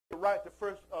right to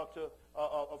first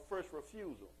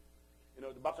refusal. You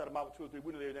know, the Bible said about 2 or 3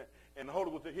 witnesses, and the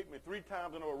Holy Ghost hit me 3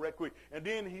 times in a row right quick. And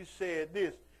then he said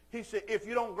this. He said, if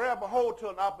you don't grab a hold to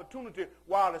an opportunity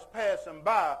while it's passing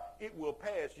by, it will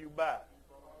pass you by.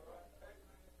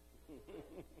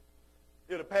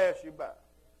 It'll pass you by.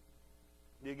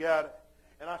 You got it?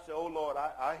 And I said, oh, Lord,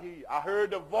 I hear you. I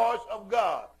heard the voice of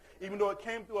God. Even though it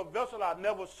came through a vessel I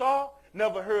never saw,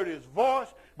 never heard his voice,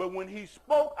 but when he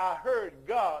spoke, I heard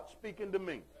God speaking to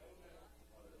me.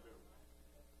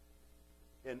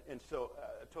 And so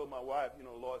I told my wife, you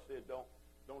know, the Lord said,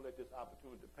 don't let this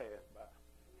opportunity pass by.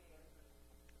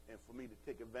 And for me to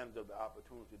take advantage of the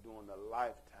opportunity during the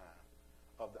lifetime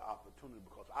of the opportunity,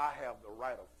 because I have the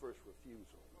right of first refusal.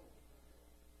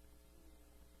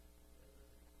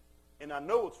 And I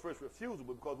know it's first refusal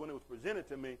because when it was presented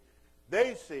to me,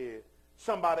 they said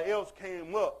somebody else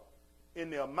came up in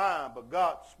their mind, but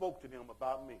God spoke to them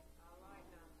about me.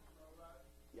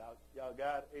 Y'all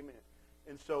got it? Amen.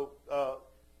 And so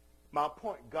my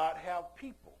point, God have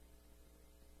people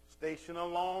stationed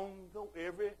along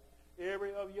every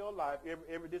area of your life,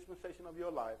 every dispensation of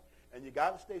your life, and you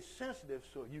got to stay sensitive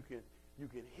so you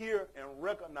can hear and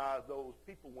recognize those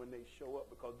people when they show up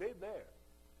because they're there.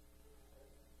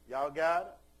 Y'all got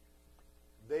it?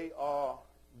 They are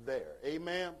there.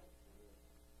 Amen?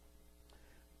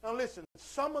 Now listen,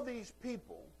 some of these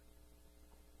people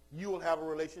you will have a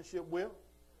relationship with.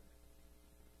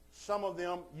 Some of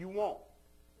them you won't.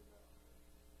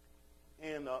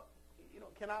 And,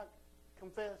 can I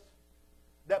confess?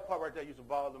 That part right there used to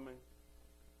bother me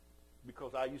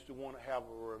because I used to want to have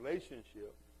a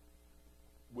relationship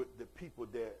with the people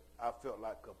that I felt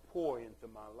like could pour into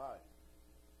my life.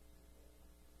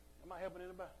 Am I helping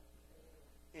anybody?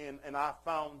 And I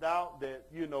found out that,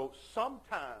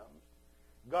 sometimes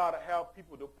God will have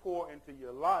people to pour into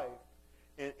your life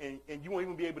and you won't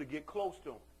even be able to get close to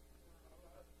them.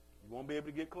 You won't be able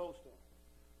to get close to them,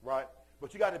 right?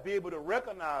 But you got to be able to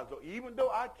recognize, though, even though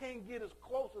I can't get as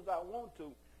close as I want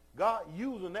to, God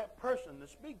using that person to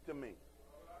speak to me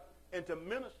and to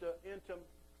minister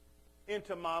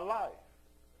into my life.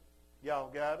 Y'all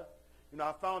got it?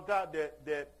 I found out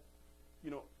that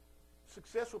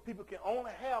successful people can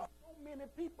only have so many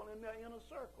people in their inner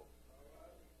circle.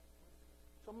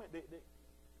 So many,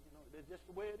 they're just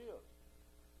the way it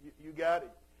is. You got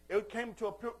it. It came to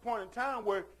a point in time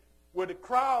where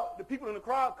the people in the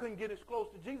crowd couldn't get as close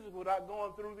to Jesus without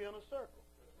going through the inner circle.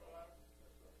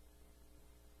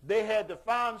 They had to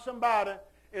find somebody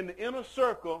in the inner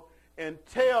circle and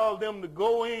tell them to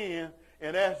go in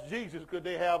and ask Jesus could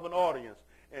they have an audience.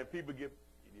 And people get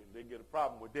a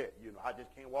problem with that. I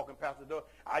just can't walk in past the door.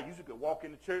 I usually could walk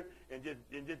in the church and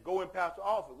just go in past the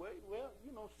office. Well,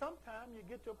 sometimes you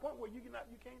get to a point where you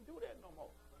can't do that no more.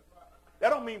 That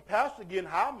don't mean pastor getting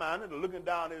high-minded and looking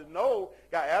down his nose.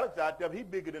 Got Alex out there, he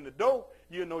bigger than the door.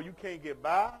 You can't get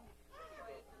by.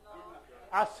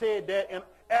 I said that, and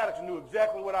Alex knew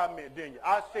exactly what I meant, didn't you?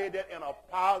 I said that in a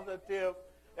positive,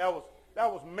 that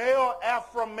was male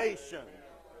affirmation.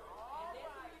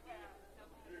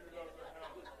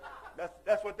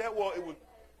 That's what that was. It was.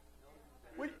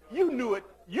 You knew it.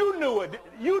 You knew it.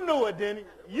 You knew it, didn't you?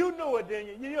 You knew it,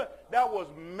 didn't you? That was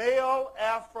male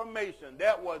affirmation.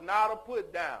 That was not a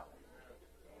put down.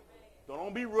 So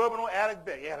don't be rubbing on Alex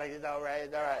back. Yeah, like it's all right.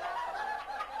 It's all right.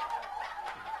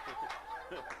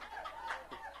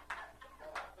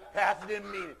 Pastor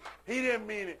didn't mean it. He didn't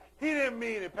mean it. He didn't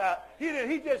mean it, Pastor.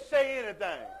 He just say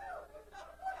anything.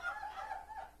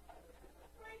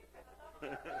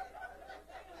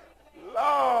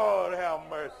 Lord have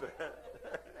mercy.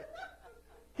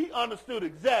 He understood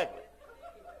exactly.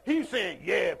 He's saying,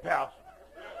 yeah, Pastor.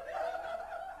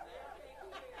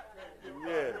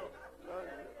 Yeah.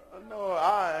 No,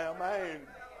 I am. I ain't.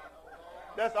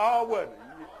 That's all, wasn't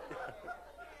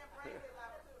it?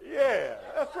 Yeah,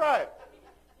 that's right.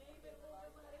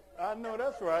 I know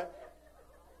that's right.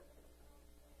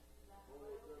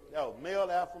 No, male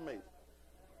affirmation.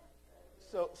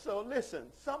 So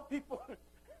listen, some people,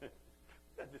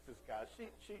 this is guy.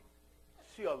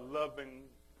 She a loving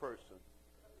person.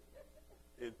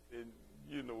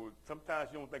 Sometimes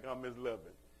you don't think I'm as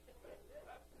loving,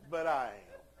 but I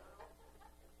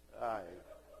am. I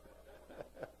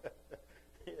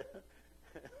am.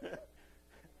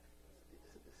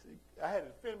 I had to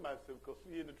defend myself because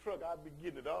in the truck I'd be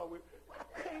getting it all the way. I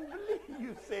can't believe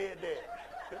you said that.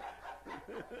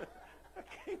 I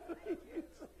can't believe you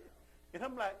said that. And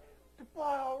I'm like, the boy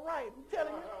all right, I'm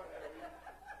telling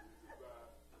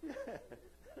you.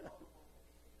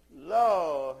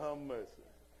 Lord have mercy.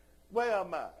 Where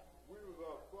am I? We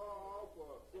was far off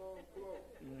or some close.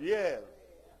 Yeah.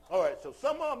 All right, so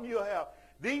some of them you'll have.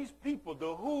 These people,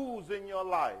 the who's in your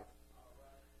life,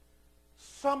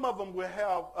 some of them will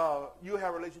have, you'll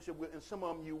have a relationship with, and some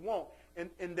of them you won't.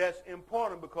 And that's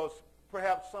important because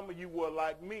perhaps some of you were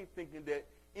like me, thinking that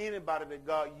anybody that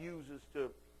God uses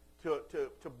to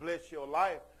bless your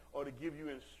life or to give you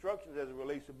instructions as it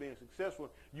relates to being successful,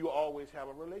 you always have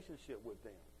a relationship with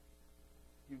them.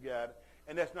 You got it?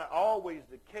 And that's not always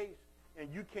the case, and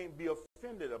you can't be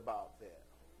offended about that.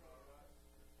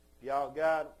 Y'all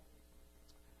got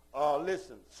it?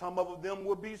 Listen, some of them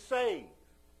will be saved,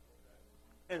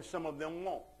 and some of them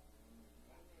won't.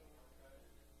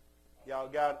 Y'all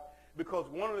got it? Because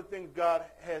one of the things God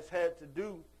has had to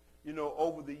do,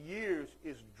 over the years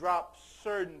is drop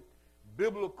certain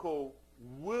biblical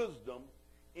wisdom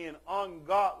in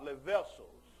ungodly vessels.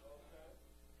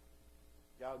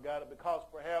 Y'all got it? Because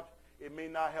perhaps it may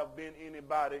not have been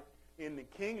anybody in the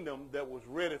kingdom that was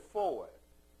ready for it.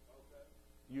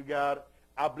 You got it?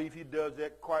 I believe he does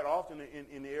that quite often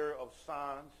in the area of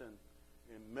science and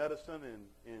medicine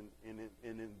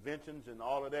and inventions and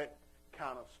all of that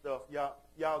kind of stuff.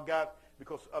 Y'all got it?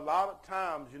 Because a lot of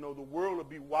times, the world will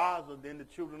be wiser than the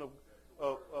children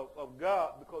of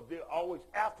God because they're always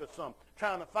after something,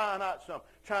 trying to find out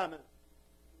something,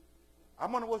 I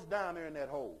wonder what's down there in that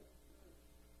hole.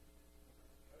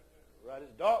 Right,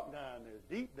 it's dark down there, it's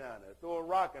deep down there. Throw a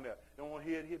rock in there. Don't want to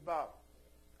hear it hit bottom.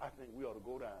 I think we ought to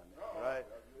go down there,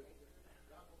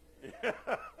 right?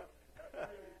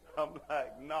 I'm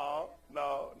like, no.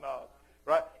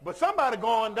 Right? But somebody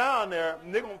going down there,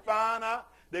 and they're going to find out,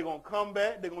 they're going to come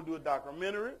back, they're going to do a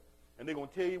documentary, and they're going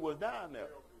to tell you what's down there.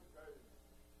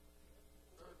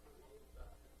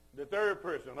 The third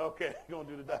person, okay, going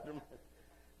to do the documentary.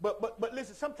 But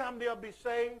listen, sometimes they'll be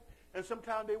saved, and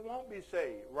sometimes they won't be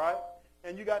saved, right?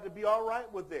 And you got to be all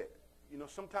right with that.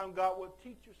 Sometimes God will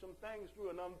teach you some things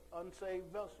through an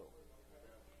unsaved vessel.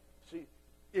 See,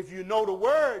 if you know the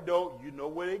word, though, you know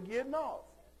where they're getting off.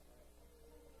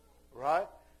 Right?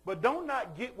 But don't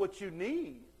not get what you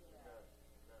need.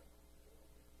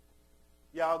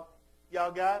 Y'all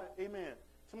got it? Amen.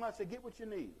 Somebody say, get what you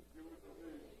need.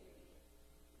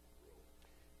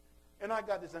 And I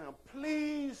got this down.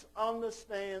 Please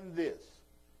understand this.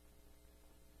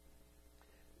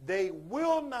 They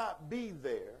will not be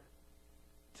there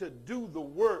to do the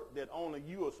work that only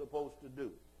you are supposed to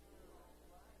do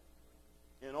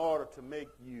in order to make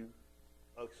you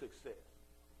a success.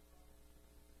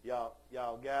 Y'all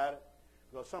got it?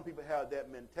 Because some people have that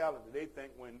mentality. They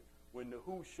think when the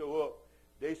who show up,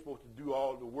 they're supposed to do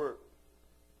all the work.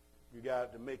 You got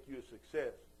it, to make you a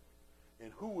success.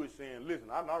 And who is saying, listen,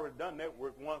 I've already done that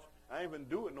work once. I ain't even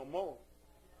do it no more.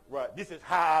 Right. This is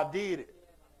how I did it.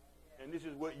 And this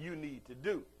is what you need to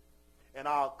do. And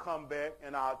I'll come back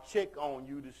and I'll check on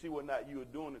you to see whether or not you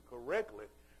are doing it correctly.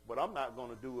 But I'm not going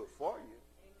to do it for you.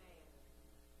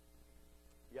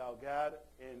 Amen. Y'all got it?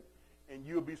 And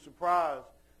you'll be surprised.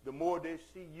 The more they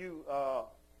see you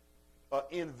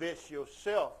invest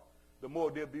yourself, the more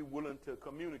they'll be willing to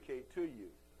communicate to you.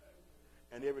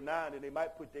 And every now and then they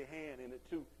might put their hand in it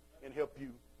too and help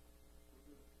you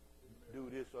do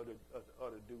this or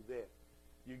to do that.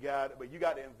 You got it, but you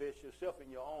got to invest yourself in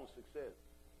your own success.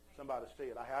 Somebody say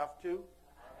it. I have to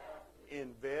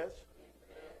invest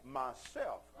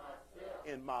myself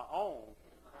in my own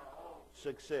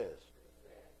success.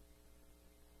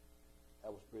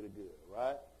 That was pretty good,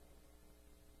 right?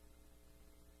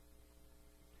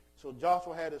 So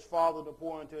Joshua had his father to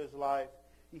pour into his life.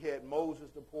 He had Moses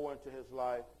to pour into his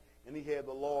life. And he had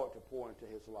the Lord to pour into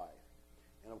his life.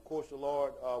 And, of course, the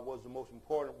Lord was the most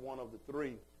important one of the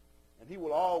three. And he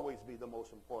will always be the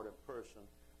most important person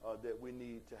that we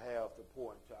need to have to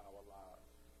pour into our lives.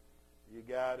 You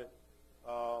got it?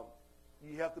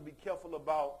 You have to be careful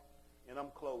about, and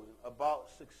I'm closing, about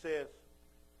success.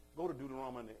 Go to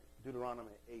Deuteronomy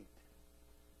 8,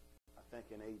 I think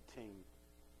in 18.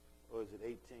 Or is it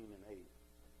 18 and 8?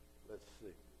 Let's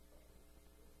see.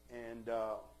 And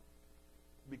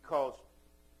because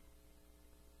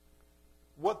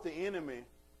what the enemy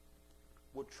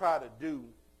will try to do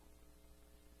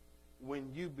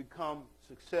when you become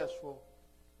successful,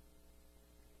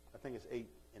 I think it's 8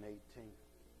 and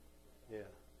 18.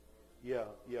 Yeah.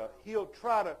 He'll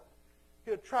try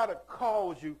to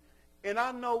cause you, and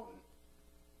I know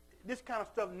this kind of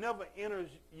stuff never enters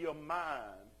your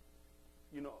mind,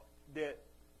 that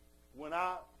when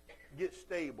I get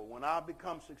stable, when I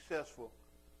become successful,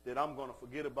 that I'm going to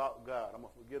forget about God. I'm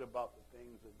going to forget about the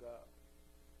things of God.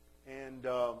 And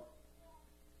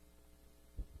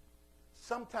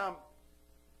sometimes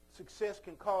success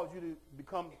can cause you to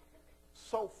become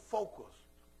so focused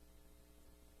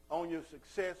on your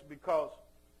success because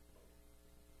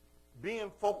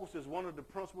being focused is one of the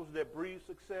principles that breeds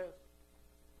success,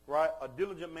 right? A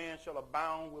diligent man shall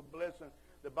abound with blessing,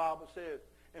 the Bible says.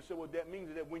 And so what that means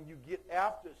is that when you get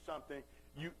after something,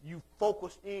 you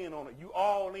focus in on it. You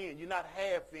all in. You're not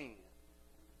half in.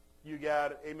 You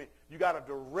got it. Amen. You got a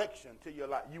direction to your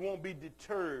life. You won't be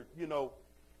deterred, you know.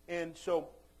 And so,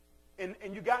 and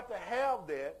you got to have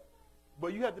that,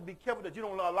 but you have to be careful that you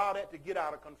don't allow that to get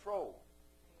out of control.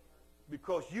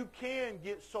 Because you can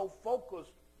get so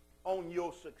focused on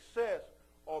your success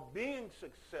or being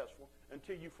successful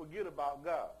until you forget about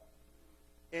God.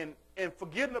 And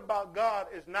forgetting about God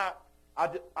is not,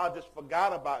 I just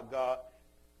forgot about God.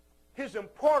 His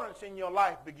importance in your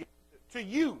life to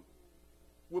you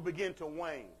will begin to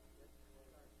wane.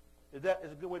 Is a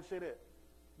good way to say that?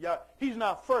 Yeah, he's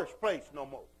not first place no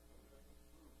more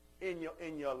in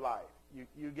your life.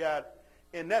 You got it.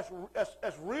 And that's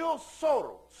real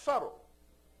subtle.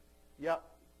 Yeah,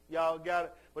 y'all got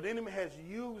it. But the enemy has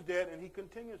used that, and he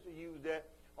continues to use that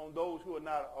on those who are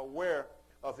not aware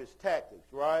of his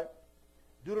tactics, right?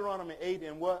 Deuteronomy 8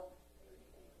 and what?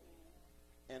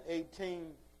 And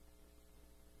 18.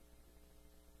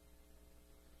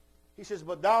 He says,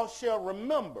 but thou shalt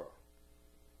remember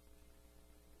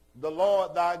the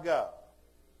Lord thy God.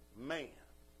 Man.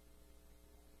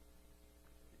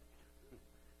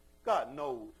 God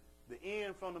knows the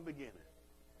end from the beginning.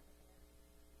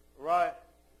 Right?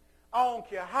 I don't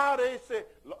care how they say,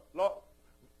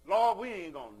 Lord, we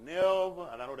ain't going to never,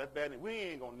 and I know that's bad, we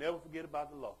ain't going to never forget about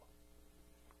the Lord.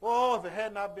 Oh, if it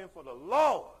had not been for the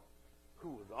Lord who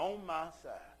was on my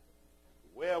side,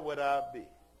 where would I be?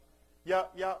 Y'all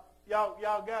got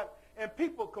it? And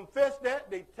people confess that,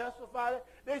 they testify that,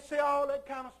 they say all that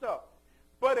kind of stuff.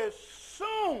 But as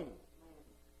soon,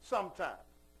 sometimes,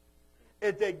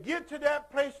 if they get to that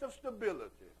place of stability,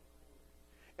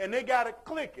 and they got it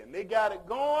clicking, they got it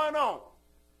going on,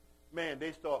 man,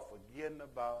 they start forgetting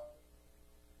about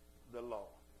the Lord.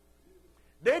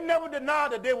 They never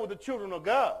denied that they were the children of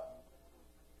God.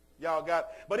 Y'all got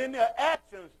it. But in their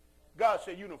actions, God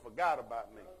said, you done forgot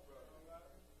about me.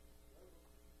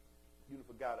 You done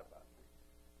forgot about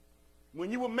me.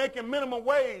 When you were making minimum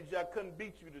wage, I couldn't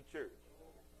beat you to church.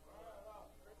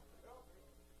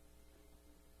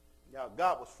 Y'all,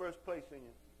 God was first place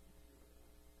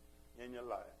in your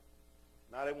life.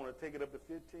 Now they want to take it up to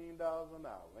 $15 an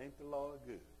hour. Ain't the Lord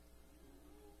good?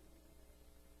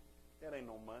 That ain't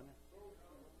no money.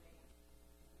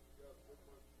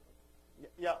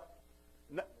 Yeah,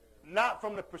 not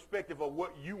from the perspective of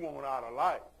what you want out of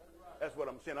life. That's what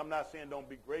I'm saying. I'm not saying don't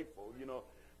be grateful, you know.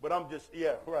 But I'm just,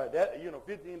 yeah, right. That, you know,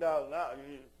 $15 an hour,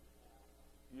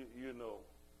 you know.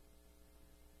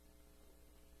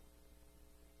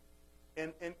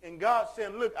 And God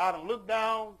said, look, I done looked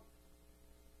down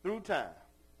through time.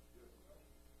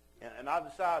 And I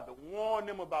decided to warn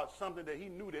them about something that he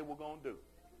knew they were going to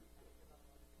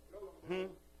do.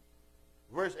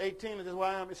 Verse 18, this is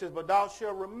why I am. It says, but thou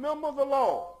shalt remember the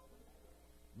Lord,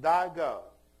 thy God.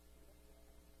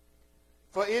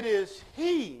 For it is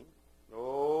he,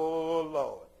 oh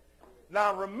Lord.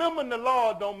 Now, remembering the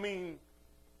Lord don't mean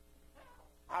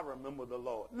I remember the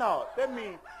Lord. No, that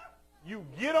means you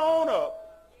get on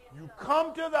up, you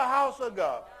come to the house of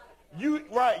God, you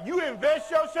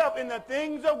invest yourself in the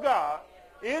things of God,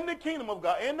 in the kingdom of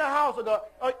God, in the house of God.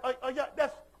 Yeah,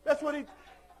 that's what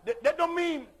that don't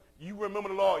mean you remember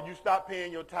the Lord, you stop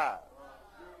paying your tithe.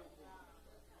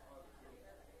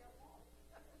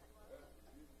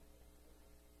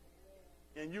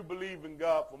 And you believe in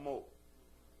God for more.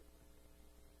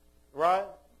 Right?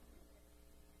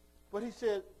 But he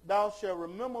said, thou shalt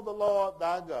remember the Lord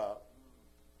thy God,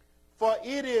 for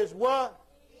it is what?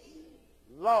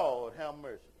 Lord, have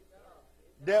mercy.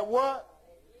 That what?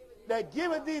 That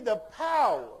giveth thee the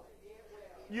power.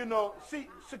 You know, see,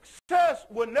 success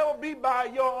will never be by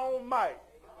your own might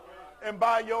and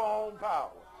by your own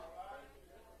power.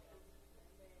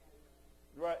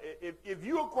 Right? If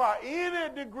you acquire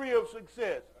any degree of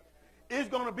success, it's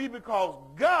going to be because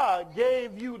God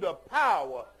gave you the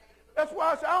power. That's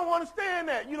why I say I don't understand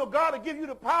that. You know, God will give you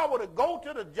the power to go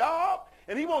to the job,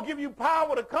 and he won't give you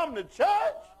power to come to church.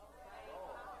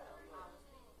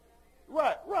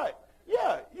 Right.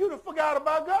 Yeah, you done forgot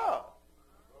about God.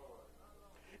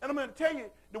 And I'm going to tell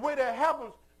you, the way that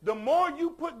happens, the more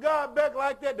you put God back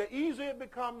like that, the easier it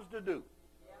becomes to do.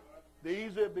 The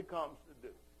easier it becomes to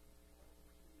do.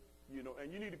 You know,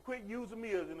 and you need to quit using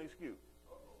me as an excuse.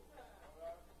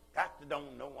 Doctor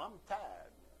don't know I'm tired.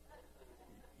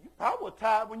 You probably were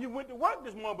tired when you went to work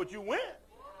this morning, but you went.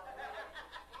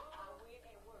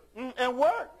 And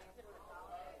worked.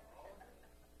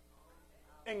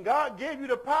 And God gave you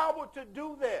the power to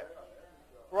do that.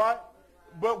 Right?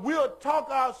 But we'll talk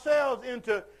ourselves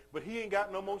into, but he ain't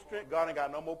got no more strength. God ain't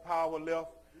got no more power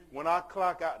left. When I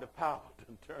clock out, the power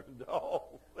done turned off.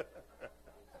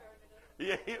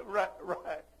 Yeah, right.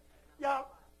 Y'all,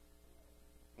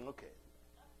 okay.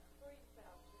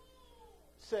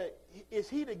 Say, is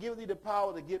he that giveth thee the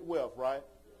power to get wealth, right?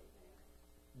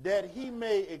 That he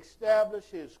may establish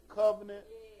his covenant,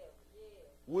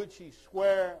 which he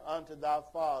sware unto thy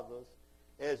fathers,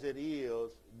 as it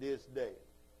is this day.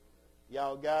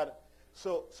 Y'all got it?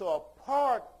 So a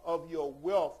part of your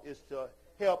wealth is to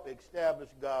help establish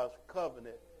God's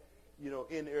covenant,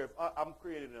 in the earth. I'm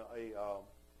creating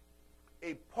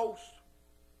a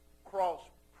post-cross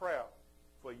prayer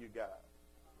for you guys.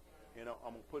 I'm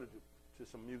going to put it to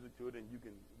some music to it, and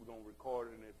we're going to record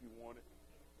it, and if you want it,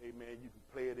 amen, you can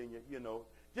play it in your,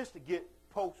 just to get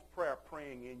post-prayer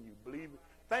praying in you, believing,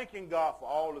 thanking God for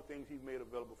all the things he's made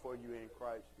available for you in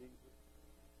Christ Jesus.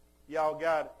 Y'all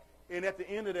got it? And at the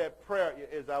end of that prayer,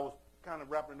 as I was kind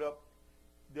of wrapping it up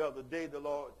the other day, the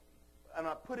Lord, and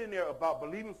I put in there about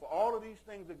believing for all of these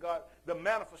things that God, the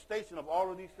manifestation of all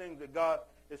of these things that God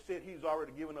has said he's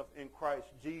already given us in Christ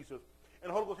Jesus. And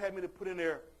the Holy Ghost had me to put in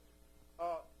there,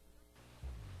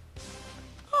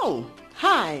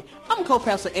 Hi, I'm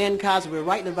co-pastor Ann Cosby with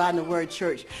Right Dividing the Word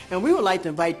Church, and we would like to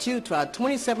invite you to our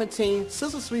 2017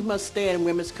 Sisters We Must Stand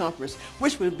Women's Conference,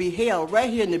 which will be held right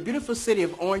here in the beautiful city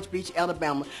of Orange Beach,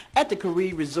 Alabama, at the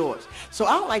Caree Resort. So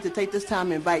I would like to take this time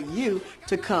and invite you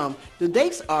to come. The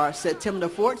dates are September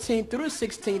the 14th through the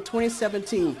 16th,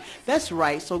 2017. That's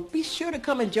right, so be sure to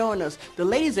come and join us. The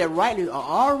ladies at Rightly are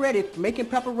already making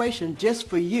preparation just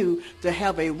for you to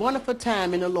have a wonderful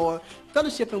time in the Lord,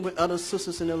 fellowshipping with other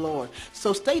sisters in the Lord.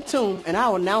 So stay tuned, and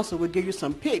our announcer will give you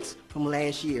some pics from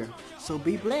last year. So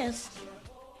be blessed.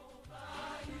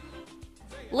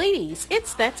 Ladies,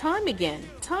 it's that time again.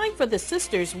 Time for the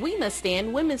Sisters We Must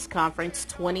Stand Women's Conference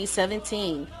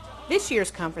 2017. This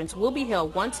year's conference will be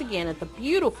held once again at the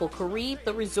beautiful Caree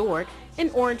the Resort in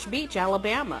Orange Beach,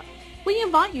 Alabama. We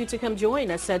invite you to come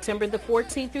join us September the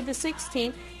 14th through the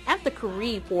 16th at the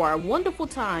Caree for our wonderful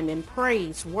time in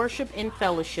praise, worship, and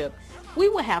fellowship. We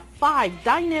will have 5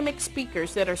 dynamic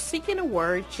speakers that are seeking a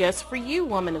word just for you,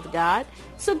 woman of God.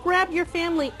 So grab your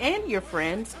family and your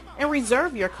friends and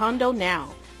reserve your condo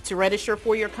now. To register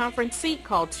for your conference seat,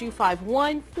 call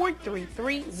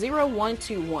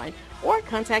 251-433-0121 or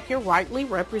contact your Rightly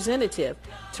representative.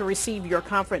 To receive your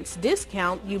conference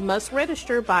discount, you must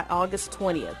register by August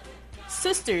 20th.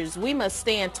 Sisters, We Must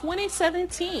Stand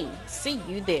 2017. See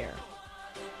you there.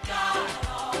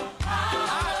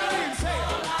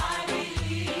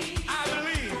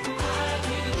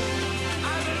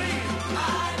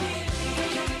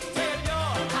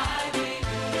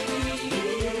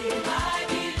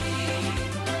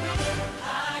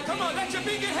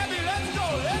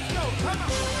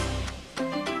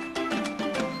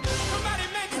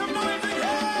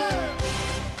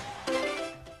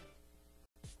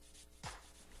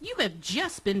 You have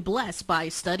just been blessed by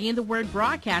Studying the Word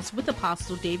broadcast with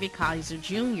Apostle David Kaiser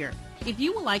Jr. If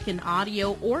you would like an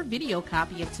audio or video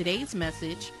copy of today's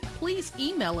message, please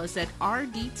email us at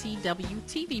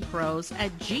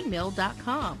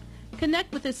rdtwtvpros@gmail.com.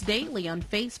 Connect with us daily on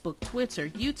Facebook, Twitter,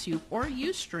 YouTube, or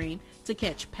Ustream to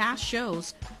catch past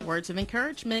shows, words of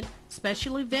encouragement,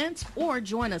 special events, or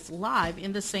join us live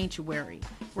in the sanctuary.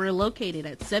 We're located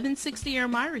at 760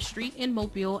 Elmira Street in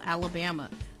Mobile, Alabama.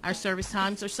 Our service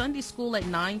times are Sunday school at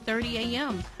 9:30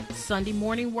 a.m., Sunday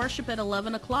morning worship at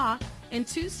 11 o'clock, and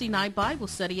Tuesday night Bible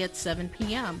study at 7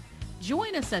 p.m.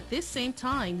 Join us at this same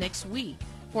time next week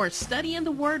for a Study in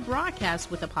the Word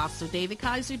broadcast with Apostle David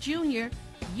Kaiser Jr.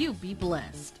 You be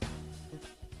blessed.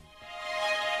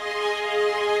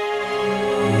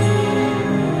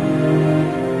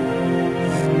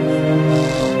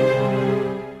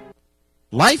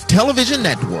 Life Television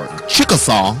Network,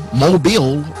 Chickasaw,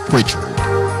 Mobile, Pritchard.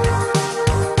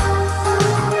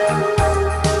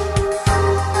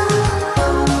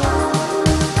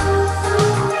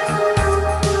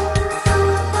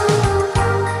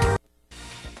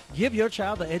 Give your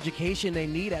child the education they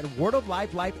need at Word of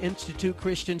Life Life Institute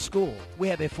Christian School. We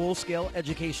have a full-scale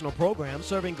educational program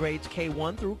serving grades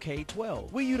K1 through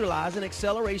K12. We utilize an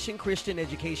acceleration Christian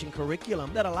education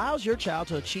curriculum that allows your child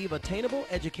to achieve attainable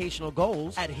educational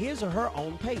goals at his or her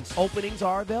own pace. Openings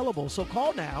are available, so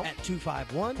call now at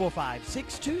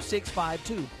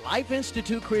 251-456-2652. Life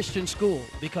Institute Christian School,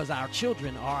 because our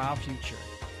children are our future.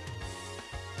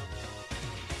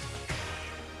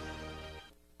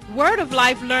 Word of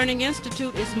Life Learning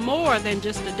Institute is more than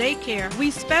just a daycare. We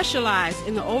specialize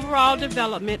in the overall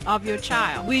development of your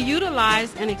child. We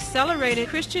utilize an accelerated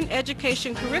Christian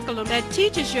education curriculum that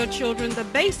teaches your children the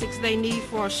basics they need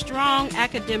for a strong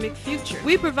academic future.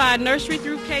 We provide nursery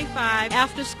through K-5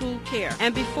 after-school care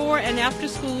and before and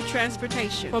after-school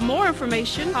transportation. For more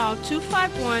information, call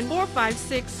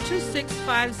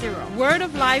 251-456-2650. Word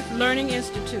of Life Learning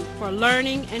Institute for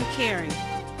learning and caring.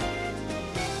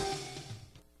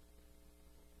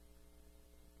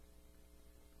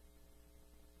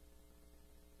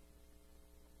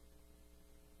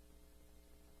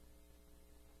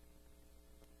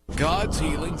 God's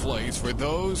healing place for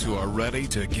those who are ready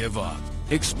to give up.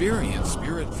 Experience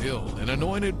Spirit-filled and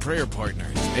anointed prayer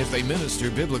partners as they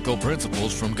minister biblical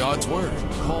principles from God's Word.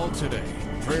 Call today.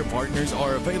 Prayer partners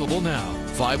are available now.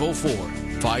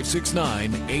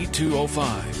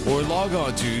 504-569-8205 or log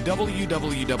on to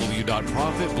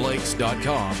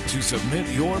www.prophetblakes.com to submit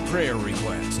your prayer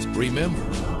request. Remember,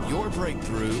 your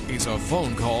breakthrough is a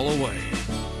phone call away.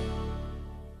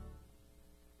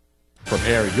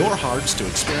 Prepare your hearts to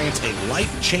experience a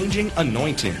life-changing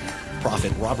anointing.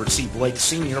 Prophet Robert C. Blake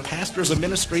Sr. pastors a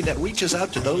ministry that reaches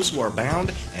out to those who are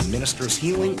bound and ministers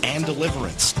healing and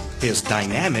deliverance. His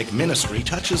dynamic ministry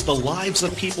touches the lives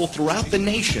of people throughout the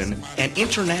nation and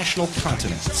international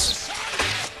continents.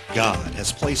 God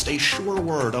has placed a sure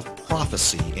word of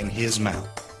prophecy in his mouth.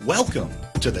 Welcome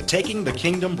to the Taking the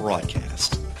Kingdom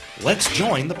broadcast. Let's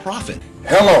join the prophet.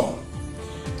 Hello.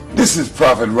 This is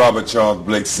Prophet Robert Charles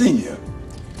Blake Sr.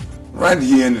 right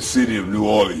here in the city of New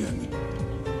Orleans.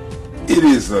 It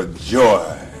is a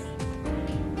joy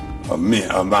of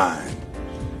mine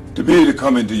to be able to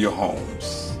come into your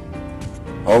homes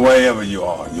or wherever you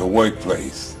are, your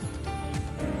workplace,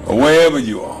 or wherever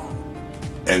you are,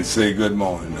 and say good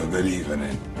morning or good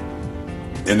evening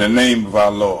in the name of our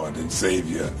Lord and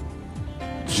Savior,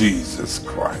 Jesus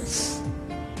Christ.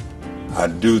 I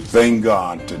do thank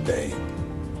God today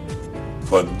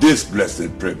for this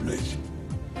blessed privilege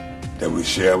that we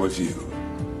share with you.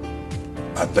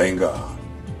 I thank God.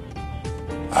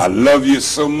 I love you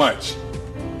so much.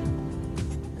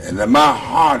 And that my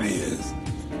heart is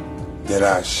that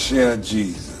I share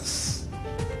Jesus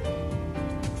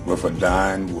with a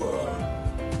dying world,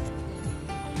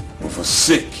 with a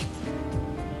sick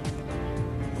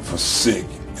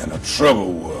and a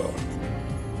troubled world.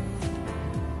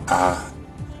 I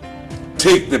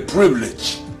take the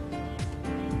privilege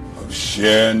of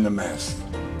sharing the Master.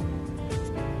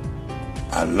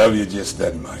 I love you just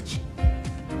that much.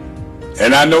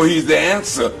 And I know he's the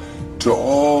answer to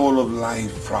all of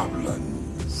life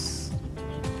problems,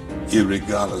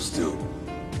 irregardless to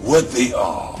what they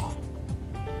are.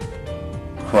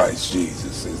 Christ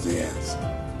Jesus is the answer.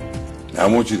 Now I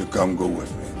want you to come go with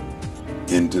me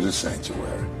into the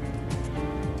sanctuary.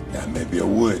 There may be a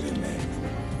word in there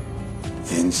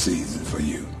in season for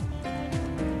you.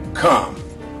 Come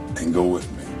and go with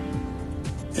me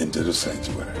into the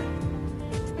sanctuary.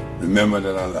 Remember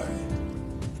that I love you.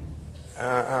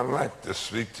 I'd like to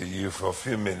speak to you for a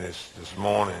few minutes this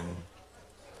morning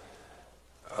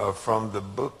from the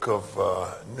book of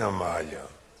Nehemiah.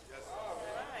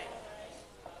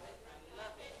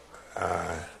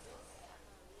 I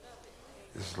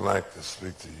just like to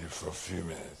speak to you for a few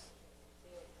minutes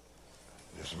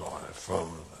this morning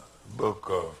from the book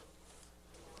of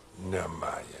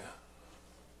Nehemiah.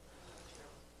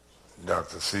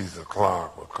 Dr. Caesar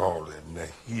Clark would call it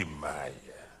Nehemiah.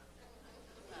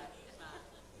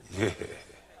 Yeah.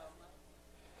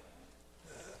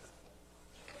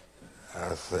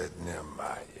 I said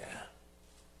Nehemiah.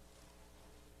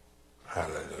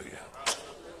 Hallelujah.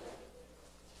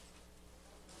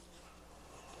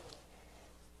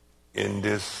 In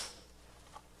this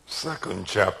second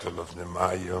chapter of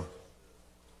Nehemiah,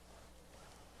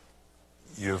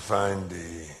 you'll find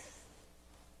the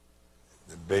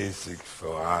basics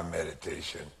for our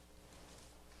meditation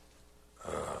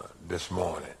this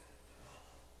morning.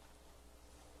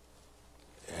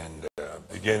 And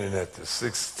beginning at the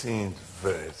 16th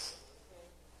verse,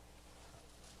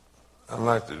 I'd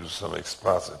like to do some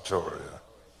expository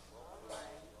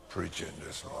preaching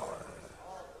this morning.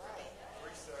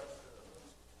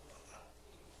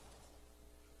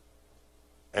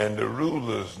 And the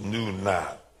rulers knew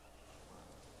not,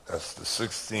 that's the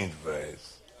 16th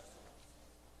verse,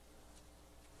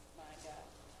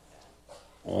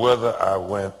 whether I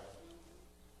went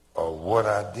or what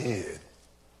I did.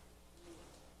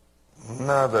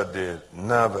 Neither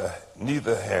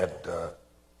had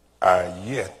I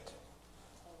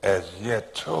as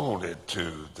yet told it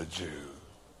to the Jews,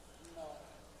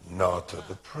 nor to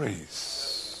the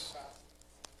priests,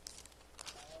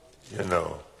 you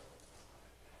know,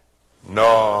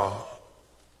 nor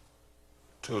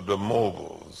to the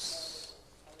moguls,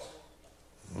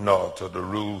 nor to the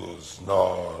rulers,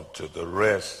 nor to the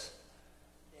rest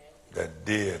that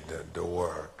did the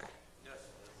work.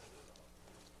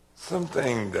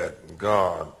 Something that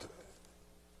God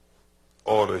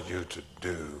ordered you to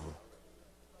do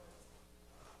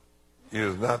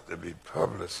is not to be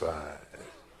publicized.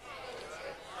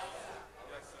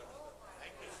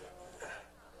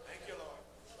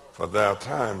 For there are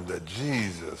times that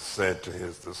Jesus said to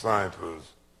his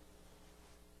disciples,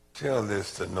 tell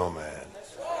this to no man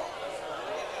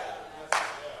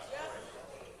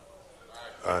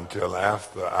until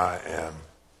after I am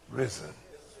risen.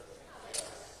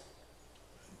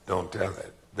 Don't tell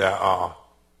it. There are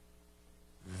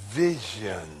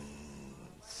visions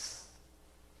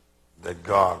that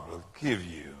God will give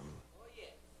you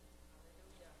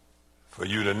for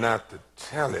you to not to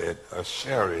tell it or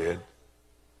share it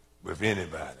with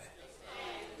anybody.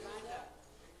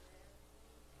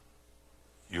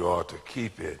 You ought to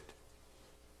keep it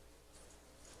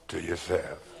to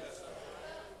yourself.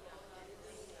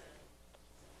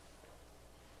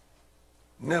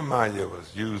 Nehemiah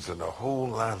was using a whole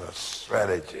lot of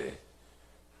strategy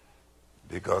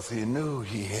because he knew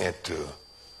he had to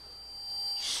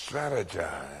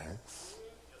strategize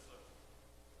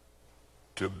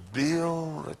to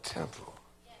build a temple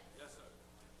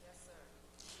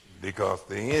because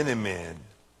the enemy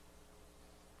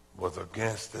was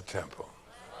against the temple.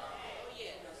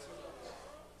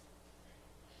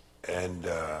 And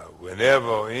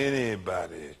whenever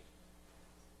anybody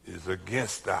is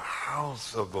against the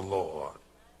house of the Lord,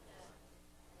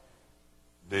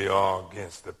 they are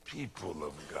against the people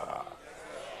of God.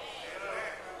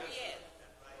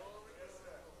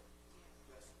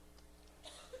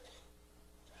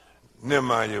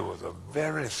 Nehemiah was a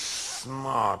very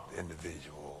smart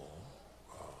individual,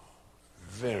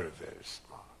 very, very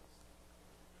smart.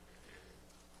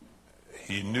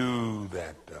 He knew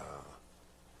that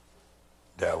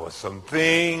there were some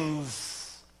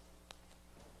things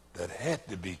that had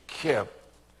to be kept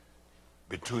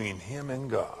between him and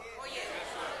God.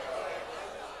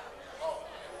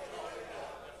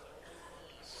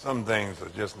 Some things are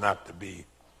just not to be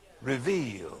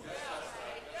revealed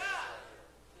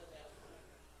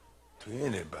to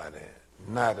anybody,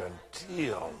 not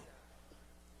until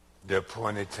the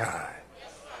appointed time.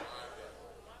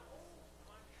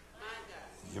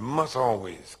 You must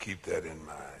always keep that in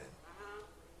mind.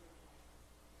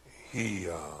 He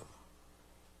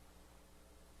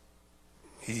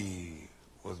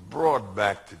was brought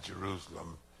back to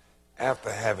Jerusalem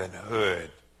after having heard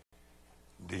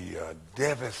the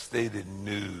devastated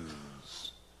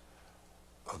news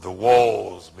of the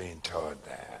walls being torn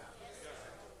down.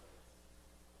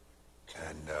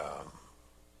 And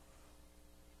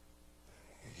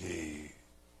his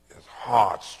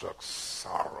heart struck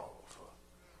sorrow.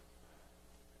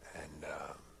 And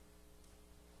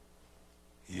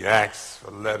he asked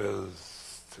for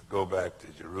letters to go back to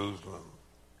Jerusalem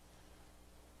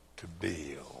to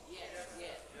build.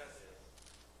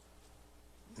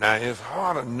 Now, it's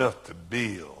hard enough to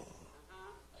build,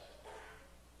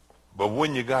 but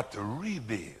when you got to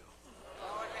rebuild,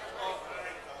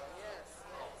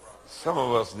 some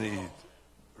of us need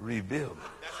rebuilding.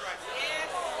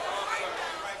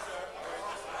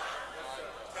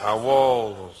 Our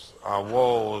walls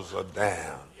are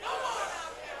down,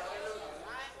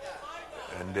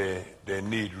 and they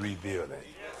need rebuilding.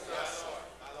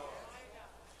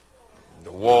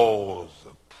 The walls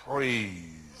of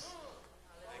praise,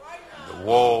 the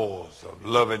walls of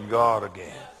loving God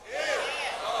again,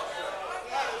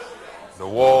 the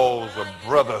walls of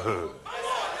brotherhood,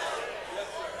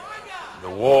 the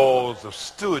walls of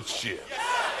stewardship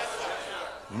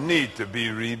need to be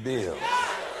rebuilt.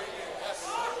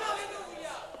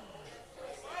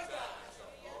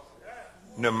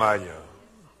 Nehemiah,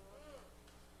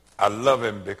 I love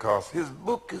him because his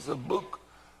book is a book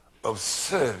of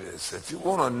service. If you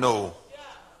want to know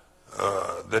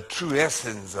the true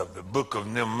essence of the book of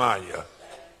Nehemiah,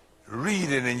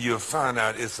 read it and you'll find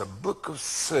out it's a book of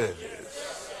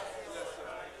service.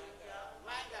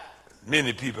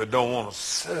 Many people don't want to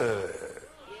serve.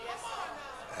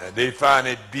 They find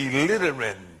it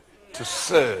belittling to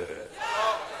serve.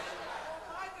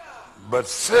 But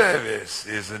service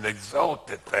is an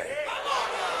exalted thing.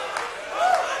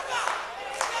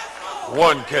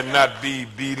 One cannot be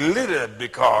belittled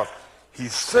because he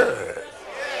serves.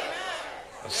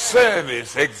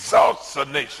 Service exalts a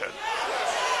nation.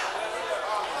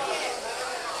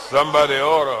 Somebody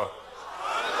ought to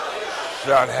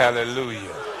shout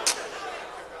hallelujah.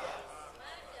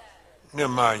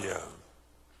 Nehemiah,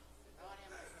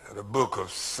 the book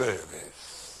of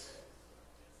service.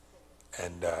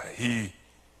 And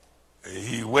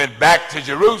he went back to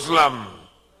Jerusalem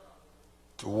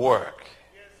to work.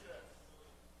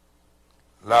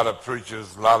 A lot of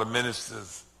preachers, a lot of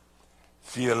ministers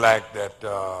feel like that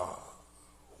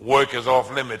work is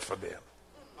off limits for them.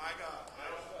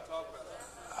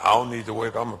 I don't need to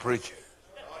work, I'm a preacher.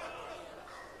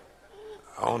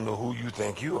 I don't know who you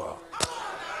think you are.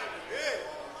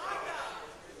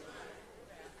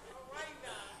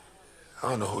 I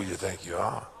don't know who you think you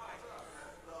are.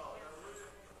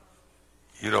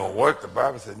 You don't work, the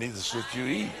Bible says, neither should you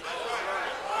eat.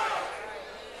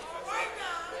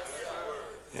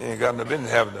 You ain't got no business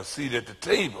having a seat at the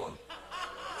table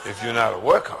if you're not a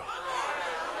worker.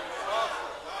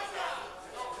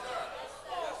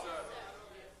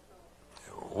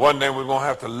 One thing we're going to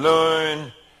have to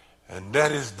learn, and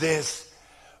that is this,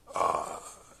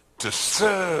 to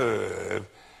serve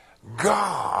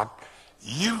God,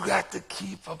 you got to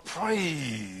keep a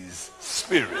praise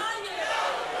spirit.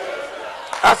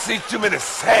 I see too many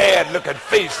sad-looking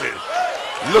faces,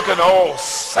 looking all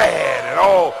sad and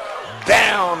all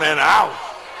down and out.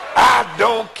 I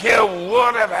don't care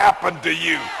what have happened to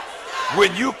you.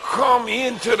 When you come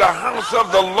into the house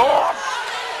of the Lord,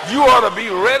 you ought to be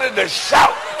ready to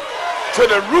shout to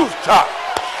the rooftop.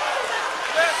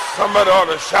 Somebody ought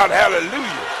to shout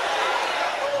hallelujah.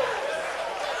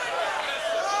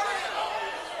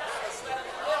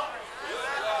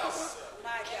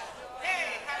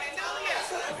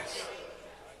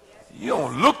 You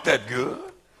don't look that good.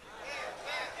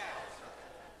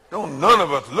 Don't none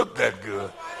of us look that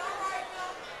good.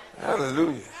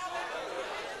 Hallelujah.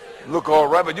 Look all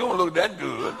right, but you don't look that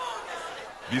good.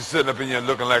 You sitting up in here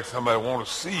looking like somebody want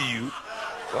to see you.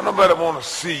 Don't nobody want to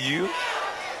see you.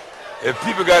 If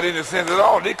people got any sense at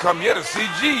all, they come here to see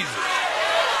Jesus.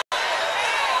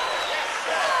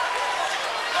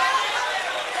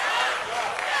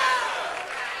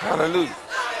 Hallelujah.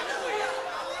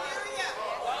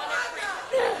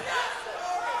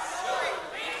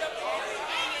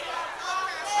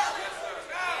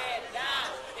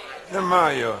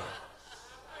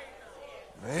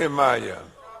 Nehemiah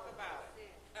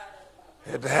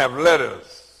had to have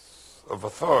letters of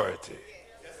authority.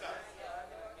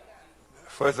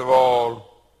 First of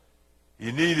all,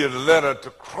 he needed a letter to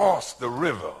cross the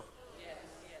river.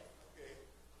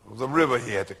 It was a river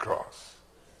he had to cross.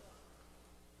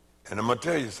 And I'm going to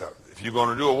tell you something. If you're going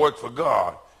to do a work for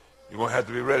God, you're going to have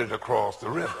to be ready to cross the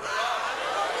river.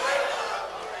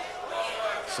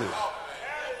 See,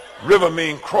 river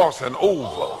means crossing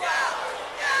over.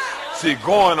 See,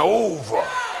 going over.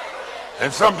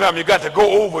 And sometimes you got to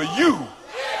go over you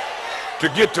to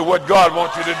get to what God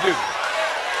wants you to do.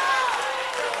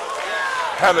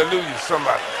 Hallelujah,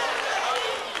 somebody.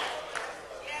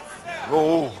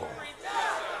 Go over.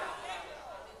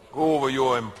 Go over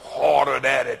your important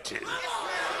attitude.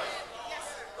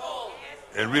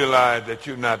 And realize that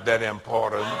you're not that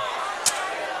important.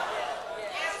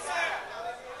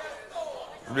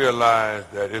 Realize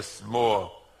that it's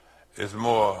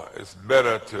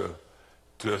better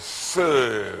to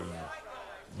serve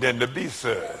than to be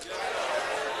served.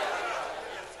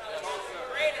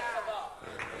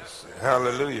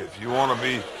 Hallelujah. If you want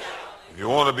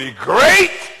to be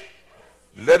great,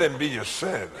 let him be your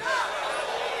servant.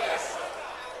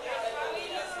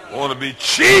 You want to be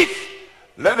chief,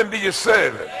 let him be your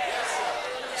servant.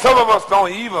 Some of us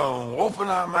don't even open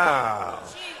our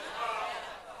mouths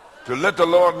to let the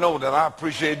Lord know that I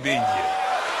appreciate being here.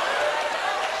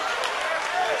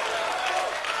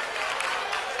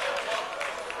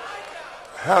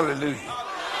 Hallelujah.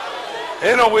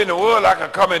 Ain't no way in the world I can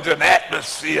come into an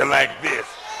atmosphere like this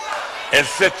and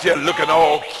sit here looking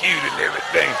all cute and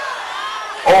everything,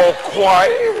 all quiet,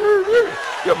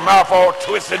 your mouth all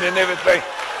twisted and everything.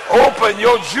 Open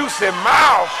your juicy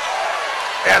mouth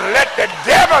and let the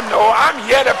devil know I'm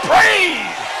here to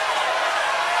praise.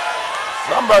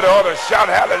 Somebody ought to shout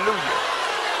hallelujah.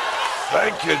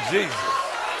 Thank you, Jesus.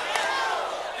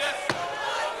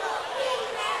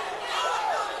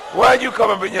 Why you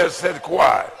come up in here and sit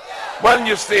quiet? Why don't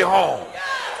you stay home?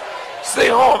 Stay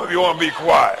home if you want to be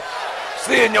quiet.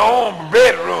 Stay in your own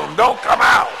bedroom. Don't come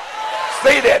out.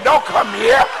 Stay there. Don't come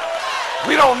here.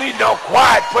 We don't need no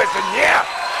quiet person here.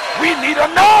 We need a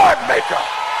noise maker.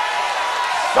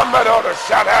 Somebody ought to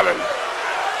shout hallelujah.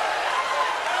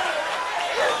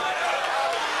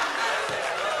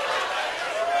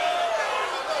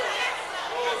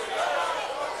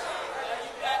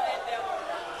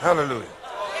 Hallelujah.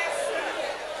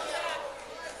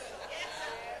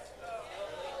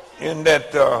 In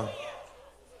that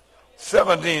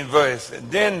 17th verse.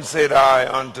 And then said I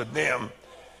unto them,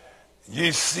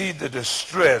 ye see the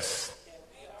distress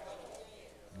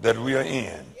that we are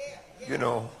in. You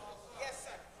know,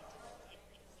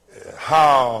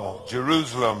 how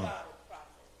Jerusalem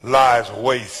lies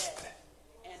waste,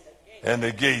 and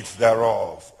the gates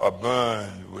thereof are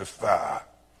burned with fire.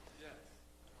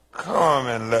 Come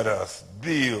and let us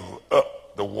build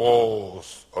up the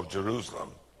walls of Jerusalem,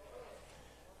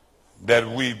 that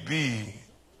we be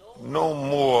no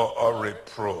more a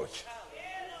reproach.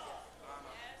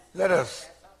 Let us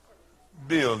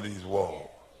build these walls.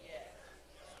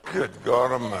 Good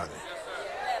God Almighty.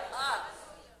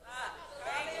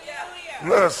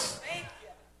 Let us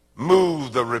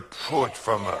move the reproach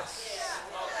from us.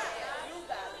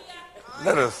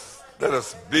 Let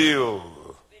us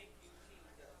build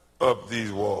up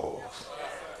these walls.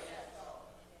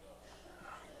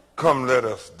 Come, let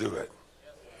us do it.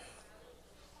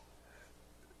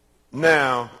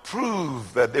 Now,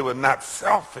 prove that they were not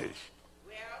selfish.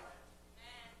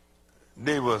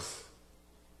 They was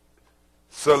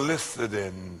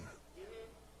soliciting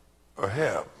a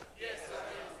help.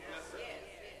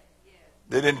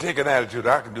 They didn't take an attitude,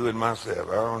 I can do it myself.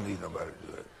 I don't need nobody to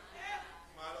do it.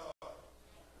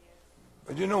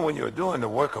 But you know, when you're doing the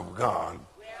work of God,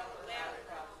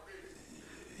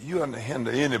 you don't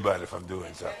hinder anybody from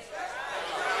doing something.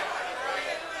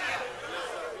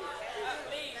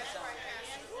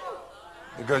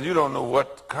 Because you don't know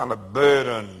what kind of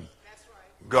burden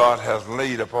God has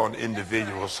laid upon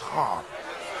individuals' heart.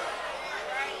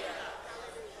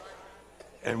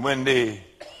 And when they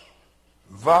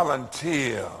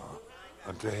volunteer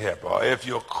to help, or if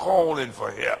you're calling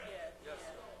for help,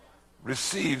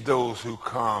 receive those who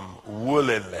come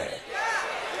willingly.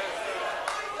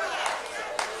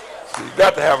 So you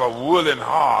got to have a willing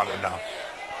heart and a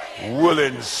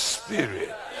willing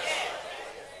spirit.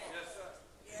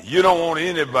 You don't want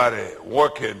anybody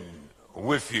working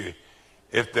with you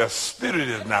if their spirit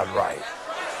is not right.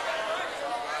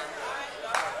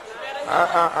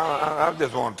 I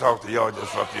just want to talk to y'all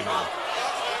just for a few minutes.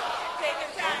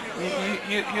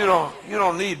 You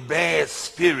don't need bad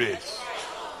spirits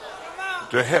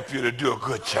to help you to do a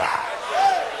good job.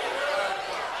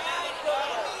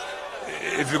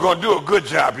 If you're going to do a good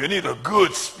job, you need a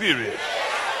good spirit,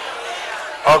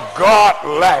 a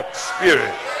God-like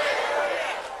spirit.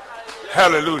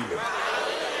 Hallelujah.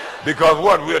 Because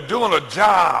what we're doing a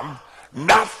job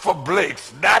not for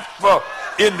Blakes, not for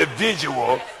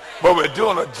individual, but we're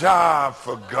doing a job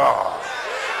for God.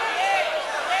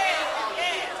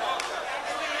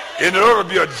 In order to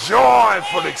be a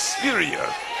joyful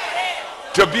experience,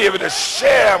 to be able to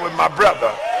share with my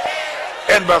brother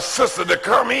and my sister, to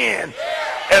come in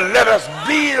and let us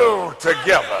build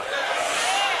together.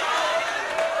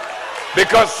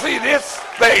 Because see, this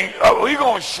thing, we're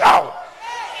going to shout.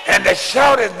 And the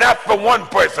shout is not for one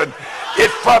person.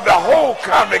 It's for the whole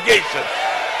congregation.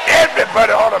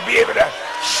 Everybody ought to be able to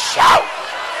shout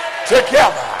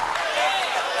together.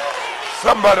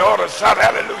 Somebody ought to shout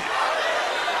hallelujah.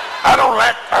 I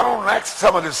don't like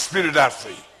some of the spirit I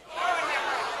see.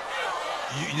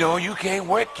 You know, you can't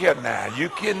work here now. You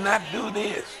cannot do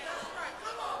this.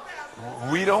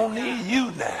 We don't need you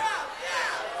now.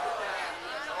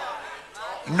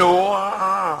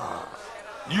 No,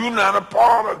 you're not a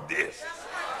part of this.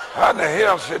 How in the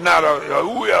hell should not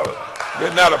whoever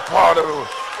they're not a part of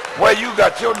where you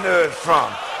got your nerves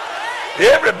from?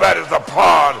 Everybody's a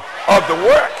part of the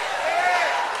work.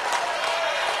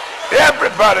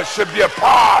 Everybody should be a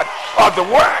part of the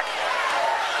work.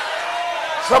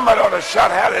 Somebody ought to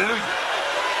shout hallelujah.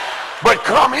 But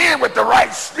come in with the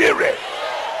right spirit.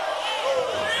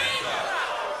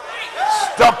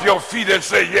 Stomp your feet and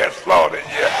say, yes, Lord, and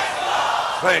yes.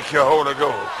 Thank you, Holy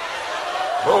Ghost.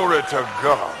 Glory to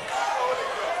God.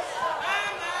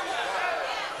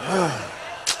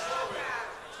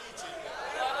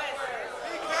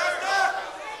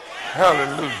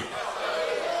 Hallelujah.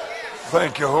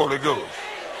 Thank you, Holy Ghost.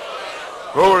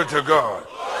 Glory to God.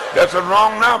 That's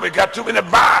wrong now. We got too many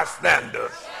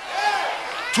bystanders.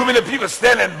 Too many people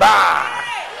standing by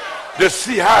to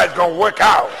see how it's going to work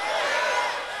out.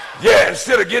 Yeah,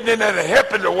 instead of getting in there and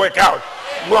helping to work out,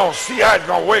 we don't see how it's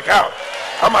going to work out.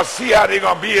 I'm going to see how they're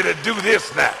going to be able to do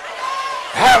this now.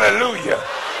 Hallelujah.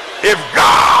 If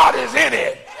God is in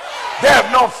it,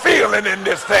 there's no feeling in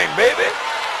this thing, baby.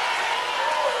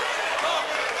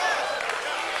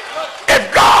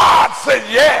 If God said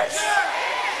yes,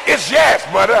 it's yes,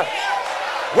 brother.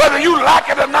 Whether you like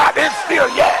it or not, it's still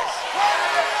yes.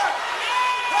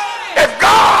 If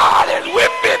God is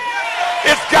with it,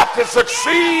 it's got to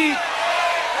succeed.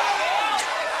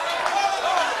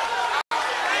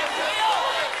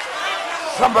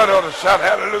 Somebody ought to shout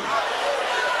hallelujah.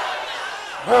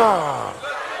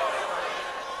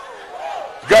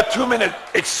 Got too many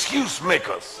excuse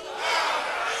makers.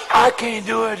 I can't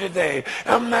do it today.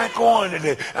 I'm not going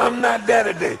today. I'm not there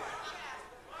today.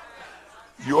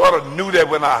 You ought to knew that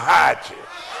when I hired you.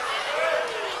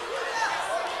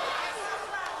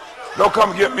 Don't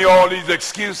come get me all these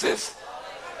excuses.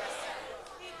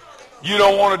 You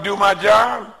don't want to do my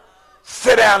job?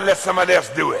 Sit down and let somebody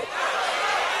else do it.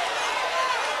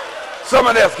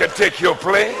 Somebody else can take your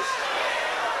place.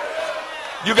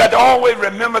 You got to always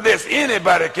remember this.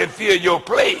 Anybody can fill your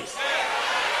place,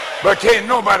 but can't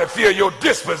nobody fill your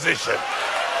disposition.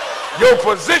 Your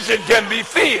position can be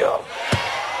filled,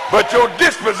 but your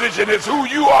disposition is who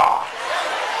you are.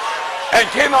 And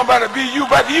can't nobody be you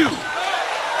but you.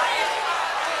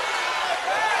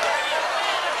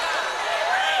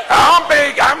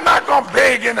 I'm not going to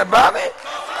beg anybody.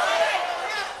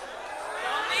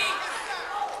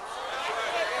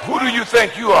 Who do you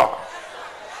think you are?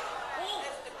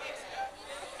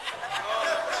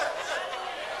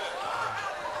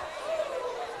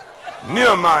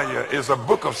 Nehemiah is a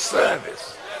book of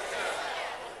service.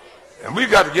 And we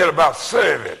got to get about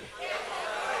serving.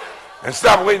 And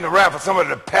stop waiting around for somebody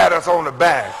to pat us on the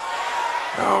back.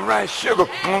 All right, sugar.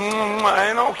 I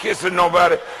ain't no kissing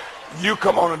nobody. You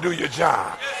come on and do your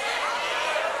job.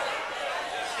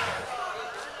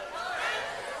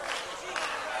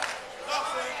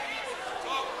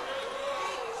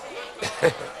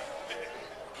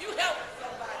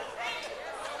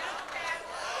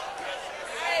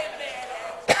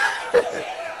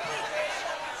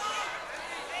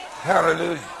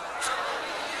 Hallelujah.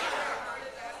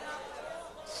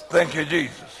 Thank you,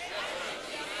 Jesus.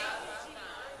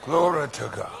 Glory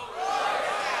to God.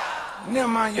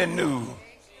 Nehemiah knew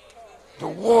the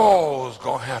wall was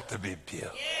going to have to be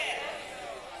built.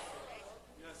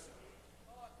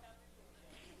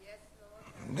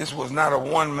 This was not a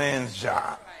one-man's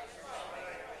job.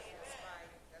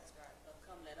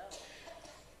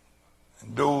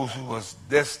 And those who was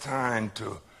destined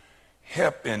to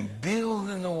help in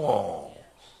building the walls,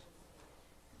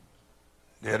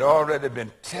 they had already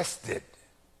been tested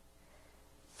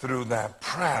through their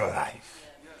prayer life.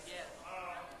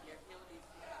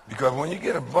 Because when you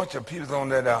get a bunch of people on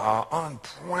there that are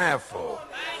unprayerful,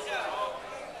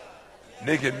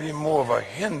 they can be more of a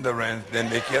hindrance than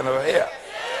they can of a help.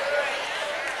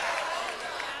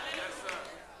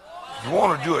 If you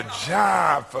want to do a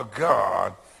job for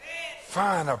God,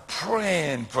 find a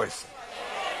praying person.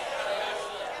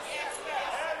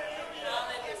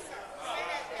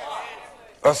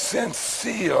 A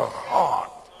sincere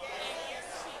heart,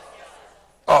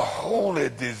 a holy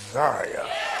desire.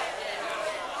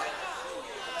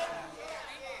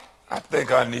 I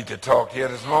think I need to talk here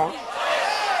this morning.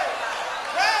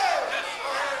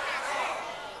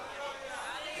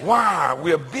 Why?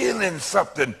 We're building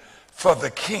something for the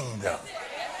kingdom.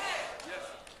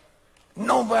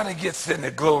 Nobody gets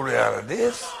any glory out of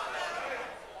this.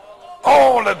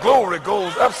 All the glory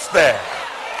goes upstairs.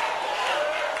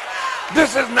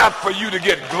 This is not for you to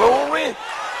get glory.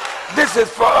 This is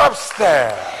for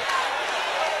upstairs.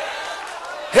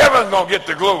 Heaven's going to get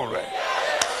the glory.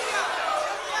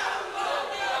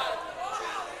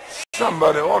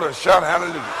 Somebody ought to shout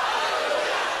hallelujah.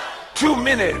 Too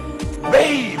many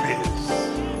babies.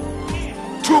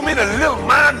 Too many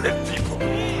little-minded people.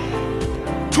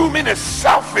 Too many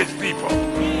selfish people.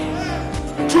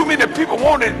 Too many people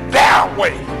want it their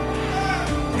way.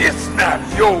 It's not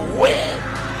your way.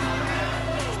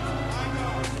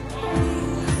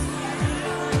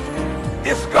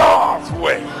 It's God's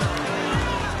way.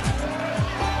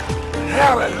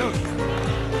 Hallelujah.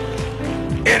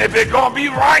 And if it's going to be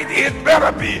right, it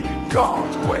better be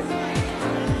God's way.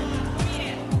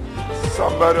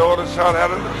 Somebody ought to shout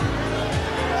hallelujah.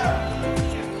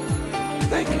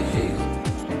 Thank you,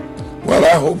 Jesus. Well,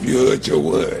 I hope you heard your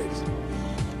words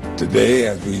today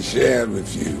as we shared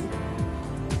with you,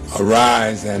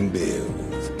 arise and build.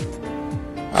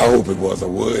 I hope it was a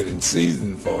word in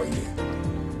season for you.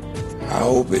 I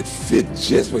hope it fit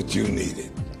just what you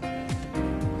needed.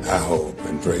 I hope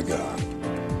and pray God.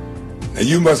 Now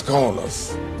you must call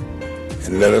us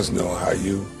and let us know how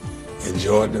you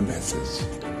enjoyed the message.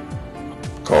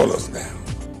 Call us now.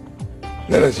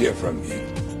 Let us hear from you.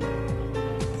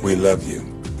 We love you.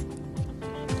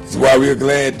 It's why we're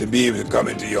glad to be able to come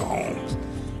into your homes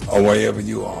or wherever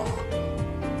you are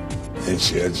and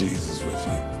share Jesus with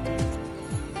you.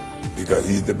 Because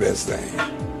he's the best thing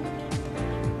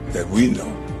that we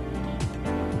know,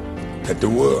 that the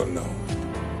world knows,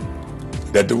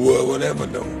 that the world will ever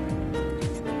know.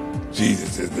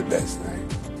 Jesus is the best thing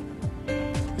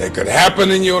that could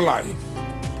happen in your life.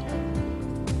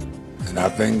 And I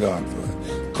thank God for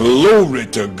it. Glory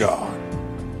to God.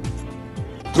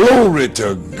 Glory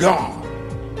to God.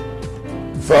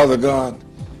 Father God,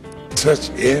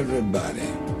 touch everybody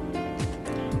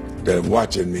that's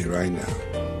watching me right now.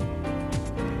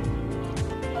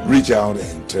 Reach out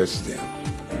and touch them.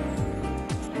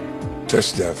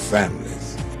 Touch their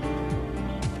families.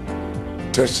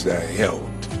 Touch their health.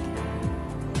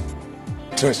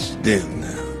 Touch them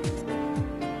now.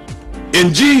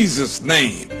 In Jesus'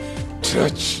 name,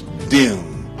 touch them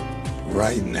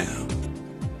right now.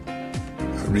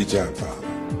 I reach out, Father,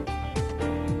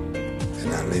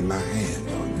 and I lay my hand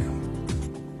on them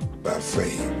by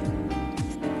faith.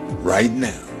 Right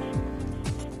now,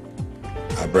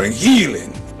 I bring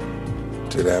healing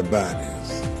to their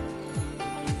bodies,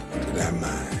 to their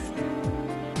mind.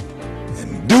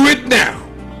 And do it now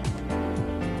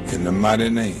in the mighty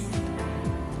name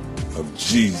of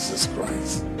Jesus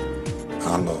Christ,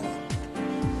 our Lord.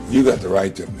 You got the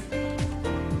right to me.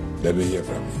 Let me hear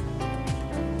from you.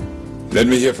 Let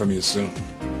me hear from you soon.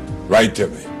 Write to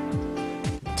me.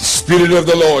 The Spirit of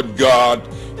the Lord God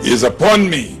is upon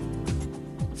me,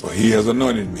 for he has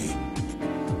anointed me.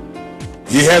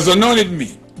 He has anointed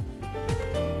me.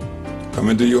 Come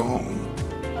into your home.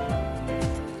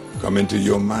 Come into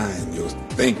your mind, your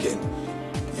thinking,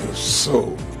 your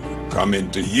soul. Come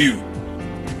into you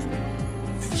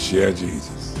and share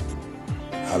Jesus.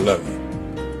 I love you.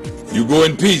 You go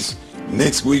in peace.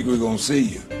 Next week we're going to see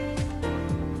you.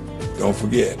 Don't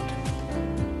forget to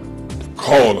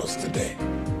call us today.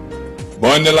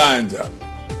 Burn the lines up.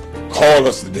 Call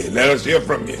us today. Let us hear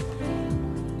from you.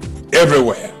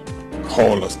 Everywhere.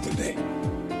 Call us today.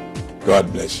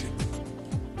 God bless you.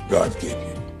 God keep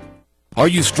you. Are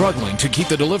you struggling to keep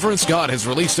the deliverance God has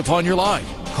released upon your life?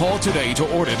 Call today to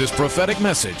order this prophetic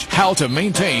message, How to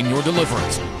Maintain Your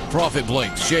Deliverance. Prophet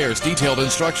Blake shares detailed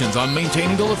instructions on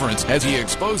maintaining deliverance as he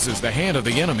exposes the hand of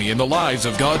the enemy in the lives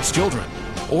of God's children.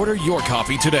 Order your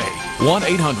copy today.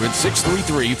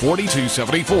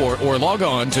 1-800-633-4274 or log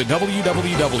on to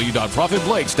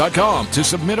www.prophetblakes.com to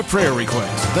submit a prayer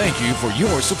request. Thank you for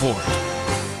your support.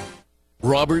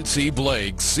 Robert C.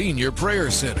 Blake Senior Prayer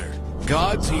Center.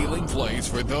 God's healing place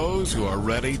for those who are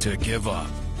ready to give up.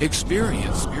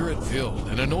 Experience Spirit-filled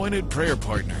and anointed prayer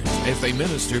partners as they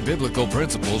minister biblical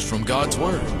principles from God's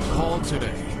Word. Call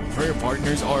today. Prayer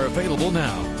partners are available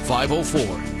now.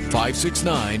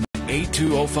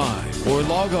 504-569-8205 or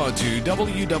log on to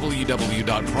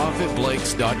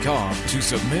www.prophetblakes.com to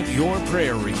submit your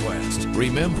prayer request.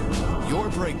 Remember, your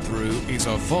breakthrough is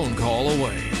a phone call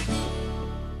away.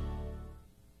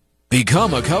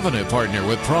 Become a covenant partner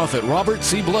with Prophet Robert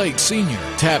C. Blake Sr.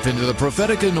 Tap into the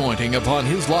prophetic anointing upon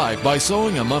his life by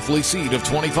sowing a monthly seed of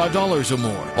 $25 or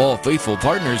more. All faithful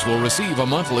partners will receive a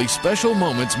monthly Special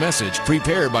Moments message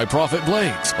prepared by Prophet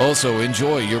Blakes. Also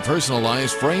enjoy your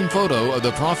personalized framed photo of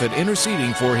the prophet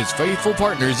interceding for his faithful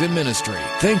partners in ministry.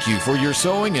 Thank you for your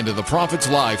sowing into the prophet's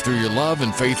life through your love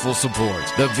and faithful support.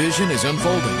 The vision is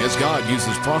unfolding as God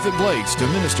uses Prophet Blakes to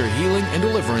minister healing and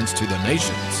deliverance to the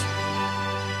nations.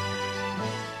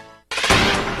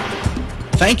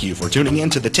 Thank you for tuning in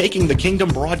to the Taking the Kingdom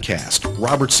broadcast.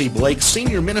 Robert C. Blake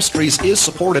Senior Ministries is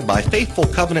supported by faithful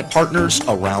covenant partners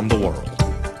around the world.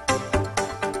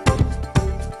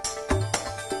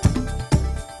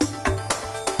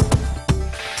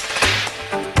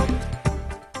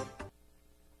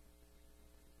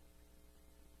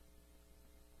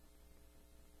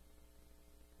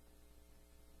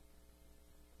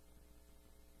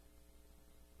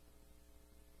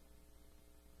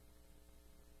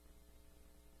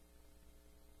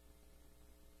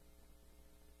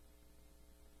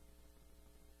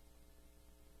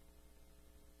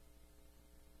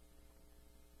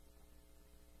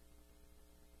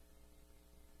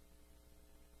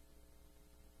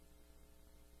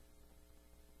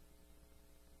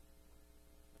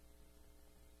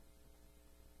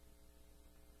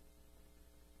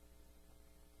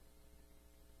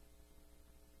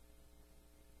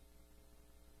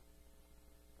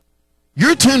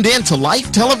 You're tuned in to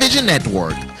Life Television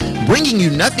Network, bringing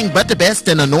you nothing but the best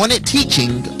in anointed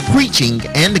teaching, preaching,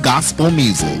 and gospel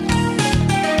music.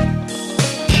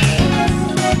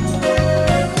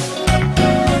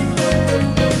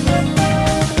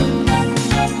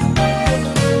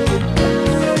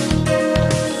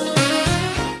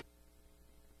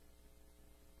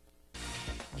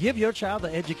 Give your child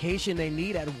the education they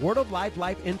need at Word of Life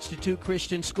Life Institute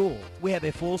Christian School. We have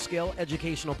a full-scale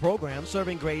educational program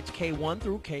serving grades K1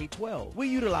 through K-12. We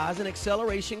utilize an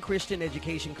acceleration Christian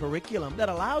education curriculum that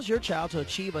allows your child to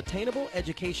achieve attainable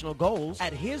educational goals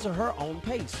at his or her own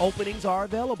pace. Openings are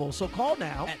available, so call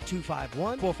now at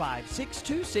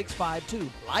 251-456-2652.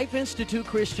 Life Institute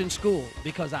Christian School,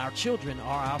 because our children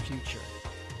are our future.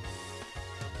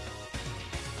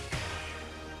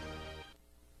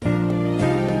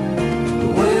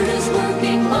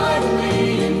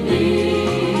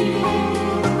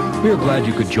 We're glad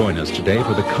you could join us today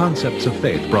for the Concepts of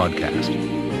Faith broadcast.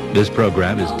 This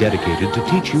program is dedicated to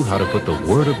teach you how to put the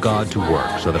Word of God to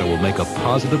work so that it will make a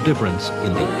positive difference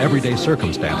in the everyday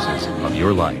circumstances of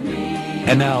your life.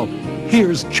 And now,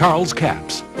 here's Charles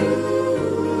Capps.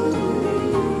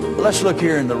 Let's look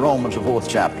here in the Romans, the 4th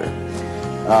chapter.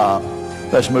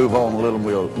 Let's move on a little and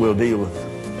we'll deal with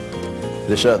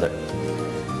this other.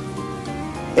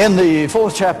 In the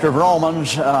 4th chapter of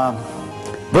Romans,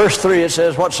 verse 3, it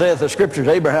says, "What saith the Scriptures?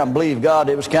 Abraham believed God,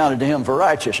 it was counted to him for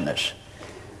righteousness."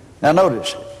 Now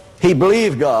notice, he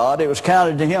believed God, it was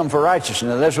counted to him for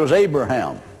righteousness. This was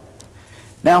Abraham.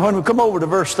 Now when we come over to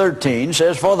verse 13, it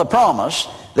says, "For the promise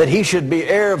that he should be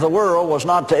heir of the world was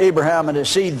not to Abraham and his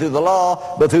seed through the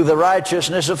law, but through the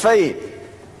righteousness of faith."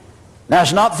 Now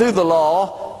it's not through the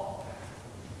law,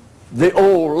 the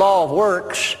old law of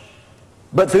works,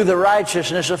 but through the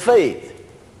righteousness of faith.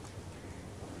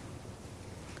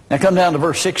 Now come down to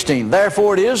verse 16.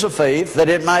 "Therefore it is of faith, that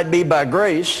it might be by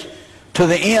grace, to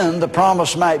the end the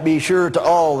promise might be sure to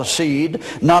all the seed,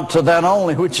 not to that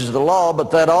only which is the law,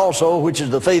 but that also which is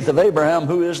the faith of Abraham,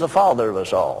 who is the father of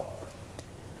us all."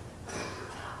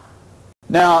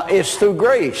 Now it's through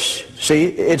grace. See,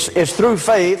 it's through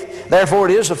faith. Therefore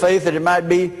it is of faith, that it might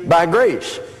be by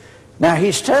grace. Now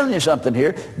he's telling you something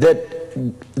here, that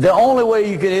the only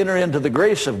way you can enter into the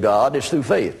grace of God is through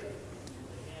faith.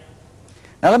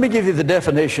 Now let me give you the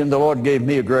definition the Lord gave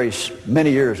me of grace many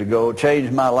years ago. It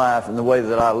changed my life in the way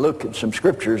that I look at some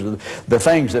scriptures, the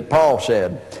things that Paul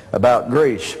said about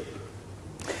grace.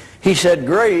 He said,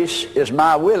 "Grace is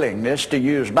my willingness to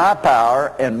use my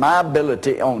power and my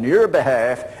ability on your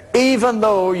behalf, even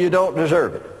though you don't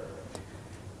deserve it."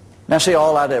 Now see,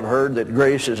 all I'd ever heard that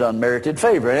grace is unmerited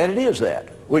favor, and it is that.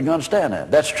 We can understand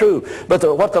that. That's true. But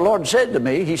what the Lord said to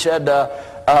me, he said,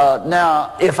 now,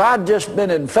 if I'd just been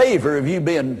in favor of you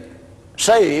being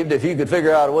saved, if you could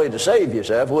figure out a way to save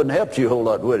yourself, it wouldn't help you a whole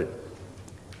lot, would it?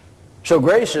 So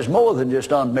grace is more than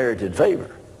just unmerited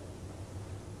favor.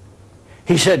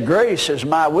 He said, "Grace is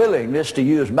my willingness to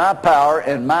use my power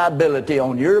and my ability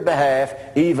on your behalf,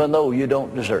 even though you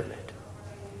don't deserve it."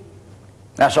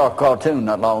 I saw a cartoon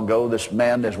not long ago. This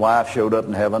man and his wife showed up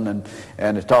in heaven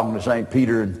and is talking to St.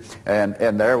 Peter,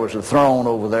 and there was a throne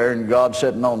over there, and God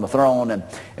sitting on the throne,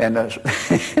 and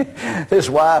his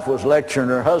wife was lecturing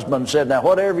her husband and said, "Now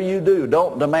whatever you do,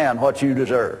 don't demand what you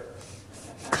deserve."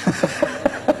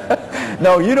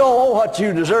 No, you don't want what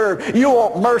you deserve. You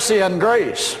want mercy and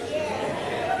grace.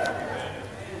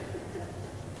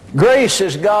 Grace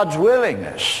is God's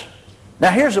willingness.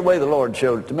 Now here's the way the Lord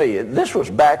showed it to me. This was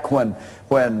back when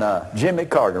Jimmy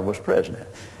Carter was president.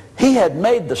 He had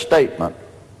made the statement.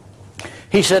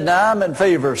 He said, "Now I'm in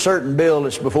favor of a certain bill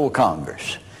that's before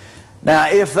Congress. Now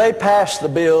if they pass the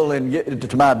bill and get it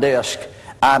to my desk,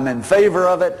 I'm in favor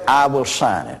of it, I will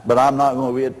sign it. But I'm not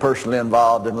going to get personally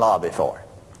involved and lobby for it."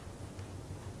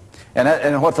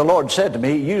 And what the Lord said to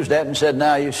me, he used that and said,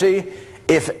 "Now you see,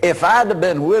 if I'd have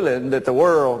been willing that the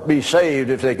world be saved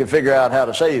if they could figure out how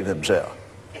to save themselves.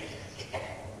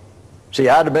 See,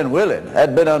 I'd have been willing.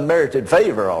 That'd been unmerited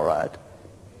favor, all right.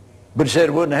 But he said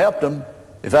it wouldn't have helped them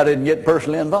if I didn't get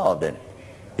personally involved in it.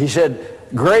 He said,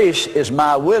 "Grace is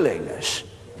my willingness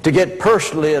to get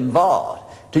personally involved,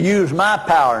 to use my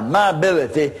power and my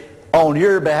ability on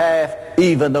your behalf,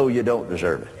 even though you don't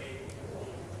deserve it."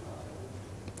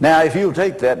 Now, if you'll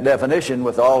take that definition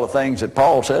with all the things that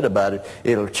Paul said about it,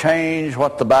 it'll change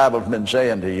what the Bible's been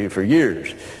saying to you for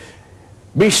years.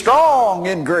 Be strong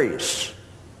in grace,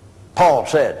 Paul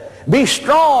said. Be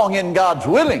strong in God's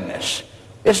willingness.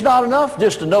 It's not enough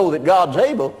just to know that God's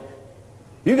able.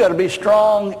 You've got to be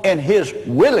strong in His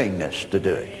willingness to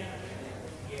do it.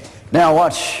 Now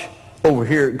watch over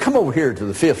here. Come over here to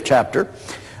the 5th chapter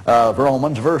of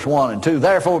Romans, verse 1 and 2.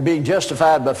 "Therefore, being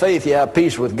justified by faith, ye have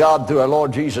peace with God through our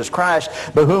Lord Jesus Christ,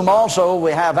 by whom also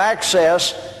we have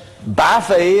access by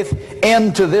faith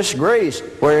into this grace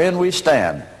wherein we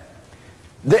stand."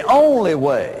 The only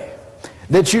way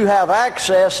that you have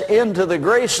access into the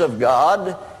grace of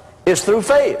God is through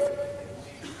faith.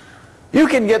 You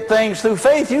can get things through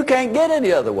faith you can't get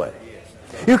any other way.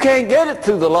 You can't get it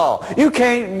through the law. You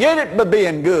can't get it by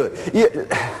being good.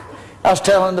 I was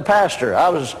telling the pastor,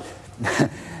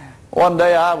 one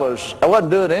day I wasn't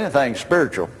doing anything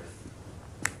spiritual.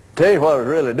 Tell you what I was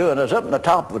really doing. I was up in the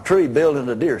top of a tree building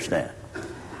a deer stand.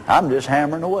 I'm just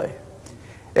hammering away.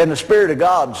 And the Spirit of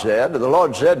God said, the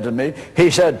Lord said to me,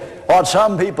 He said, what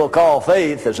some people call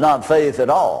faith is not faith at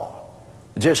all.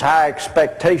 It's just high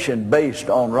expectation based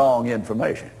on wrong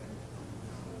information.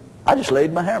 I just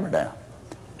laid my hammer down.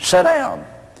 Sit down.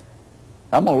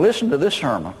 I'm going to listen to this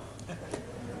sermon.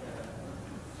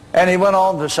 And he went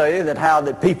on to say that how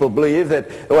that people believe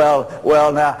that,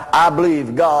 well, now, I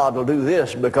believe God will do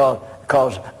this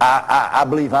because I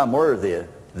believe I'm worthy of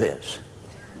this.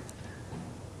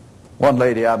 One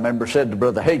lady I remember said to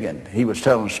Brother Hagin, he was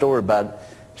telling a story about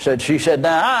it, she said,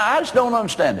 now, I just don't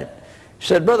understand it. She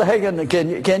said, Brother Hagin,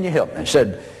 can you help me?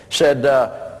 Said,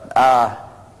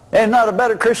 ain't not a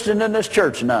better Christian in this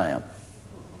church than I am.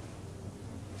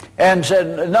 And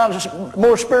said, not a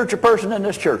more spiritual person in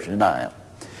this church than I am.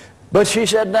 But she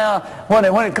said, now, when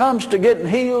it comes to getting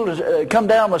healed, come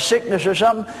down with sickness or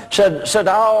something, said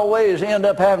I always end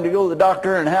up having to go to the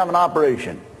doctor and have an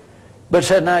operation. But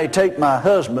said, now, you take my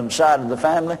husband's side of the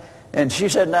family. And she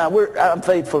said, now, I'm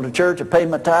faithful to church. I pay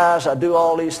my tithes. I do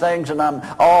all these things, and I'm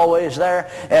always there.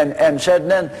 And said,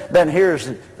 then here's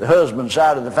the husband's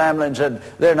side of the family, and said,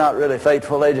 they're not really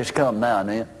faithful. They just come now and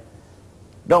then.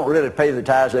 Don't really pay the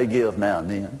tithes they give now and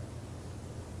then.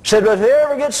 Said, but if they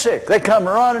ever get sick, they come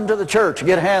running to the church,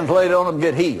 get hands laid on them,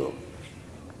 get healed.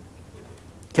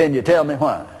 Can you tell me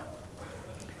why?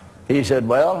 He said,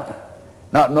 well,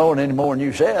 not knowing any more than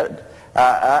you said,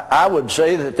 I would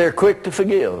say that they're quick to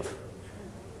forgive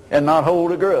and not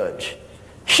hold a grudge.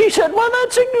 She said, well,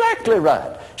 that's exactly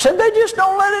right. Said, they just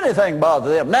don't let anything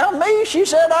bother them. Now me, she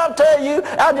said, I'll tell you,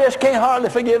 I just can't hardly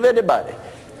forgive anybody.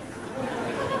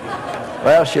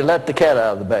 Well, she let the cat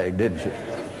out of the bag, didn't she?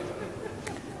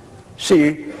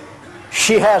 See,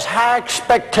 she has high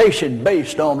expectation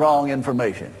based on wrong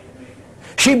information.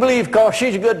 She believes because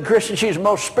she's a good Christian, she's the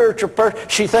most spiritual person.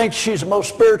 She thinks she's the most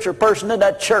spiritual person in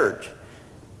that church,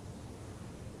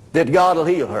 that God will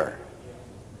heal her.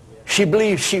 She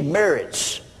believes she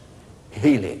merits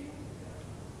healing.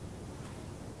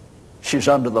 She's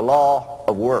under the law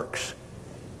of works.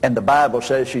 And the Bible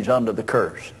says she's under the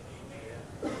curse.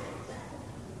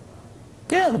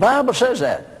 Yeah, the Bible says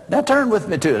that. Now turn with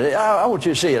me to it. I want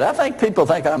you to see it. I think people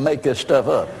think I make this stuff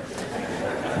up.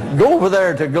 Go over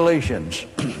there to Galatians.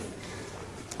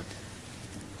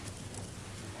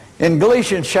 In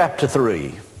Galatians chapter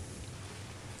 3.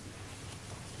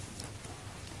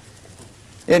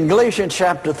 In Galatians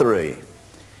chapter 3.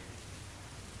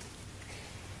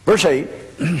 Verse 8.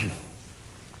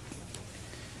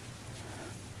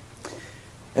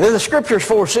 And then the Scriptures,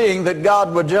 foreseeing that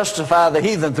God would justify the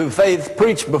heathen through faith,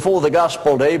 preached before the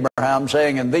gospel to Abraham,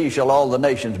 saying, in thee shall all the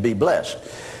nations be blessed.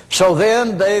 So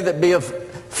then they that be of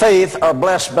faith are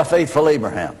blessed by faithful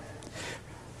Abraham.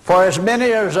 For as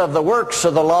many as of the works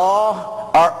of the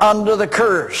law are under the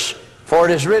curse. For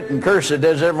it is written, cursed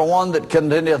is every one that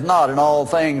continueth not in all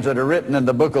things that are written in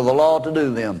the book of the law to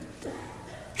do them.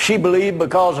 She believed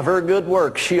because of her good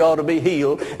works she ought to be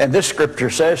healed. And this Scripture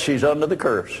says she's under the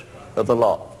curse of the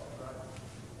law.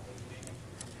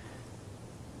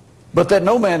 But that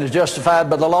no man is justified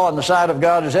by the law in the sight of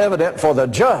God is evident, for the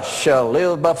just shall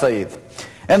live by faith.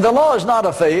 And the law is not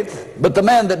of faith, but the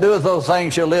man that doeth those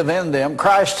things shall live in them.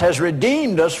 Christ has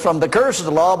redeemed us from the curse of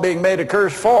the law, being made a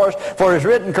curse for us. For it is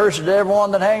written, cursed is every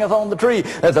one that hangeth on the tree,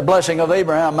 that the blessing of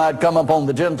Abraham might come upon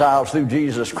the Gentiles through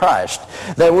Jesus Christ,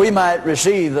 that we might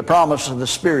receive the promise of the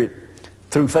Spirit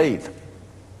through faith.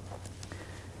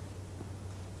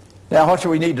 Now what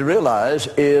we need to realize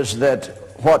is that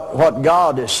what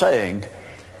God is saying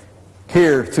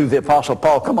here through the Apostle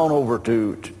Paul. Come on over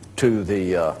to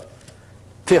the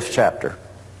 5th chapter.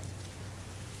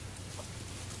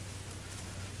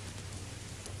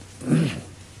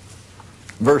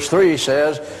 Verse 3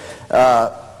 says,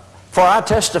 for I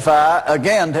testify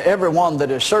again to everyone that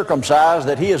is circumcised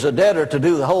that he is a debtor to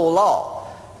do the whole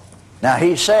law. Now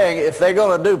he's saying if they're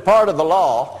going to do part of the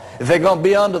law, if they're going to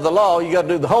be under the law, you got to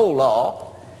do the whole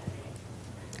law.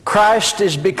 Christ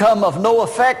is become of no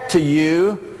effect to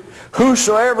you.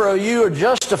 Whosoever of you are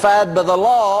justified by the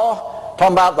law,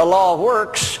 talking about the law of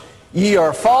works, ye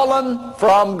are fallen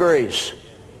from grace.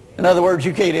 In other words,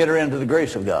 you can't enter into the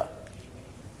grace of God.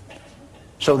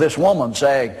 So this woman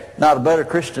saying, not a better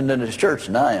Christian in this church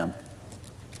than I am.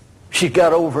 She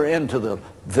got over into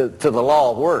the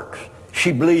law of works.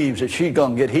 She believes that she's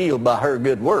going to get healed by her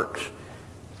good works.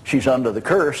 She's under the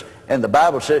curse, and the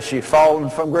Bible says she's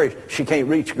fallen from grace. She can't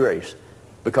reach grace.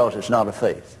 because it's not a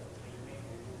faith.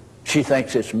 She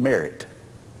thinks it's merit.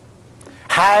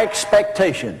 High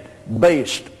expectation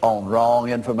based on wrong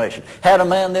information. Had a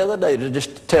man the other day to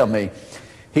just tell me,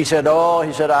 he said,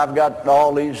 I've got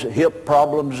all these hip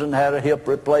problems and had a hip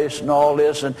replaced and all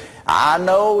this, and I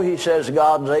know, he says,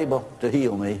 God's able to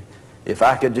heal me if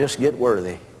I could just get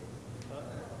worthy.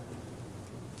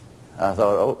 I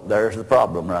thought, there's the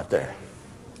problem right there.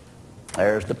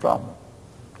 There's the problem.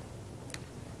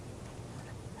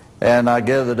 And I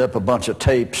gathered up a bunch of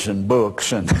tapes and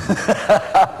books, and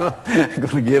I'm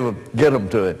going to get them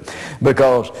to him.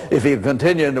 Because if he'll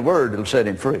continue in the Word, it'll set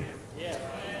him free. Yeah.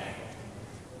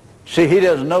 See, he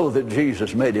doesn't know that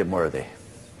Jesus made him worthy.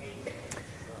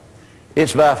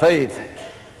 It's by faith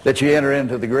that you enter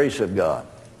into the grace of God.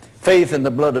 Faith in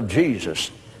the blood of Jesus.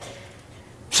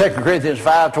 2 Corinthians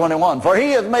 5:21, for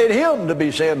he hath made him to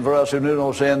be sin for us who knew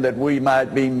no sin, that we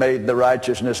might be made the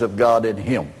righteousness of God in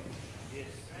him.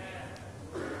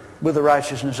 With the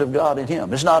righteousness of God in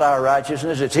him. It's not our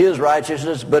righteousness, it's his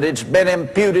righteousness, but it's been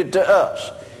imputed to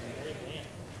us.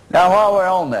 Now while we're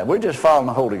on that, we're just following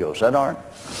the Holy Ghost, that aren't?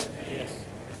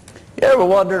 You ever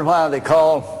wondered why they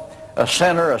call a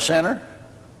sinner a sinner?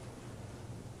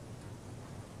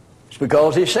 It's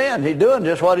because he sinned. He's doing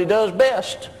just what he does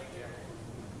best.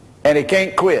 And he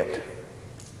can't quit.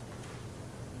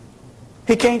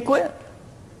 He can't quit.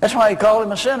 That's why you call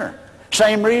him a sinner.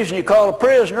 Same reason you call a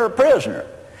prisoner a prisoner.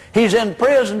 He's in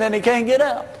prison and he can't get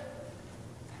out.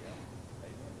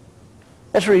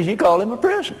 That's the reason you call him a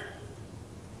prisoner.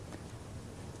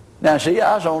 Now see,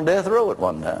 I was on death row at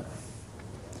one time.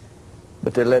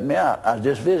 But they let me out. I was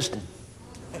just visiting.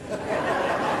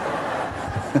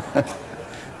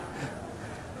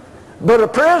 But a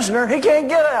prisoner, he can't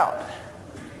get out.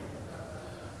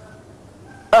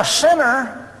 A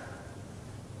sinner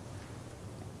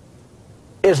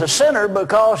is a sinner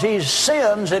because he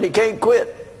sins and he can't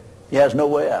quit. He has no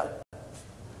way out.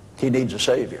 He needs a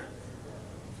Savior.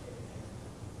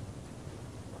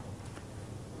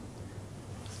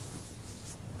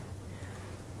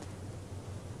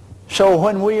 So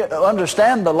when we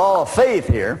understand the law of faith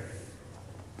here,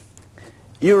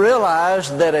 you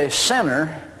realize that a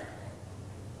sinner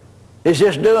is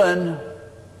just doing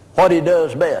what he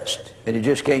does best, and he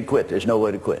just can't quit. There's no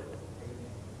way to quit.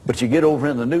 But you get over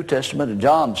in the New Testament, and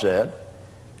John said,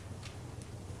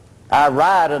 I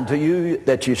write unto you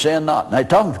that you sin not. Now he's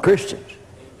talking to Christians.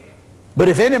 But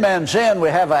if any man sin, we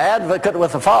have an advocate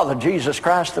with the Father, Jesus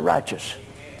Christ the righteous.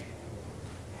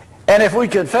 And if we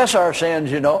confess our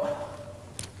sins, 1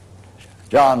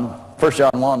 John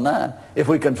 1:9, if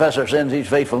we confess our sins, he's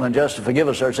faithful and just to forgive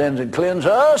us our sins and cleanse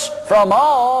us from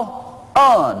all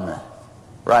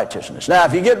unrighteousness. Now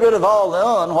if you get rid of all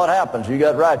the what happens? You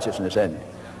got righteousness, haven't you?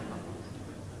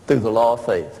 Through the law of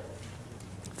faith.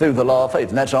 Through the law of faith.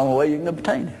 And that's the only way you can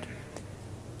obtain it.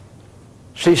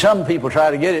 See, some people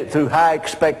try to get it through high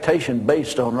expectation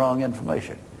based on wrong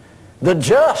information. The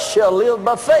just shall live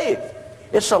by faith.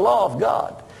 It's the law of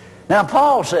God. Now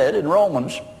Paul said in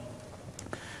Romans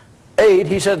 8,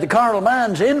 he said, the carnal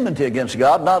mind's enmity against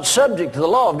God, not subject to the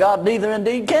law of God, neither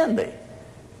indeed can be.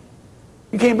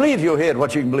 You can't believe with your head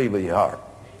what you can believe with your heart.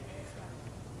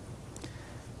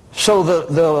 So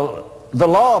the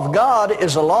law of God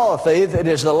is the law of faith. It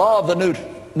is the law of the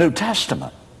New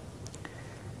Testament.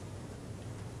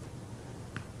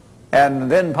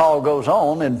 And then Paul goes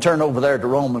on, and turn over there to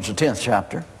Romans the 10th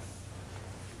chapter.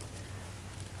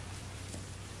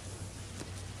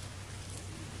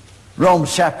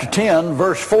 Romans chapter 10,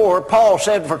 verse 4, Paul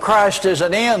said, for Christ is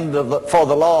an end for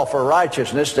the law for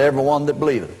righteousness to everyone that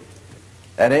believeth.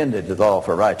 That ended the law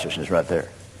for righteousness right there.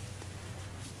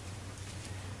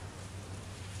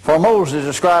 For Moses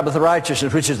describeth the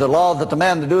righteousness, which is the law, that the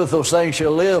man that doeth those things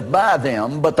shall live by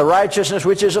them, but the righteousness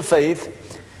which is of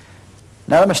faith.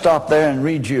 Now let me stop there and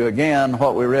read you again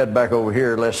what we read back over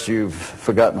here, lest you've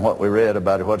forgotten what we read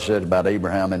about it, what it said about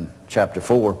Abraham in chapter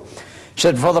 4. It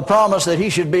said, for the promise that he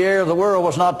should be heir of the world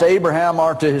was not to Abraham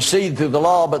or to his seed through the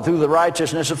law, but through the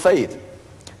righteousness of faith.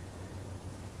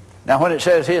 Now when it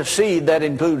says his seed, that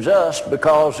includes us,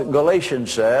 because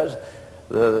Galatians says,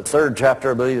 the 3rd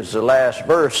chapter, I believe is the last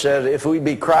verse, says, if we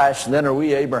be Christ, then are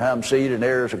we Abraham's seed and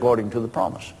heirs according to the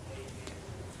promise.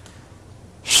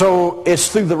 So it's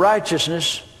through the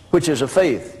righteousness which is of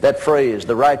faith. That phrase,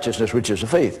 the righteousness which is of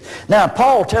faith. Now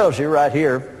Paul tells you right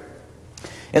here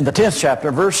in the 10th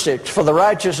chapter, verse 6, for the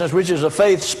righteousness which is of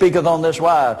faith speaketh on this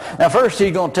wise. Now first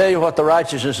he's going to tell you what the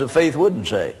righteousness of faith wouldn't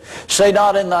say. Say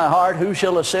not in thy heart, who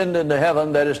shall ascend into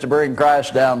heaven, that is to bring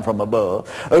Christ down from above,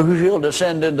 or who shall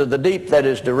descend into the deep, that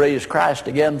is to raise Christ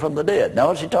again from the dead. Now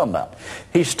what's he talking about?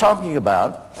 He's talking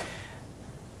about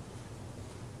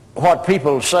what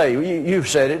people say. You've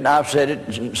said it, and I've said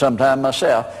it sometime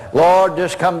myself. Lord,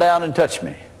 just come down and touch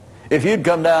me. If you'd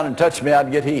come down and touch me,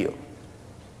 I'd get healed.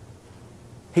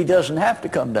 He doesn't have to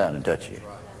come down and touch you.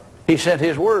 He sent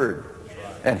his word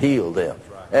and healed them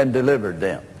and delivered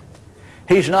them.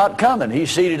 He's not coming. He's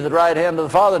seated at the right hand of the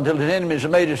Father until his enemies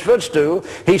have made his footstool.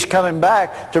 He's coming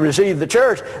back to receive the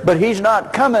church, but he's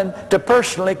not coming to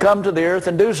personally come to the earth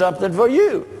and do something for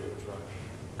you.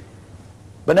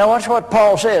 But now watch what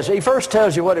Paul says. He first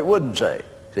tells you what it wouldn't say.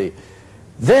 See,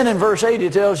 then in verse 8 he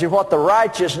tells you what the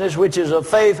righteousness which is of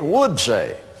faith would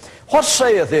say. What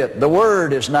saith it? The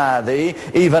word is nigh thee,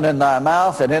 even in thy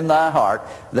mouth and in thy heart.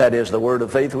 That is the word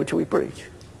of faith which we preach.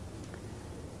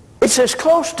 It's as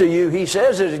close to you, he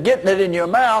says, as getting it in your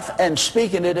mouth and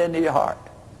speaking it into your heart.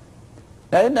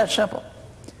 Now, isn't that simple?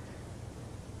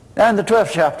 Now, in the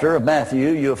 12th chapter of Matthew,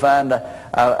 you'll find,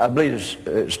 I believe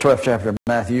it's 12th chapter of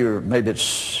Matthew, or maybe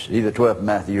it's either 12th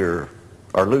Matthew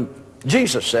or Luke.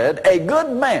 Jesus said, a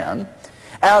good man,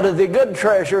 out of the good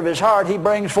treasure of his heart, he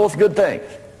brings forth good things.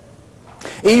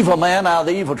 Evil man, out of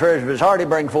the evil treasure of his heart, he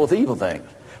brings forth evil things.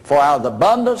 For out of the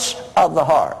abundance of the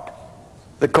heart,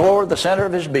 the core, the center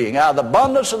of his being, out of the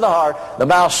abundance of the heart, the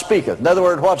mouth speaketh. In other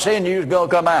words, what's in you is going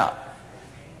to come out.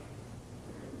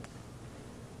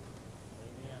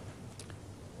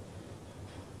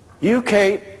 You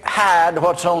can't hide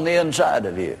what's on the inside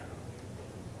of you.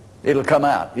 It'll come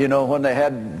out. You know, when they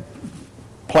had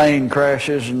plane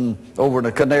crashes and over in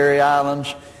the Canary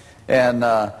Islands, and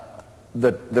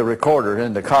the recorder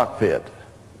in the cockpit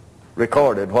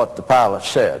recorded what the pilots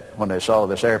said when they saw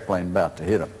this airplane about to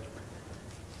hit them.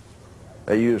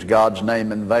 They used God's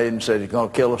name in vain and said he's going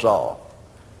to kill us all.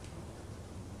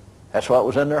 That's what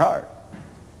was in their heart.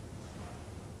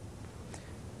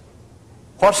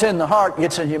 What's in the heart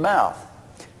gets in your mouth.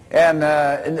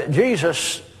 And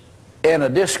Jesus, in a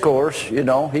discourse, you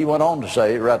know, he went on to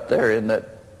say right there in that,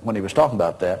 when he was talking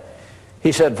about that,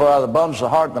 he said, for out of the abundance of the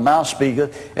heart the mouth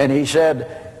speaketh. And he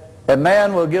said, a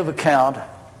man will give account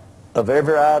of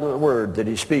every idle word that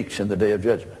he speaks in the day of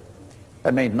judgment.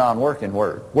 That means non-working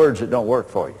words that don't work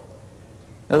for you.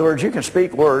 In other words, you can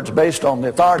speak words based on the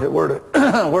authority of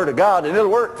the word of God, and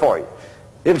it'll work for you.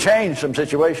 It'll change some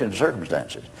situations and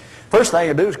circumstances. First thing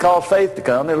it'll do is cause faith to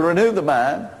come. It'll renew the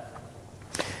mind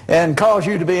and cause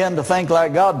you to begin to think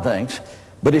like God thinks.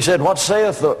 But he said, what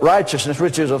saith the righteousness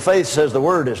which is of faith, says the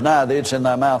word is nigh thee, it's in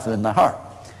thy mouth and in thy heart.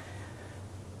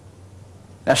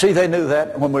 Now see, they knew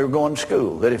that when we were going to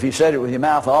school, that if you said it with your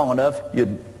mouth long enough,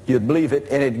 you'd believe it,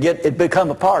 and it'd become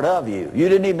a part of you. You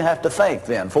didn't even have to think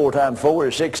then. 4 times 4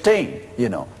 is 16, you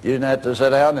know. You didn't have to sit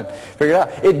down and figure it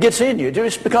out. It gets in you. It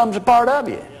just becomes a part of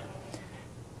you.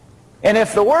 And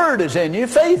if the word is in you,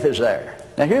 faith is there.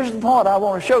 Now here's the point. I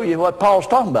want to show you what Paul's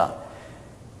talking about.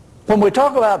 When we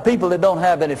talk about people that don't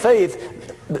have any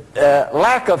faith,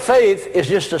 lack of faith is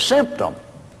just a symptom.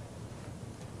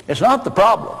 It's not the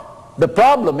problem. The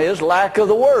problem is lack of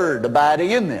the word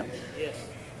abiding in them.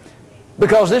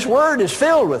 Because this word is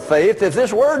filled with faith. If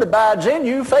this word abides in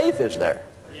you, faith is there.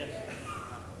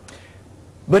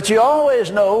 But you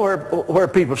always know where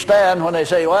people stand when they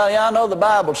say, well, yeah, I know the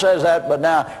Bible says that, but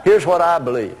now here's what I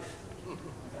believe.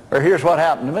 Or here's what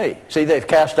happened to me. See, they've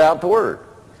cast out the word.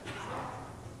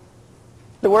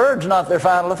 The word's not their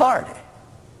final authority.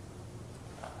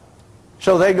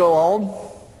 So they go on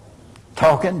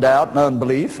talking, doubt, and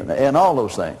unbelief, and all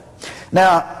those things.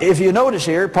 Now, if you notice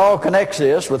here, Paul connects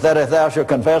this with that if thou shalt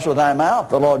confess with thy mouth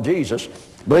the Lord Jesus,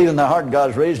 believe in thy heart God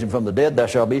has raised him from the dead, thou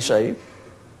shalt be saved.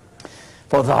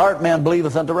 For with the heart man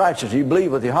believeth unto righteousness. You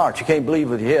believe with your heart. You can't believe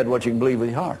with your head what you can believe with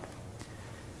your heart.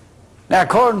 Now,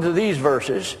 according to these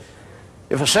verses,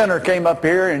 if a sinner came up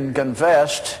here and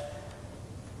confessed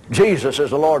Jesus is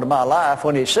the Lord of my life,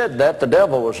 when he said that, the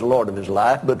devil was the Lord of his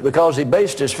life, but because he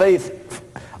based his faith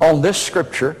on this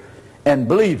scripture and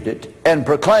believed it and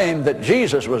proclaimed that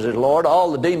Jesus was his Lord,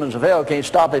 all the demons of hell can't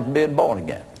stop him from being born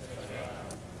again.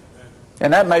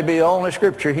 And that may be the only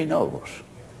scripture he knows.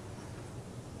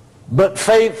 But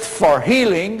faith for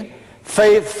healing,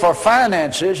 faith for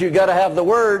finances, you've got to have the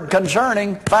word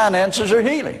concerning finances or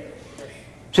healing.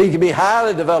 So you can be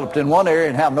highly developed in one area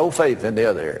and have no faith in the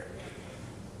other area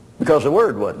because the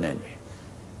word wasn't in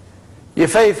you. Your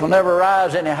faith will never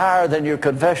rise any higher than your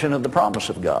confession of the promise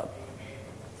of God.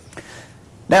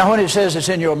 Now, when it says it's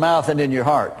in your mouth and in your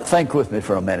heart, think with me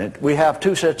for a minute. We have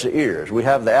two sets of ears. We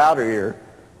have the outer ear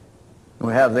and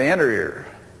we have the inner ear.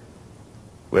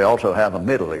 We also have a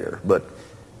middle ear, but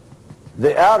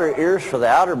the outer ear's for the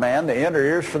outer man, the inner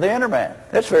ear's for the inner man.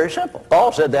 That's very simple.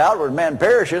 Paul said the outward man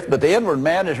perisheth, but the inward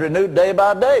man is renewed day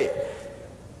by day.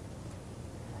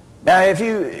 Now, if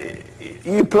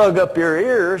you plug up your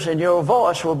ears and your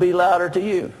voice will be louder to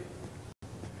you.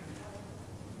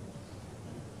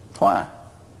 Why?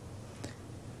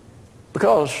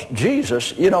 Because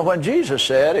Jesus, when Jesus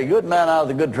said, a good man out of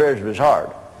the good treasure of his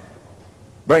heart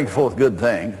brings forth good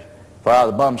things, for out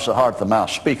of the abundance of the heart the mouth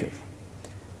speaketh.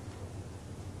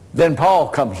 Then Paul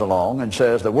comes along and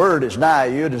says, the word is nigh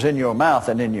you, it is in your mouth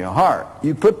and in your heart.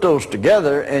 You put those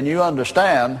together and you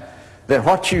understand that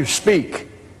what you speak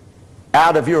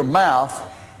out of your mouth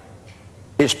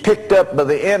is picked up by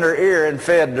the inner ear and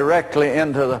fed directly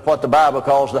into what the Bible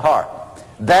calls the heart.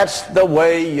 That's the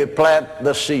way you plant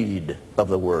the seed of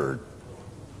the word.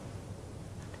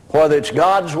 Whether it's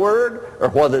God's word or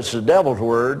whether it's the devil's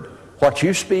word, what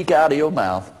you speak out of your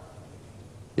mouth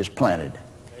is planted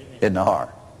in the heart.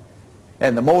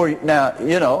 And the more, it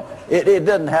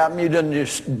doesn't happen, you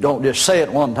don't just say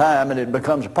it one time and it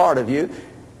becomes a part of you.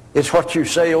 It's what you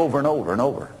say over and over and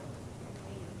over.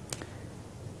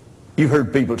 You've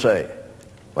heard people say,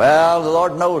 well, the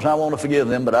Lord knows I want to forgive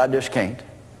them, but I just can't.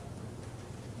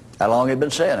 How long have you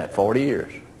been saying it? 40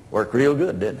 years. Worked real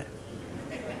good, didn't it?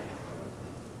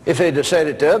 If they'd have said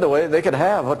it the other way, they could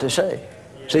have what they say.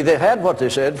 See, they've had what they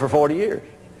said for 40 years.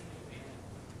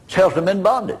 It's held them in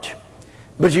bondage.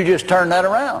 But you just turn that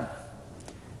around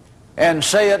and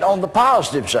say it on the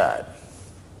positive side.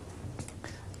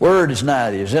 Word is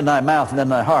nigh thee, is in thy mouth and in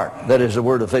thy heart. That is the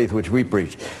word of faith which we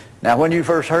preach. Now, when you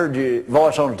first heard your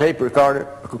voice on a tape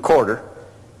recorder,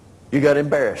 you got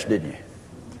embarrassed, didn't you?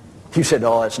 You said,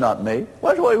 oh, that's not me.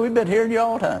 Well, that's the way we've been hearing you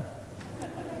all the time.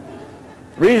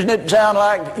 The reason it sounded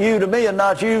like you to me and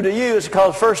not you to you is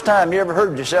because the first time you ever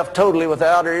heard yourself totally with the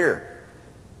outer ear.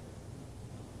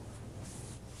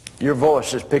 Your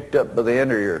voice is picked up by the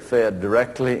inner ear, fed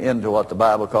directly into what the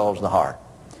Bible calls the heart.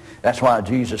 That's why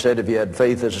Jesus said if you had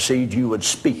faith as a seed, you would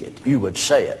speak it. You would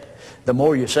say it. The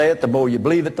more you say it, the more you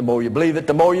believe it. The more you believe it,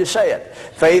 the more you say it.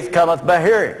 Faith cometh by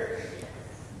hearing.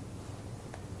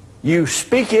 You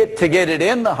speak it to get it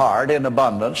in the heart in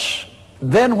abundance.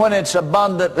 Then when it's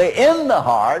abundantly in the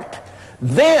heart,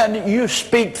 then you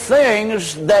speak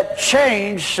things that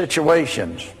change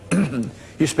situations.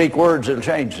 You speak words that will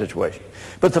change situations.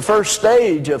 But the first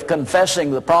stage of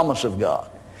confessing the promise of God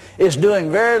is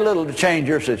doing very little to change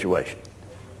your situation.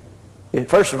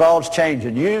 First of all, it's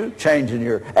changing you, changing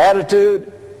your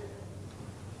attitude,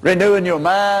 renewing your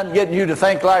mind, getting you to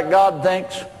think like God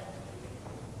thinks.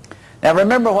 Now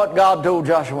remember what God told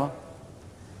Joshua.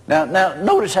 Now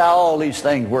notice how all these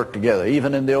things work together,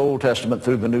 even in the Old Testament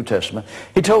through the New Testament.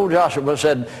 He told Joshua,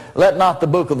 said, let not the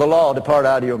book of the law depart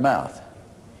out of your mouth.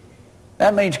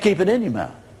 That means keep it in your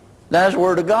mouth. Now, that's the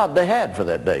word of God they had for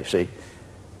that day, see.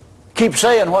 Keep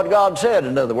saying what God said,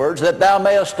 in other words, that thou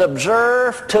mayest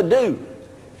observe to do.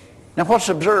 Now, what's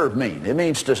observe mean? It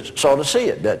means to sort of see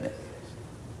it, doesn't it?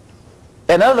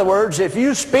 In other words, if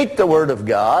you speak the word of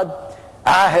God,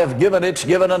 I have given, it's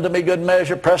given unto me good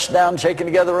measure, pressed down, shaken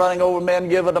together, running over men,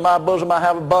 given to my bosom, I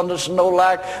have abundance and no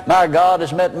lack. My God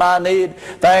has met my need.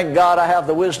 Thank God I have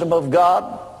the wisdom of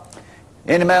God.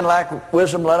 Any man lack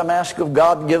wisdom, let him ask of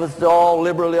God, giveth to all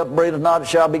liberally, upbraideth not, it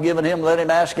shall be given him. Let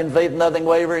him ask in faith, nothing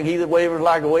wavering. He that wavers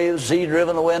like a wave of the sea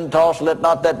driven, the wind tossed, let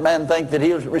not that man think that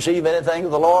he'll receive anything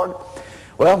of the Lord.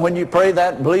 Well, when you pray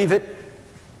that, believe it,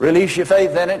 release your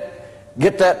faith in it,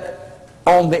 get that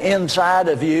on the inside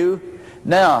of you.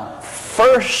 Now,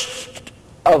 first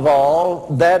of all,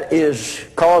 that is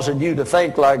causing you to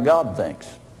think like God thinks.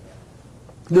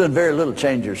 Doing very little to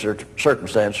change your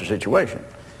circumstance or situation.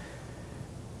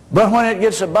 But when it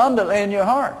gets abundantly in your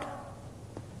heart,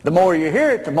 the more you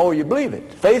hear it, the more you believe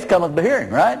it. Faith cometh by hearing,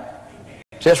 right?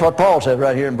 See, that's what Paul said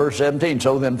right here in verse 17.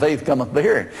 So then faith cometh by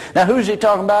hearing. Now who's he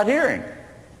talking about hearing?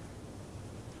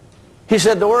 He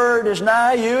said the word is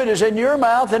nigh you, it is in your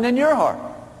mouth and in your heart.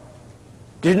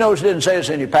 Did you notice it didn't say it's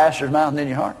in your pastor's mouth and in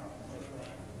your heart?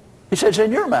 He said it's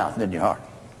in your mouth and in your heart.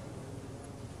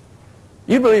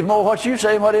 You believe more what you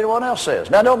say than what anyone else says.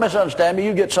 Now don't misunderstand me.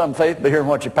 You get some faith by hearing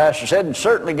what your pastor said and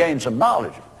certainly gain some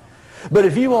knowledge. But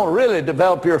if you want to really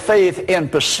develop your faith in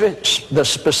the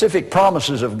specific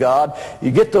promises of God,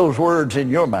 you get those words in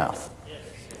your mouth.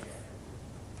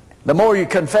 The more you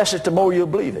confess it, the more you'll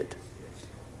believe it.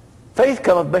 Faith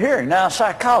cometh by hearing. Now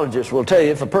psychologists will tell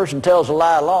you if a person tells a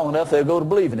lie long enough, they'll go to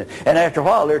believing it. And after a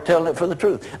while, they're telling it for the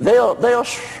truth. They'll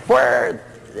swear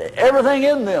everything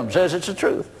in them says it's the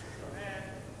truth.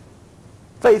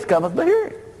 Faith cometh by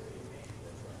hearing.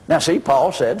 Now see,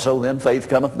 Paul said, so then faith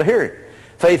cometh by hearing.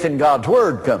 Faith in God's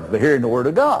word cometh by hearing the word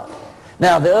of God.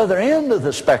 Now the other end of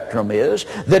the spectrum is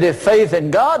that if faith in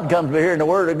God comes by hearing the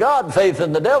word of God, faith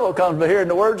in the devil comes by hearing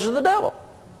the words of the devil.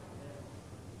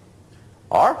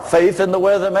 Or faith in the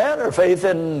weatherman or faith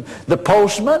in the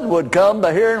postman would come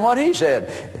by hearing what he said.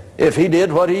 If he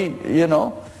did what he,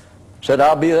 said,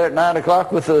 I'll be there at 9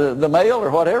 o'clock with the mail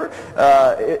or whatever.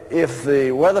 If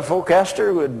the weather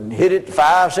forecaster would hit it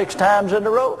 5, 6 times in a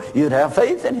row, you'd have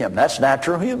faith in him. That's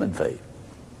natural human faith.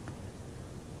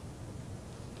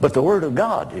 But the Word of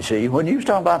God, you see, when you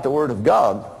talk about the Word of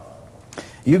God,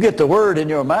 you get the Word in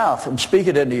your mouth and speak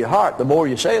it into your heart. The more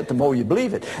you say it, the more you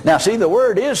believe it. Now, see, the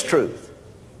Word is truth.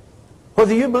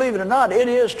 Whether you believe it or not, it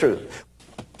is truth.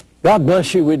 God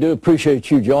bless you. We do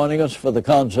appreciate you joining us for the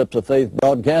Concepts of Faith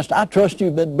broadcast. I trust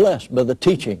you've been blessed by the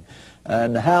teaching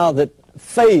and how that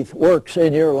faith works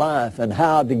in your life and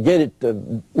how to get it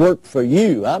to work for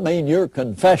you. I mean, your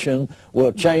confession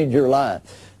will change your life.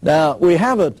 Now, we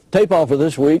have a tape offer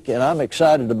this week, and I'm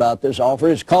excited about this offer.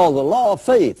 It's called The Law of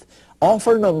Faith,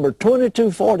 offer number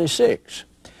 2246.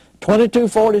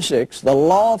 2246, The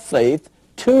Law of Faith,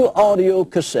 2 audio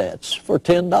cassettes for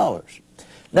 $10.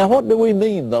 Now, what do we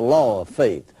mean, the law of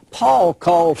faith? Paul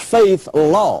calls faith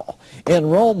law. In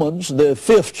Romans, the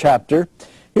 5th chapter,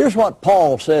 here's what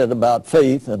Paul said about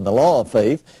faith and the law of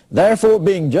faith. Therefore,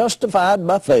 being justified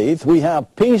by faith, we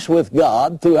have peace with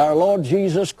God through our Lord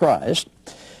Jesus Christ,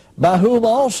 by whom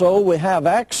also we have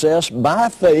access by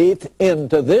faith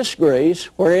into this grace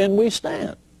wherein we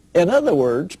stand. In other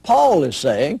words, Paul is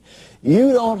saying,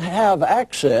 you don't have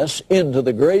access into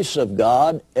the grace of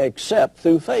God except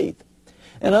through faith.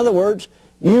 In other words,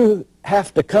 you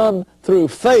have to come through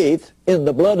faith in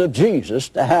the blood of Jesus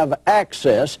to have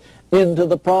access into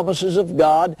the promises of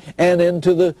God and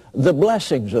into the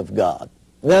blessings of God.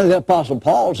 Now, the Apostle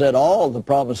Paul said all the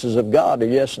promises of God are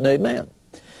yes and amen.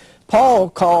 Paul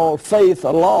called faith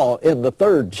a law in the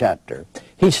 3rd chapter.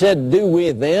 He said, do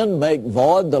we then make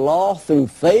void the law through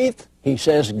faith? He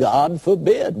says, God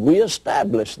forbid. We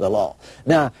establish the law.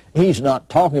 Now, he's not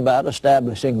talking about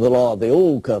establishing the law of the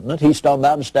Old Covenant. He's talking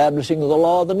about establishing the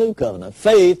law of the New Covenant.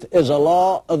 Faith is a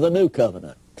law of the New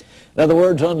Covenant. In other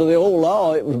words, under the old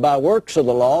law, it was by works of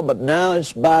the law, but now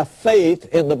it's by faith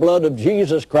in the blood of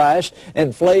Jesus Christ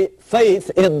and faith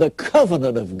in the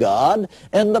covenant of God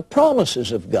and the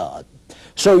promises of God.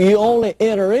 So you only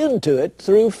enter into it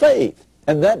through faith,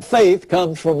 and that faith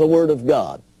comes from the Word of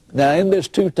God. Now, in this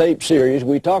 2-tape series,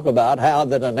 we talk about how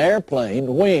that an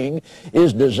airplane wing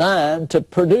is designed to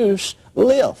produce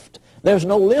lift. There's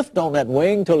no lift on that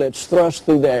wing till it's thrust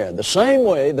through the air. The same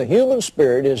way, the human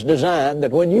spirit is designed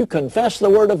that when you confess the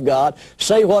Word of God,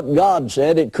 say what God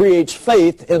said, it creates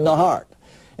faith in the heart.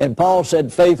 And Paul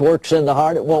said faith works in the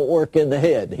heart, it won't work in the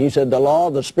head. He said the law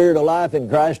of the Spirit of life in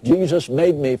Christ Jesus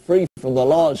made me free from the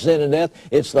law of sin and death.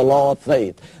 It's the law of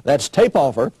faith. That's tape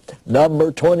offer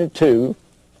number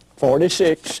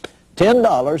 2246,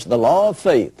 $10, the law of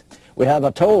faith. We have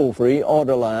a toll-free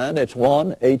order line. It's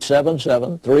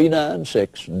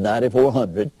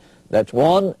 1-877-396-9400. That's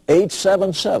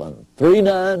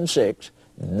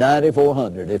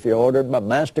 1-877-396-9400. If you order by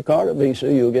MasterCard or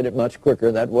Visa, you'll get it much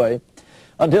quicker that way.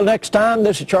 Until next time,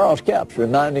 this is Charles Capps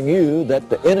reminding you that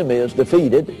the enemy is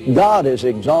defeated, God is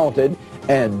exalted,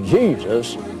 and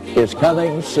Jesus is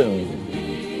coming soon.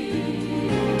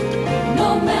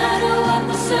 No matter what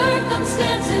the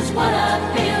circumstances, what I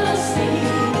feel or see,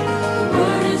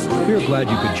 We're glad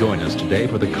you could join us today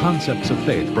for the Concepts of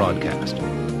Faith broadcast.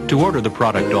 To order the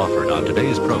product offered on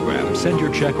today's program, send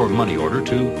your check or money order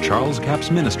to Charles Capps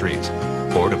Ministries.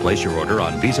 Or to place your order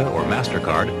on Visa or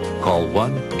MasterCard, call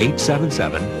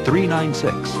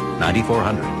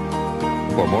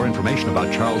 1-877-396-9400. For more information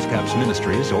about Charles Capps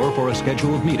Ministries or for a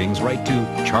schedule of meetings, write to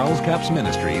Charles Capps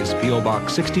Ministries, P.O.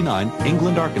 Box 69,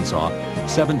 England, Arkansas,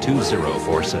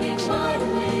 72046.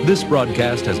 This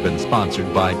broadcast has been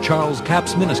sponsored by Charles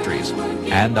Capps Ministries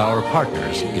and our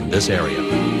partners in this area.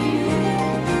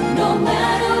 no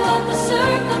matter what the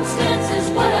circumstances,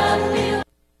 what I feel.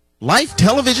 Life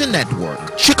Television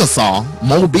Network, Chickasaw,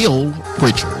 Mobile,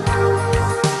 Pritchard.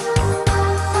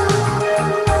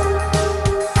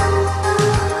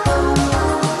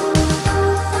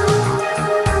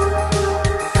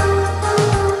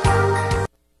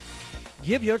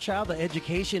 Give your child the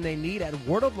education they need at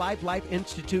Word of Life Life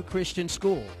Institute Christian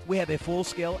School. We have a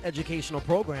full-scale educational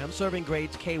program serving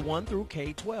grades K1 through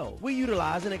K12. We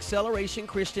utilize an acceleration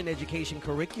Christian education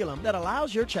curriculum that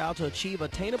allows your child to achieve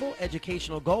attainable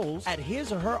educational goals at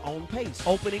his or her own pace.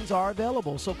 Openings are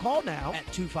available, so call now at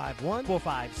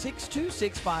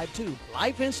 251-456-2652.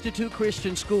 Life Institute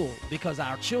Christian School, because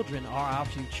our children are our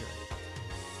future.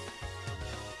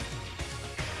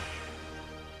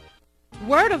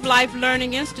 Word of Life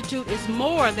Learning Institute is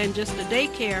more than just a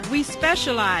daycare. We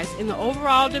specialize in the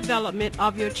overall development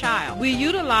of your child. We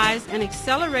utilize an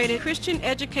accelerated Christian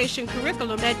education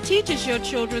curriculum that teaches your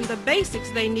children the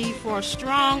basics they need for a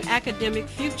strong academic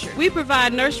future. We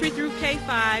provide nursery through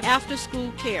K-5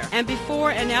 after-school care and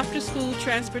before and after-school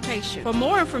transportation. For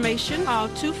more information, call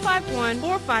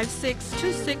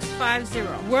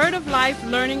 251-456-2650. Word of Life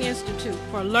Learning Institute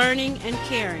for learning and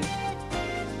caring.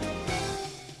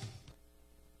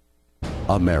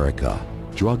 America,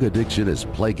 drug addiction is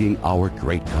plaguing our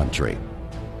great country.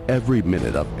 Every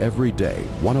minute of every day,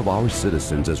 one of our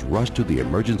citizens is rushed to the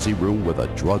emergency room with a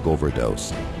drug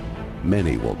overdose.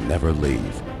 Many will never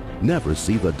leave, never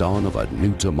see the dawn of a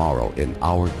new tomorrow in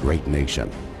our great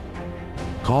nation.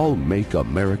 Call Make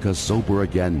America Sober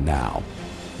Again now,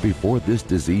 before this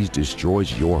disease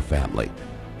destroys your family,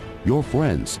 your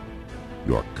friends,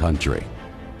 your country.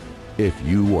 If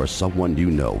you or someone you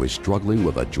know is struggling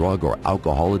with a drug or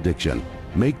alcohol addiction,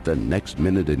 make the next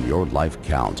minute in your life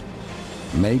count.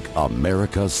 Make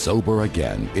America Sober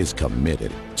Again is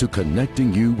committed to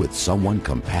connecting you with someone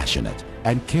compassionate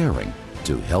and caring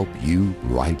to help you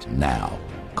right now.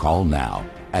 Call now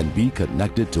and be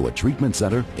connected to a treatment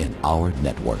center in our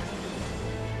network.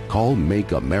 Call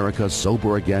Make America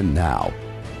Sober Again now.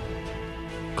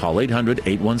 Call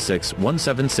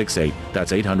 800-816-1768.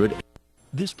 That's 800.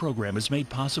 This program is made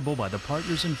possible by the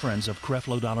partners and friends of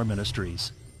Creflo Dollar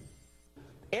Ministries.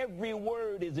 Every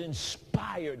word is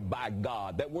inspired by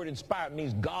God. That word inspired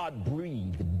means God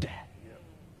breathed.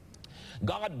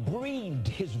 God breathed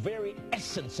his very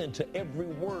essence into every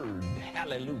word.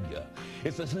 Hallelujah.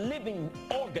 It's a living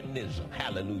organism.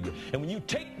 Hallelujah. And when you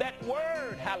take that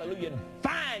word, hallelujah, and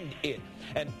find it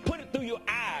and put it through your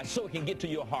eyes so it can get to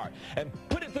your heart, and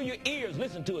put it through your ears,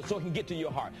 listen to it so it can get to your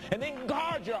heart, and then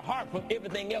guard your heart from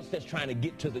everything else that's trying to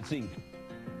get to the seed.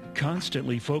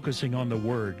 Constantly focusing on the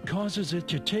Word causes it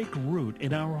to take root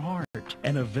in our heart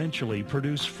and eventually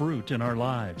produce fruit in our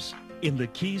lives. In the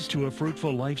Keys to a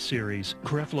Fruitful Life series,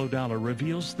 Creflo Dollar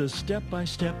reveals the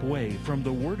step-by-step way from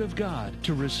the Word of God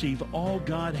to receive all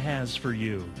God has for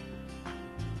you.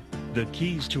 The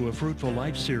Keys to a Fruitful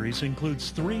Life series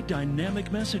includes 3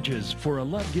 dynamic messages for a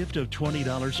love gift of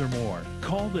 $20 or more.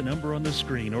 Call the number on the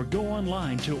screen or go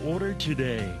online to order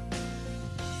today.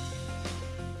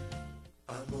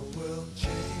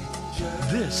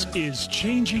 This is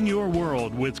Changing Your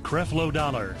World with Creflo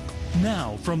Dollar.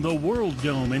 Now, from the World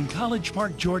Dome in College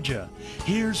Park, Georgia,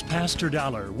 here's Pastor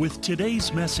Dollar with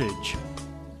today's message.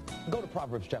 Go to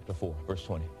Proverbs chapter 4, verse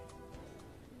 20.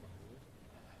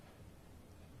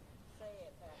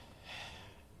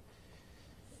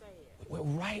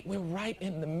 We're right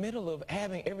in the middle of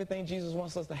having everything Jesus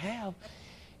wants us to have,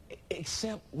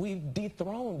 except we've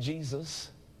dethroned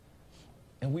Jesus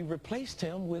and we've replaced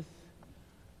him with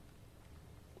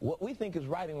what we think is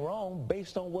right and wrong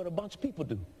based on what a bunch of people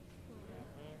do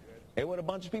and what a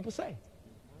bunch of people say.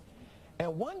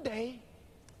 And one day,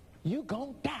 you're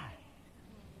going to die.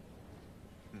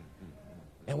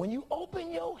 And when you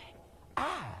open your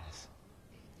eyes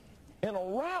in a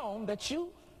realm that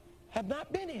you have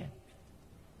not been in,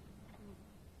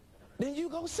 then you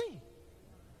go see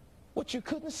what you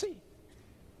couldn't see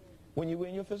when you were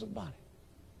in your physical body.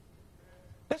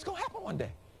 That's going to happen one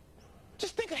day.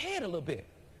 Just think ahead a little bit.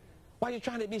 While you're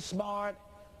trying to be smart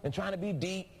and trying to be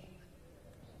deep,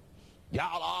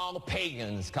 y'all all the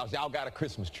pagans because y'all got a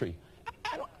Christmas tree.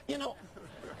 I don't, you know,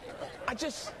 I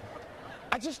just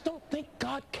don't think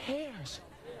God cares.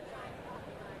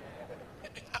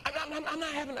 I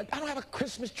don't have a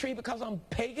Christmas tree because I'm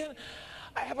pagan.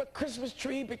 I have a Christmas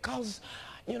tree because,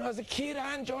 you know, as a kid,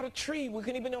 I enjoyed a tree. We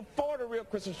couldn't even afford a real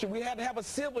Christmas tree. We had to have a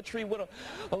silver tree with a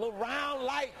little round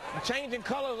light changing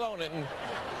colors on it. And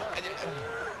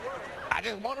I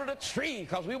just wanted a tree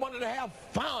because we wanted to have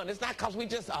fun. It's not because we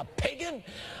just are pagan.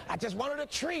 I just wanted a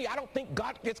tree. I don't think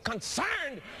God gets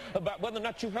concerned about whether or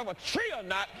not you have a tree or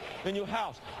not in your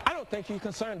house. I don't think he's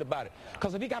concerned about it.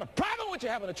 Because if you got a problem with you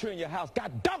having a tree in your house,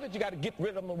 God dog it, you got to get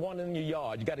rid of the one in your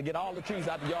yard. You got to get all the trees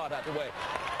out the yard out the way.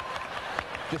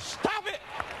 Just stop it.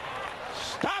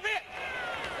 Stop it.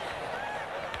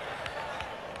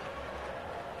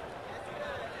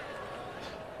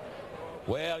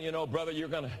 Well, you know, brother, you're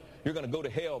gonna go to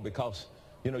hell because,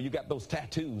 you know, you got those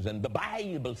tattoos. And the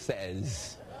Bible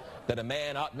says that a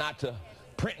man ought not to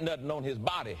print nothing on his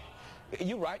body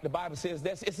You're right, the Bible says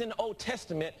this. It's in the Old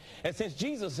Testament, and since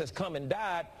Jesus has come and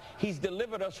died, he's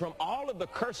delivered us from all of the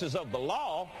curses of the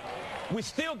law. We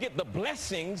still get the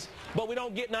blessings, but we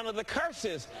don't get none of the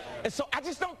curses. And so I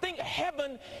just don't think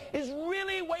heaven is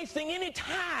really wasting any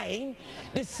time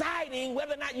deciding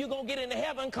whether or not you're going to get into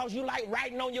heaven because you like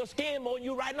writing on your skin more than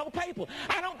you writing on paper.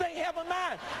 I don't think heaven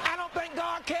minds. I don't think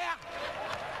God cares.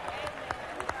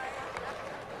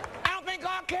 I don't think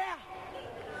God cares.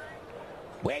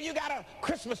 Well, you got a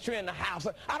Christmas tree in the house.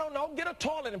 I don't know, get a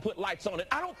toilet and put lights on it.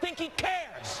 I don't think he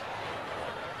cares.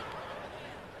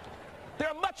 There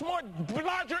are much more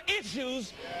larger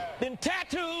issues than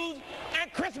tattoos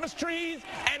and Christmas trees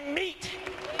and meat.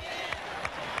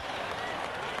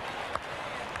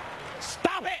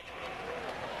 Stop it.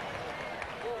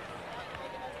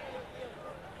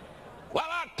 Well,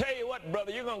 I'll tell you what,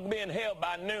 brother, you're going to be in hell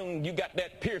by noon. You got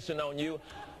that piercing on you.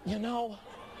 You know,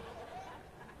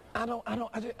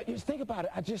 just think about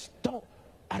it.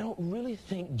 I don't really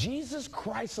think Jesus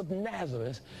Christ of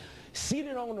Nazareth,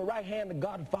 seated on the right hand of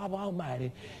God the Father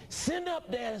Almighty, sitting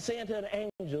up there and saying to the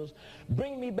angels,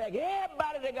 bring me back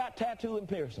everybody that got tattoo and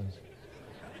piercings.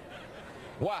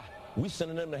 Why? We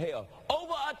sending them to hell.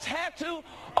 Over a tattoo,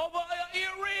 over an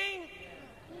earring,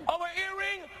 over an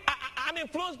earring. I'm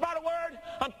influenced by the word.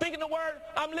 I'm thinking the word.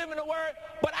 I'm living the word.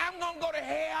 But I'm going to go to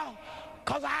hell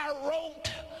because I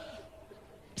wrote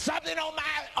something on my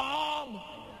arm.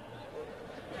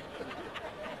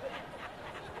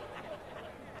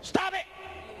 Stop it.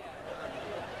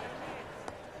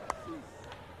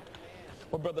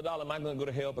 Well, Brother Dollar, am I going to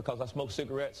go to hell because I smoke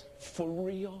cigarettes? For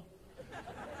real?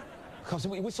 Because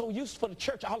we're so used for the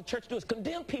church. All the church do is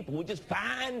condemn people.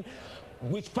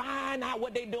 We find out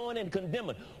what they're doing and condemn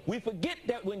them. We forget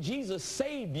that when Jesus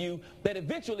saved you, that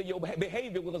eventually your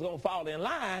behavior was going to fall in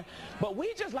line. But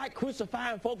we just like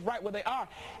crucifying folks right where they are,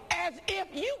 as if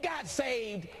you got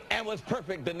saved and was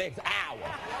perfect the next hour.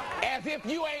 As if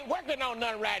you ain't working on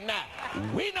nothing right now.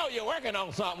 We know you're working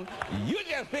on something. You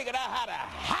just figured out how to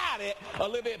hide it a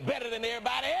little bit better than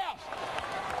everybody else.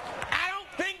 I don't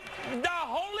think the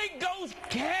Holy Ghost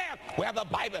cares. Well, the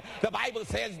Bible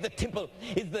says the temple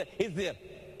is the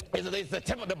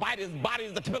temple. The body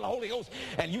is the temple of the Holy Ghost,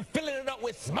 and you filling it up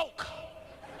with smoke.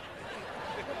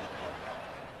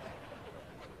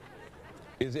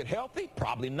 Is it healthy?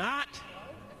 Probably not.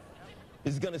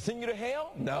 Is it going to send you to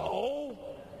hell? No.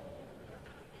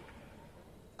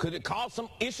 Could it cause some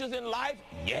issues in life?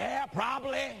 Yeah,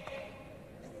 probably.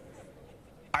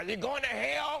 Are you going to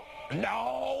hell?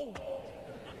 No.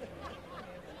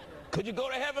 Could you go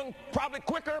to heaven probably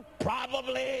quicker?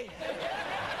 Probably.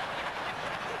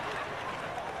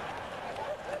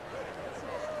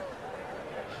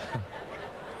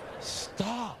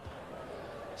 Stop.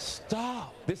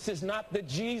 Stop. This is not the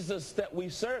Jesus that we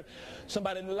serve.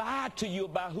 Somebody lied to you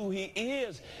about who he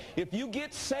is. If you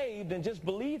get saved and just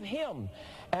believe him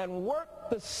and work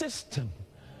the system,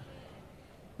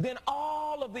 then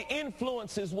all of the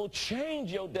influences will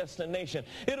change your destination.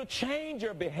 It'll change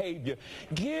your behavior.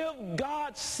 Give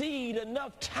God's seed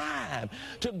enough time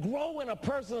to grow in a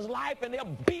person's life, and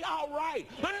they'll be all right.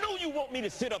 I know you want me to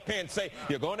sit up here and say,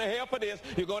 you're going to hell for this,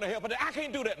 you're going to hell for that. I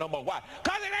can't do that no more. Why?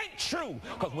 Because it ain't true.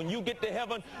 Because when you get to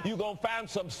heaven, you're going to find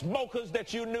some smokers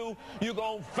that you knew. You're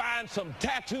going to find some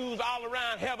tattoos all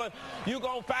around heaven. You're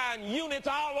going to find units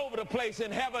all over the place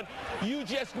in heaven. You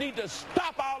just need to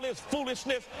stop all this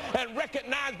foolishness and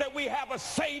recognize that we have a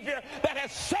Savior that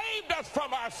has saved us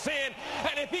from our sin.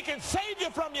 And if he can save you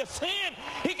from your sin,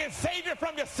 he can save you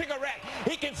from your cigarette.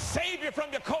 He can save you from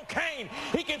your cocaine.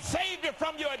 He can save you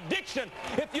from your addiction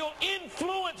if you'll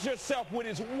influence yourself with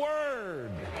his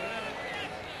word.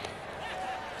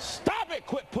 Stop it.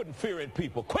 Quit putting fear in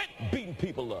people. Quit beating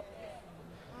people up.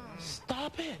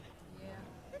 Stop it.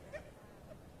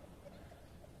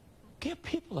 Give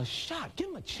people a shot. Give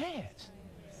them a chance.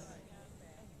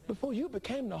 Before you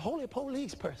became the holy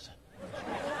police person.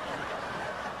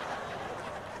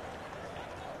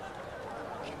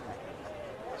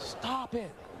 Stop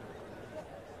it.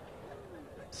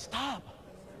 Stop.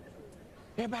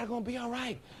 Everybody gonna be all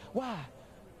right. Why?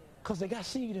 Because they got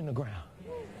seed in the ground.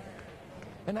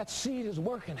 And that seed is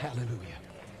working, hallelujah.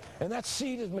 And that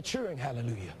seed is maturing,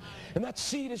 hallelujah. And that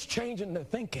seed is changing their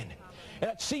thinking. And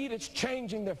that seed is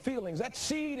changing their feelings. That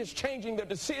seed is changing their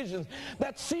decisions.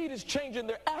 That seed is changing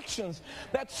their actions.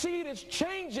 That seed is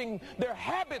changing their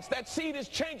habits. That seed is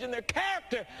changing their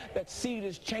character. That seed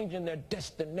is changing their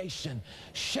destination.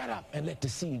 Shut up and let the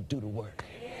seed do the work.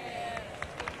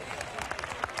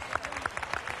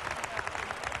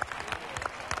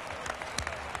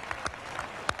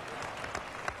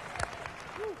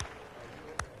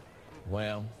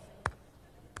 Well,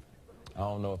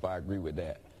 don't know if I agree with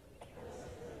that.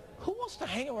 Who wants to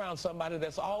hang around somebody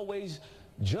that's always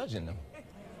judging them?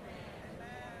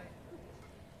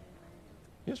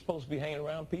 You're supposed to be hanging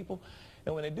around people,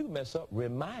 and when they do mess up,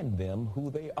 remind them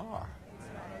who they are.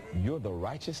 You're the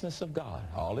righteousness of God.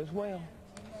 All is well.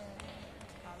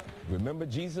 Remember,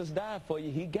 Jesus died for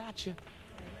you. He got you.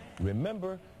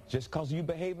 Remember, just because you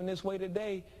behaving this way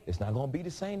today, it's not going to be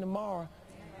the same tomorrow.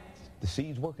 The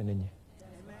seed's working in you.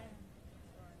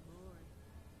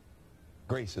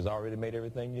 Grace has already made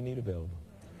everything you need available.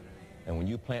 And when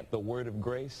you plant the word of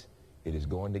grace, it is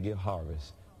going to give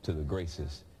harvest to the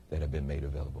graces that have been made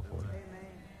available for you.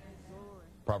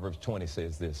 Proverbs 20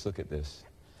 says this. Look at this.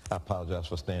 I apologize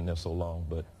for staying there so long,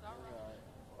 but,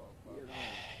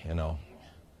 you know,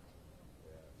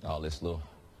 all this little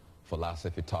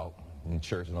philosophy talk in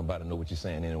church, nobody know what you're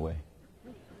saying anyway.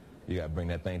 You got to bring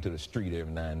that thing to the street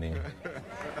every now and then.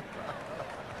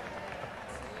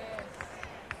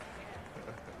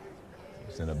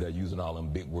 Sitting up there using all them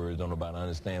big words, don't nobody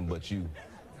understand but you.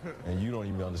 And you don't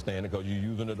even understand it because you're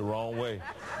using it the wrong way.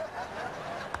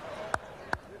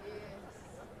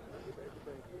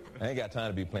 I ain't got time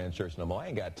to be playing church no more. I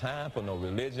ain't got time for no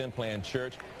religion, playing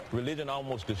church. Religion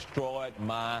almost destroyed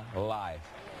my life.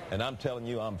 And I'm telling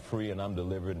you, I'm free and I'm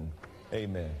delivered. And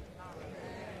amen.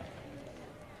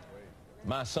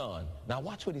 My son. Now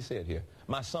watch what he said here.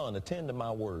 My son, attend to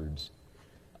my words.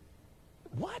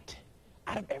 What?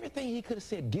 Out of everything he could have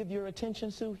said, give your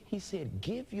attention to, he said,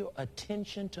 give your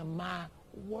attention to my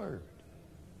word.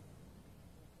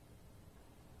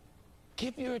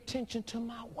 Give your attention to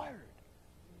my word.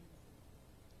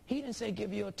 He didn't say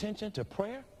give your attention to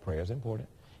prayer. Prayer is important.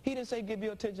 He didn't say give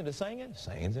your attention to singing.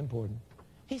 Singing's important.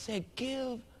 He said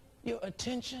give your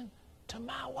attention to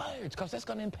my words, because that's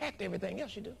going to impact everything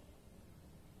else you do.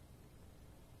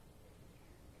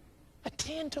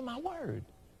 Attend to my word.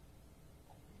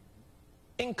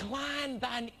 Incline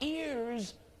thine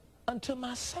ears unto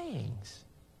my sayings.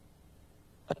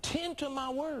 Attend to my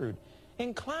word.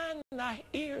 Incline thy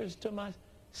ears to my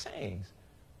sayings.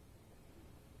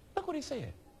 Look what he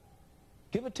said.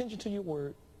 Give attention to your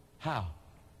word. How?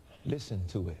 Listen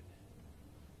to it.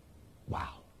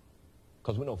 Wow.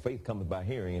 Because we know faith cometh by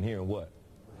hearing, and hearing what?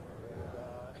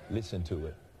 Listen to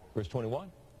it. Verse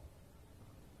 21.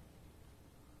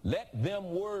 Let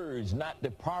them words not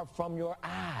depart from your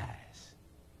eyes.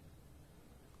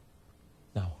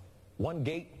 Now, one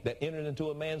gate that entered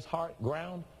into a man's heart,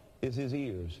 ground, is his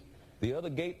ears. The other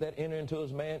gate that entered into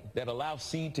his man, that allows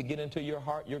seed to get into your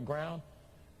heart, your ground,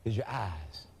 is your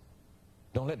eyes.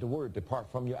 Don't let the word depart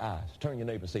from your eyes. Turn your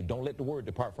neighbor and say, don't let the word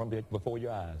depart from before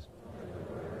your eyes.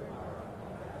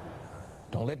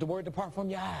 Don't let the word depart from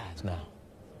your eyes now.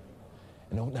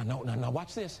 Now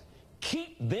watch this.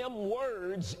 Keep them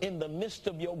words in the midst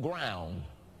of your ground.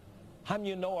 How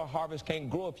many of you know a harvest can't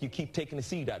grow if you keep taking the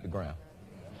seed out the ground?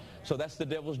 So that's the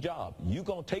devil's job. You're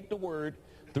going to take the word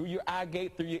through your eye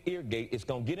gate, through your ear gate. It's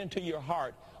going to get into your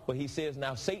heart. But he says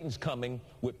now Satan's coming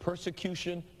with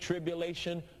persecution,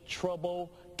 tribulation,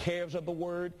 trouble, cares of the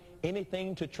word,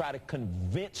 anything to try to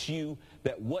convince you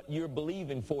that what you're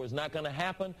believing for is not going to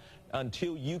happen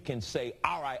until you can say,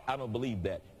 all right, I don't believe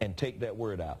that, and take that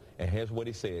word out. And here's what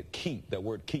he said. Keep. That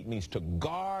word keep means to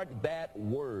guard that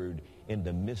word in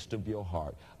the midst of your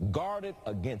heart. Guard it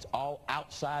against all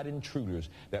outside intruders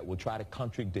that will try to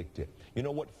contradict it. You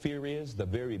know what fear is? The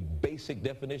very basic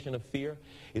definition of fear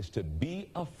is to be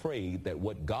afraid that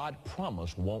what God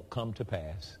promised won't come to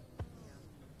pass.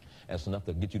 That's enough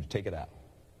to get you to take it out.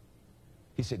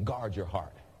 He said, guard your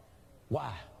heart.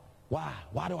 Why? Why?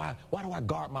 Why do I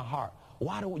guard my heart?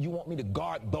 Why do you want me to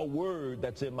guard the word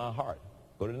that's in my heart?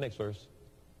 Go to the next verse.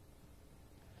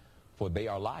 For they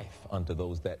are life unto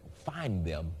those that find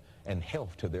them, and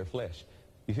health to their flesh.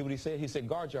 You see what he said? He said,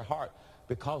 guard your heart,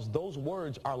 because those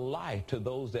words are life to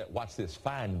those that, watch this,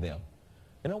 find them.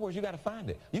 In other words, you got to find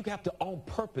it. You have to on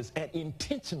purpose and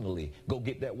intentionally go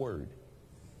get that word.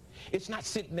 It's not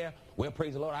sitting there, well,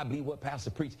 praise the Lord, I believe what pastor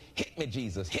preached. Hit me,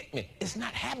 Jesus, hit me. It's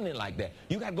not happening like that.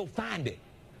 You got to go find it.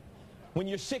 When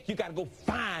you're sick, you got to go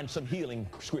find some healing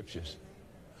scriptures.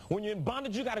 When you're in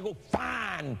bondage, you got to go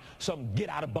find some get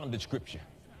out of bondage scripture.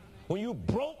 When you're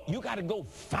broke, you got to go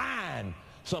find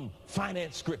some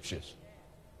finance scriptures.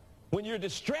 When you're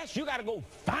distressed, you got to go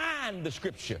find the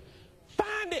scripture.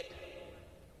 Find it.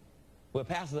 Well,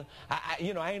 Pastor, I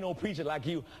ain't no preacher like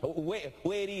you. Where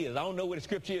it is, I don't know where the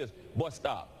scripture is. Boy,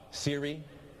 stop. Siri,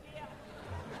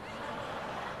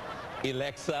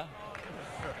 Alexa,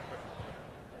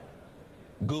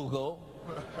 Google.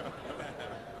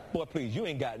 Boy, please, you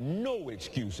ain't got no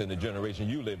excuse in the generation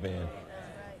you live in.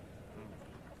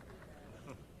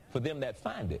 For them that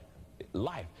find it.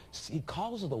 life. He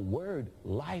calls the word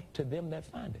life to them that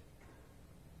find it.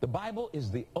 The Bible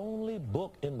is the only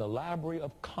book in the Library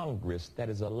of Congress that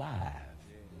is alive.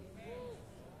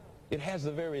 It has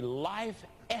the very life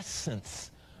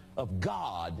essence of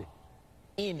God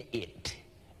in it.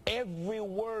 Every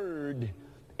word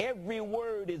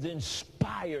is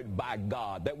inspired by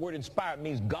God. That word inspired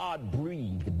means God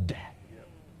breathed.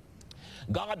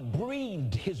 God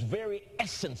breathed his very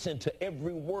essence into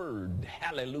every word.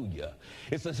 Hallelujah.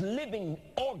 It's a living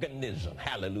organism.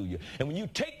 Hallelujah. And when you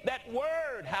take that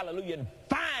word, hallelujah, and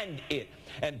find it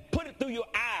and put it through your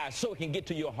eyes so it can get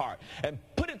to your heart, and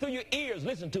put it through your ears,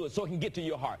 listen to it so it can get to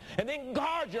your heart, and then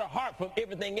guard your heart from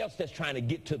everything else that's trying to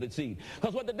get to the seed.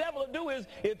 Because what the devil will do is,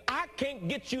 if I can't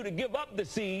get you to give up the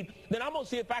seed, then I'm going to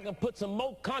see if I can put some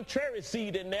more contrary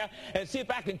seed in there and see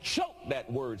if I can choke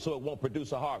that word so it won't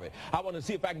produce a harvest. I want to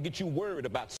see if I can get you worried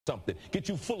about something, get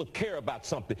you full of care about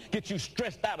something, get you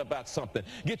stressed out about something,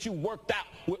 get you worked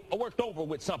over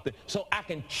with something, so I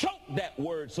can choke that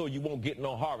word so you won't get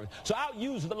no harvest. So I'll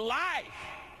use the life.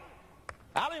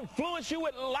 I'll influence you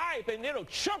with life, and it'll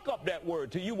choke up that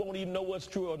word till you won't even know what's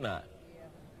true or not.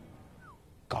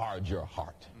 Guard your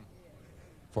heart,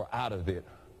 for out of it,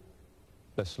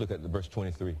 let's look at the verse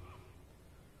 23.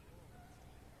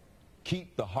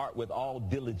 Keep the heart with all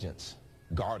diligence.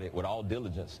 Guard it with all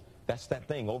diligence. That's that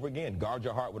thing over again. Guard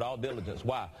your heart with all diligence.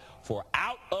 Why? For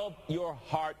out of your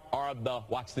heart are the,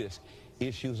 watch this,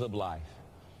 issues of life.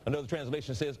 Another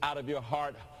translation says, out of your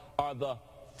heart are the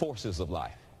forces of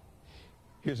life.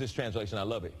 Here's this translation. I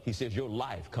love it. He says, your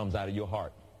life comes out of your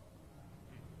heart.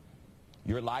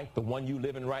 Your life, the one you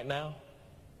live in right now,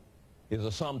 is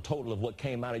a sum total of what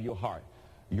came out of your heart.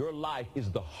 Your life is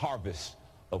the harvest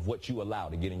of what you allow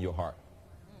to get in your heart.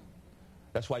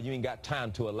 That's why you ain't got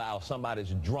time to allow somebody's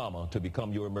drama to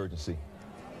become your emergency.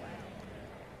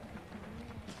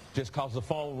 Just because the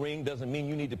phone rings doesn't mean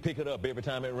you need to pick it up every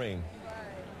time it rings.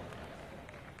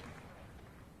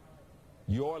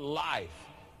 Your life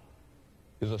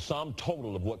is a sum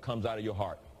total of what comes out of your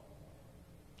heart.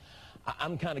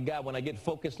 I'm the kind of guy, when I get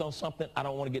focused on something, I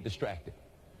don't want to get distracted.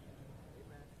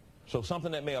 So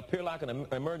something that may appear like an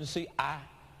emergency, I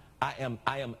am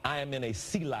in a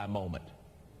Selah moment.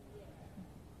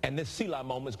 And this Selah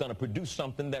moment is going to produce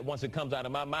something that once it comes out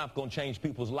of my mouth, going to change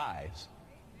people's lives.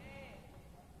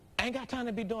 I ain't got time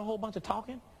to be doing a whole bunch of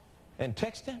talking and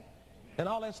texting and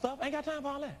all that stuff. I ain't got time for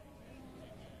all that.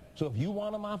 So if you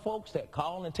one of my folks that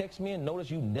call and text me and notice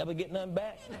you never get nothing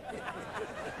back,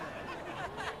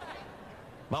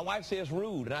 my wife says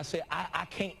rude, and I say I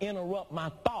can't interrupt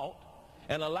my thought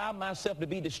and allow myself to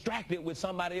be distracted with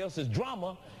somebody else's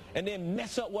drama and then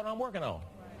mess up what I'm working on.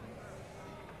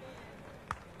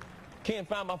 Ken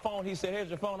found my phone. He said, here's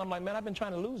your phone. I'm like, man, I've been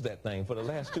trying to lose that thing for the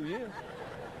last 2 years.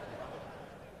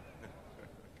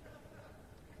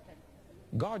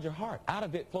 Guard your heart. Out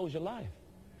of it flows your life.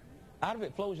 Out of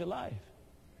it flows your life.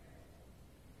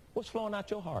 What's flowing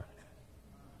out your heart?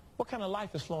 What kind of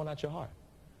life is flowing out your heart?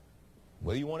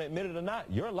 Whether you want to admit it or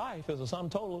not, your life is a sum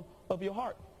total of your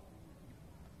heart.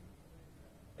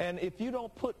 And if you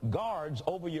don't put guards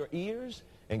over your ears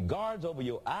and guards over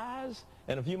your eyes,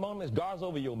 and a few moments guards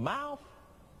over your mouth,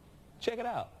 check it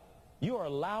out. You are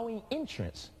allowing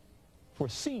entrance for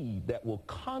seed that will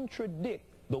contradict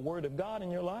the word of God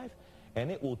in your life, and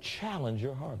it will challenge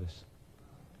your harvest.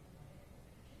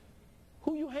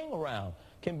 Who you hang around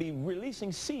can be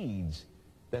releasing seeds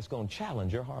that's going to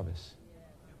challenge your harvest.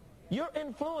 Your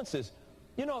influences,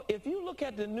 you know, if you look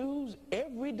at the news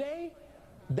every day,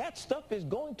 that stuff is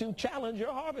going to challenge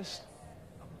your harvest.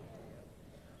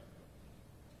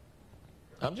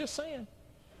 I'm just saying.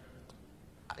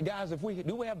 Guys, do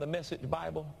we have the Message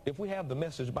Bible? If we have the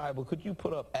Message Bible, could you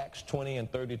put up Acts 20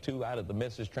 and 32 out of the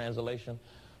Message translation?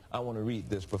 I want to read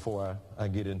this before I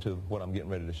get into what I'm getting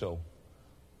ready to show.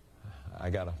 I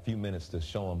got a few minutes to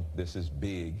show them this is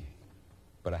big,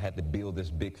 but I had to build this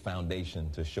big foundation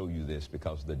to show you this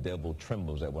because the devil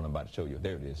trembles at what I'm about to show you.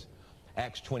 There it is.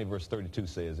 Acts 20 verse 32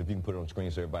 says, if you can put it on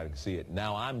screen so everybody can see it,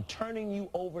 now I'm turning you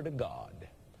over to God,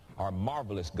 our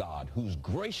marvelous God, whose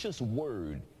gracious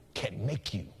word can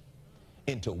make you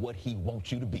into what he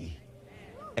wants you to be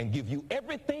and give you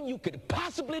everything you could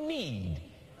possibly need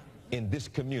in this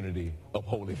community of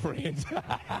holy friends.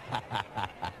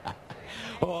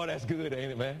 Oh, that's good,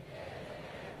 ain't it, man?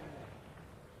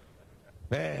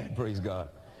 Man, praise God.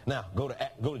 Now, go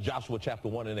to Joshua chapter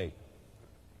 1 and 8.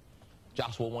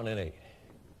 Joshua 1 and 8.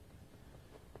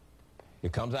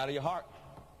 It comes out of your heart.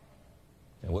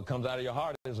 And what comes out of your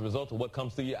heart is a result of what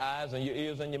comes through your eyes and your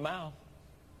ears and your mouth.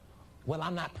 Well,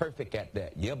 I'm not perfect at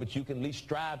that. Yeah, but you can at least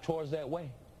strive towards that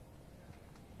way.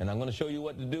 And I'm going to show you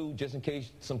what to do just in case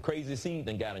some crazy seed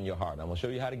done got in your heart. I'm going to show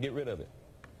you how to get rid of it.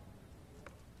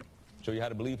 Show you how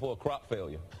to believe for a crop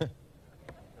failure.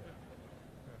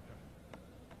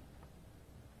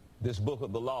 This book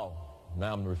of the law,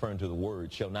 now I'm referring to the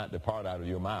word, shall not depart out of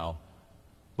your mouth,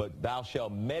 but thou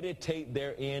shalt meditate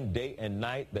therein day and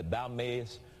night, that thou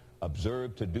mayest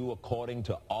observe to do according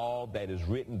to all that is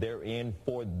written therein.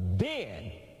 For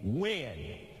then,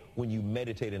 when you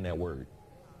meditate in that word.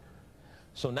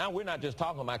 So now we're not just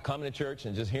talking about coming to church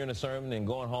and just hearing a sermon and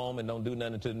going home and don't do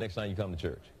nothing until the next time you come to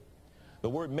church. The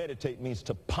word meditate means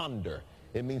to ponder.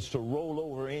 It means to roll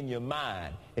over in your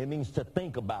mind. It means to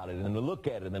think about it and to look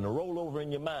at it and to roll over in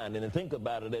your mind and to think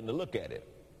about it and to look at it.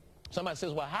 Somebody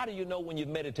says, well, how do you know when you've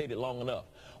meditated long enough?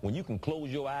 When you can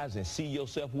close your eyes and see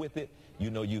yourself with it, you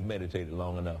know you've meditated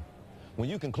long enough. When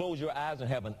you can close your eyes and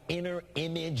have an inner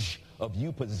image of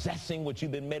you possessing what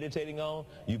you've been meditating on,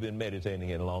 you've been meditating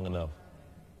it long enough.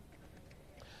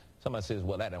 Somebody says,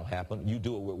 well, that don't happen. You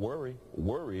do it with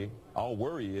worry. All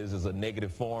worry is a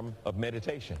negative form of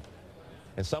meditation.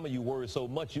 And some of you worry so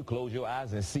much you close your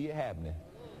eyes and see it happening.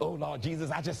 Oh, Lord Jesus,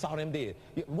 I just saw them dead.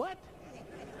 What?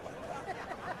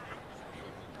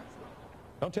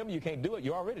 Don't tell me you can't do it.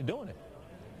 You're already doing it.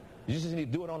 You just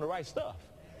need to do it on the right stuff.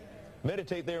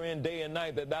 Meditate therein day and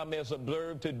night, that thou mayest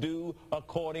observe to do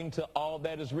according to all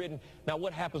that is written. Now,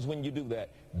 what happens when you do that?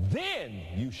 Then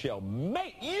you shall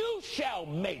make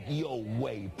your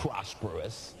way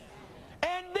prosperous,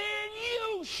 and then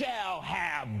you shall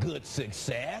have good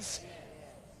success.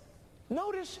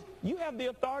 Notice you have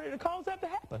the authority to cause that to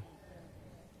happen.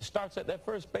 It starts at that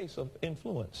first base of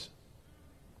influence.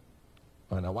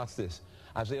 All right, now watch this.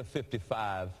 Isaiah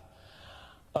 55.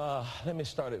 Let me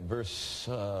start at verse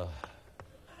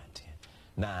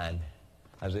 9.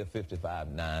 Isaiah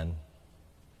 55, 9.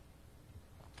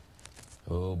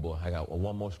 Oh boy, I got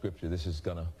one more scripture. This is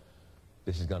gonna,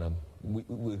 the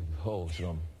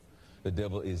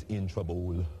devil is in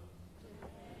trouble.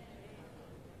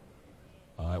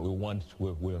 All right,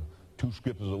 we're 2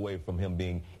 scriptures away from him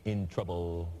being in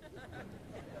trouble.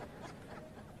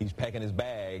 He's packing his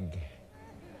bag.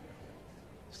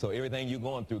 So everything you're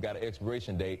going through got an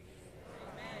expiration date.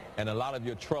 And a lot of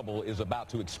your trouble is about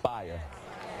to expire.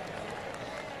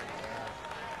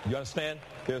 You understand?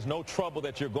 There's no trouble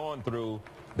that you're going through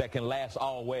that can last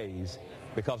always,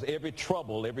 because every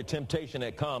trouble, every temptation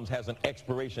that comes has an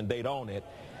expiration date on it.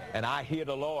 And I hear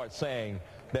the Lord saying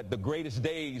that the greatest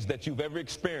days that you've ever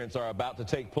experienced are about to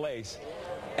take place,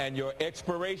 and your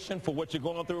expiration for what you're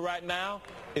going through right now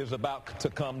is about to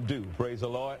come due. Praise the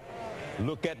Lord.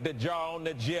 Look at the jar on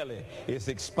the jelly. It's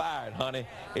expired, honey.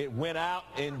 It went out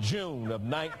in June of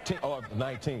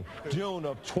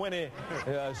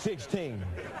 2016,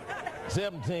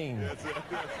 17.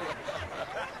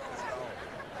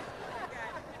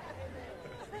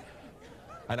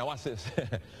 And now watch this.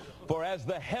 For as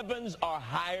the heavens are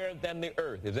higher than the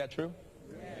earth. Is that true?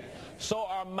 So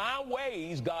are my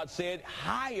ways, God said,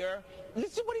 higher.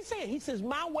 Listen what he said. He says,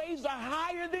 my ways are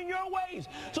higher than your ways.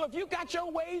 So if you got your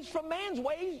ways from man's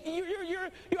ways, you're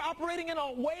operating in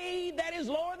a way that is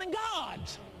lower than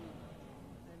God's.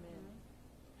 Amen.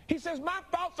 He says, my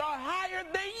thoughts are higher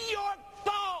than your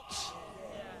thoughts.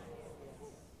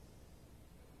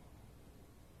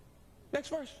 Next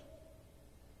verse.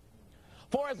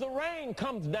 For as the rain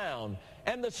comes down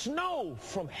and the snow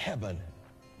from heaven,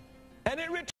 and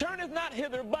it returneth not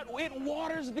hither, but it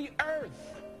waters the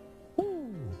earth.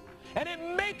 Ooh. And it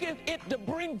maketh it to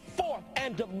bring forth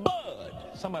and to bud.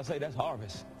 Somebody say that's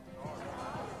harvest.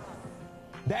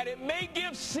 That it may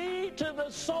give seed to the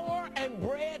sower and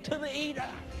bread to the eater.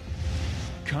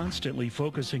 Constantly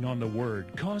focusing on the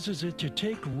Word causes it to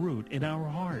take root in our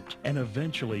heart and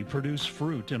eventually produce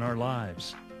fruit in our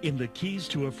lives. In the Keys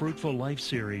to a Fruitful Life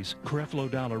series,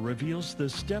 Creflo Dollar reveals the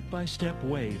step-by-step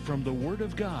way from the Word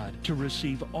of God to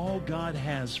receive all God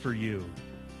has for you.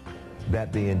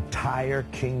 That the entire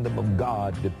kingdom of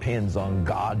God depends on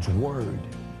God's Word.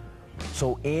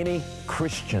 So any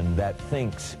Christian that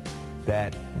thinks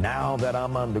that now that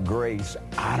I'm under grace,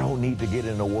 I don't need to get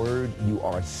in the Word, you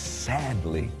are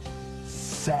sadly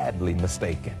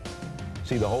mistaken.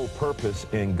 See, the whole purpose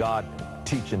in God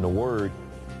teaching the Word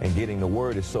and getting the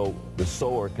Word is so the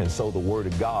sower can sow the Word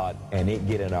of God and it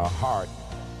get in our heart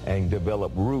and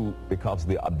develop root, because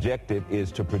the objective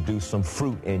is to produce some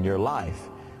fruit in your life.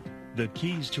 The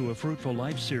Keys to a Fruitful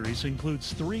Life series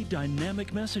includes 3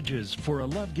 dynamic messages for a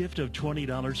love gift of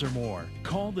 $20 or more.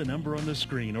 Call the number on the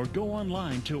screen or go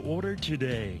online to order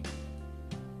today.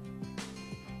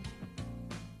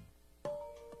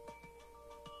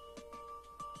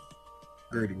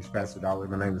 Greetings, Pastor Dollar.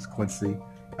 My name is Quincy.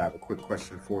 I have a quick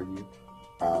question for you.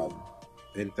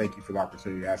 And thank you for the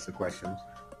opportunity to ask the questions.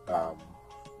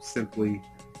 Simply,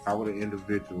 how would an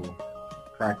individual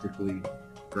practically,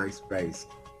 grace-based,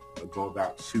 go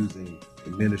about choosing a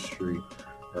ministry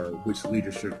or which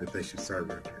leadership that they should serve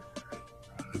under?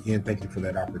 Again, thank you for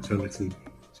that opportunity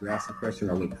to ask the question.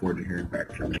 I look forward to hearing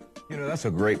back from you. You know, that's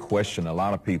a great question. A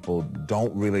lot of people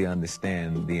don't really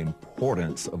understand the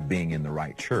importance of being in the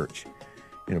right church.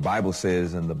 You know, the Bible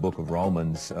says in the book of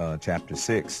Romans, chapter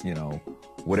 6, you know,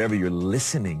 whatever you're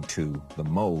listening to the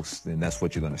most, then that's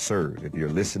what you're going to serve. If you're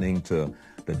listening to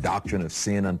the doctrine of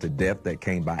sin unto death that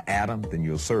came by Adam, then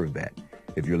you'll serve that.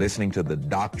 If you're listening to the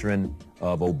doctrine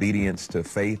of obedience to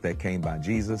faith that came by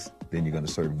Jesus, then you're going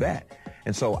to serve that.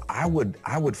 And so I would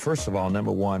first of all,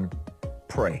 number one,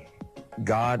 pray.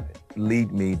 God,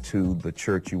 lead me to the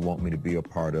church you want me to be a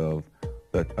part of,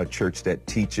 a church that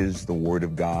teaches the Word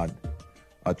of God,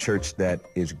 a church that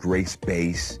is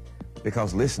grace-based.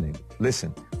 Because listen,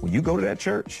 when you go to that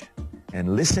church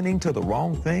and listening to the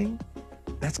wrong thing,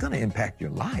 that's going to impact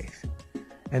your life.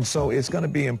 And so it's going to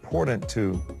be important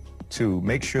to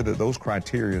make sure that those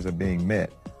criteria are being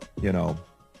met. You know,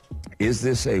 is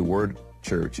this a Word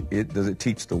church? Does it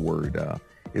teach the Word?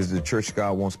 Is the church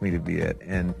God wants me to be at?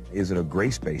 And is it a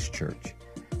grace-based church?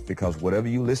 Because whatever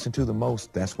you listen to the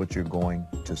most, that's what you're going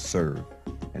to serve.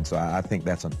 And so I think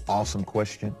that's an awesome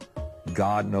question.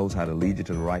 God knows how to lead you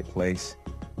to the right place.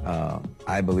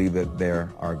 I believe that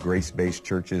there are grace-based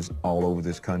churches all over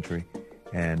this country.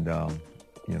 And,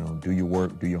 you know, do your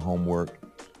work, do your homework,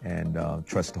 and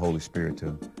trust the Holy Spirit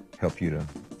to help you to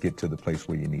get to the place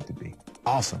where you need to be.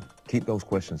 Awesome. Keep those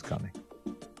questions coming.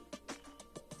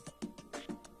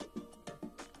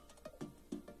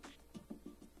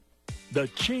 The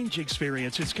Change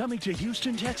Experience is coming to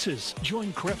Houston, Texas.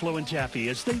 Join Creflo and Taffy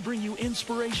as they bring you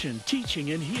inspiration,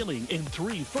 teaching, and healing in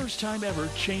 3 first-time ever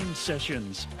Change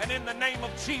sessions. And in the name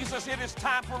of Jesus, it is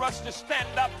time for us to stand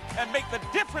up and make the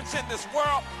difference in this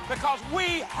world because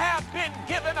we have been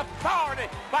given authority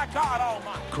by God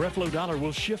Almighty. Creflo Dollar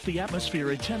will shift the atmosphere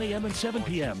at 10 a.m. and 7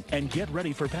 p.m. And get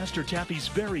ready for Pastor Taffy's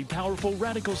very powerful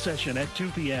radical session at 2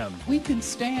 p.m. We can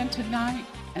stand tonight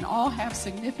and all have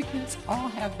significance, all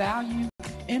have value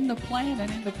in the plan and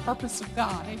in the purpose of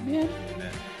God. Amen?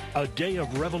 Amen. A day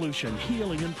of revolution,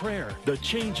 healing, and prayer. The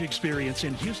Change Experience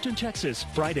in Houston, Texas,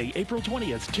 Friday, April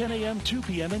 20th, 10 a.m., 2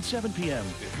 p.m., and 7 p.m.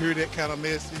 To hear that kind of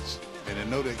message and to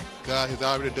know that God has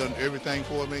already done everything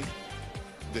for me,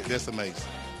 that's amazing.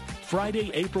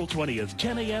 Friday, April 20th,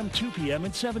 10 a.m., 2 p.m.,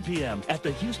 and 7 p.m. at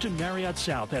the Houston Marriott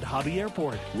South at Hobby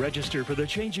Airport. Register for the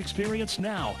Change Experience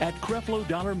now at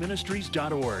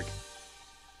CrefloDollarMinistries.org.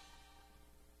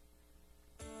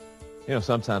 You know,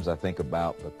 sometimes I think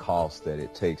about the cost that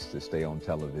it takes to stay on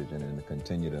television and to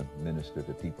continue to minister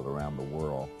to people around the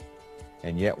world.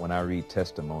 And yet when I read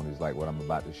testimonies like what I'm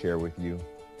about to share with you,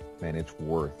 man, it's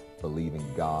worth believing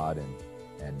God and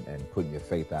putting your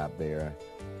faith out there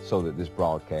so that this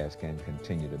broadcast can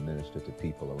continue to minister to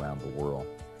people around the world.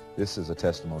 This is a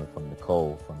testimony from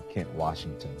Nicole from Kent,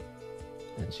 Washington.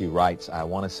 And she writes, I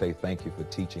want to say thank you for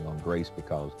teaching on grace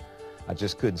because I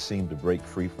just couldn't seem to break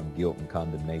free from guilt and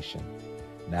condemnation.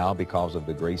 Now, because of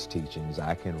the grace teachings,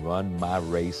 I can run my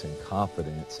race in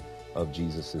confidence of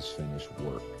Jesus' finished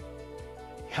work.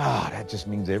 God, that just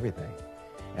means everything.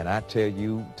 And I tell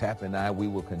you, Taff and I, we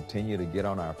will continue to get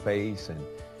on our face,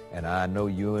 and I know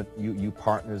you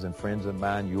partners and friends of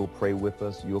mine, you'll pray with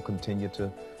us. You'll continue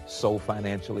to sow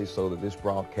financially so that this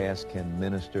broadcast can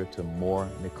minister to more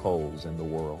Nicoles in the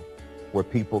world, where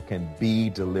people can be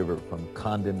delivered from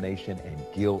condemnation and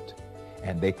guilt,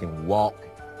 and they can walk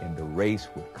in the race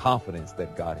with confidence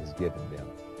that God has given them.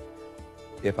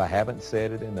 If I haven't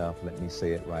said it enough, let me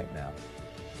say it right now.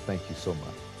 Thank you so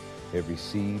much. Every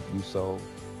seed you sow,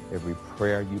 every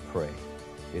prayer you pray,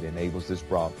 it enables this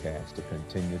broadcast to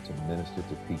continue to minister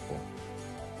to people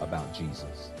about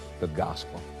Jesus, the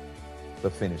gospel, the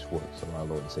finished works of our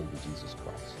Lord and Savior Jesus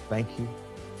Christ. Thank you.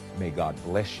 May God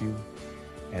bless you.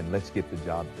 And let's get the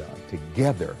job done.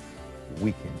 Together,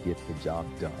 we can get the job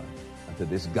done until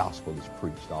this gospel is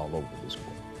preached all over this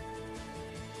world.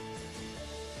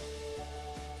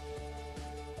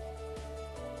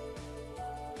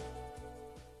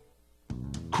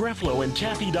 Creflo and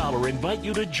Taffy Dollar invite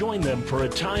you to join them for a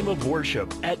time of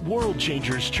worship at World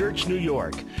Changers Church, New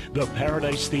York. The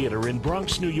Paradise Theater in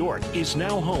Bronx, New York is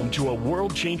now home to a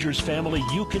World Changers family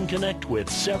you can connect with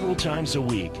several times a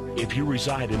week. If you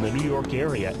reside in the New York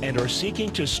area and are seeking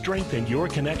to strengthen your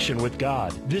connection with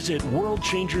God, visit World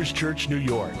Changers Church, New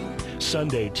York.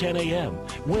 Sunday, 10 a.m.,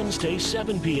 Wednesday,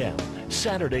 7 p.m.,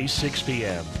 Saturday, 6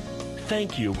 p.m.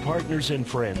 Thank you, partners and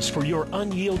friends, for your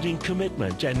unyielding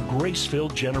commitment and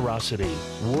grace-filled generosity.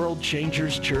 World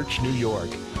Changers Church, New York.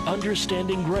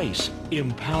 Understanding grace,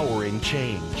 empowering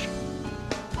change.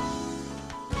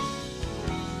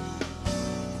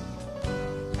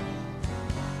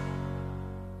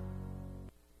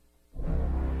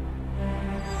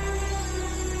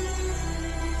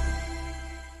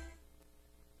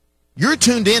 You're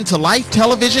tuned in to Life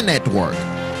Television Network,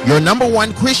 your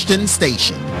 #1 Christian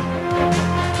station.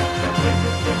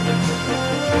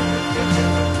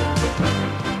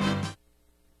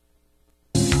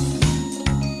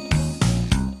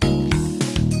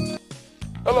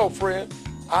 Hello, friend.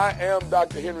 I am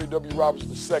Dr. Henry W.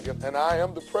 Roberts II, and I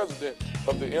am the president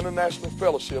of the International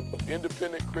Fellowship of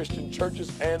Independent Christian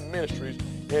Churches and Ministries,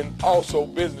 and also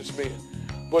businessmen.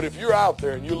 But if you're out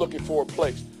there and you're looking for a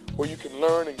place where you can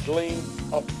learn and glean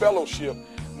a fellowship,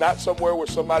 not somewhere where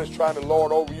somebody's trying to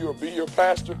lord over you or be your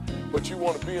pastor, but you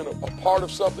want to be in a part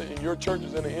of something in your church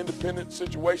is in an independent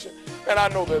situation. And I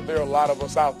know that there are a lot of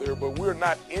us out there, but we're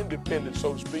not independent,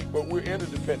 so to speak, but we're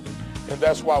interdependent. And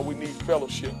that's why we need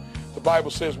fellowship. The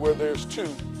Bible says where there's two,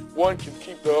 one can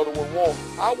keep the other one warm.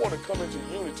 I want to come into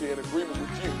unity and agreement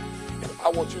with you. And I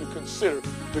want you to consider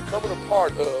becoming a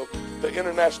part of the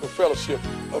International Fellowship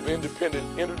of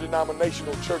Independent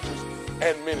Interdenominational Churches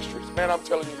and Ministries. Man, I'm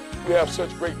telling you, we have such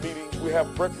great meetings. We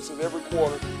have breakfasts every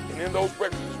quarter. And in those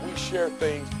breakfasts, we share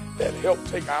things that help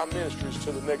take our ministries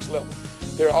to the next level.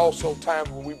 There are also times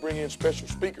when we bring in special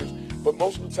speakers, but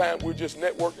most of the time we're just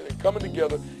networking and coming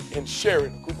together and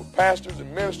sharing. A group of pastors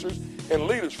and ministers and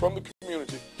leaders from the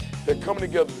community that are coming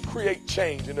together to create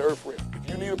change in the earth realm.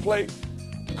 If you need a place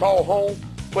to call home,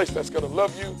 a place that's going to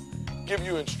love you, give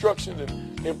you instructions and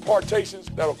impartations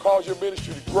that'll cause your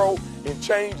ministry to grow and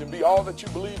change and be all that you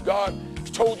believe God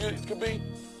told you it could be,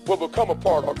 will become a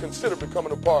part or consider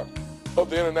becoming a part of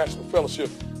the International Fellowship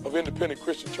of Independent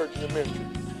Christian Churches and Ministries.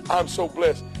 I'm so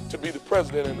blessed to be the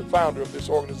president and the founder of this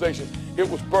organization. It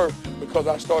was birthed because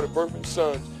I started birthing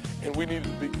sons, and we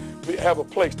needed to have a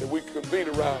place that we could convene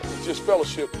around and just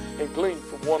fellowship and glean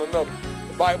from one another.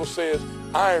 The Bible says,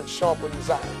 iron sharpens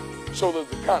iron, so does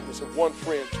the countenance of one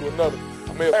friend to another.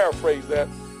 I may paraphrase that,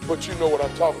 but you know what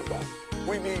I'm talking about.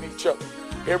 We need each other.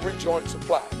 Every joint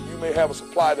supply. You may have a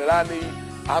supply that I need.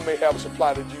 I may have a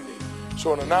supply that you need.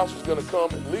 So an announcer is going to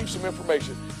come and leave some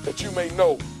information that you may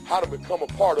know how to become a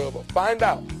part of or find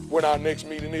out when our next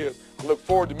meeting is. I look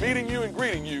forward to meeting you and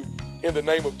greeting you in the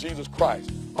name of Jesus Christ.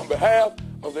 On behalf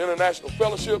of the International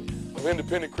Fellowship of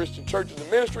Independent Christian Churches and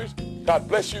Ministries, God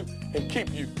bless you and keep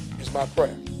you is my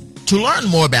prayer. To learn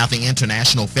more about the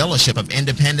International Fellowship of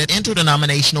Independent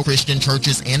Interdenominational Christian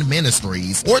Churches and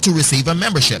Ministries, or to receive a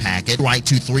membership packet, write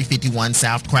to 351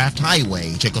 South Craft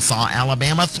Highway, Chickasaw,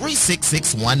 Alabama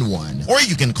 36611. Or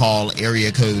you can call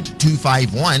area code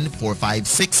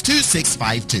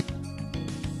 251-456-2652.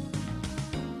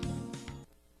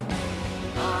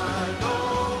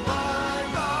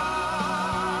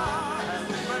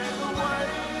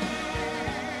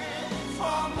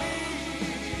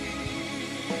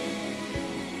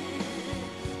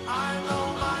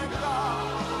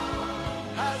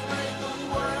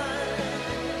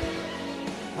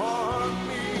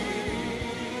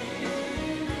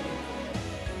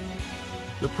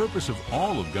 The purpose of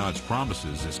all of God's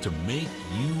promises is to make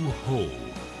you whole.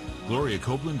 Gloria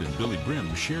Copeland and Billy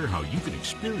Brim share how you can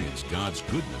experience God's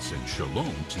goodness and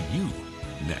shalom to you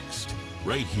next,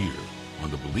 right here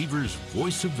on the Believer's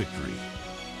Voice of Victory.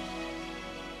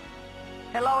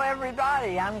 Hello,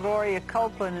 everybody. I'm Gloria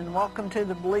Copeland, and welcome to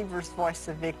the Believer's Voice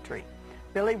of Victory.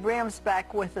 Billy Brim's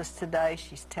back with us today.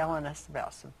 She's telling us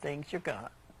about some things you're going to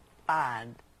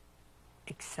find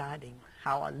exciting.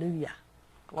 Hallelujah.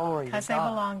 Glory to God. Because they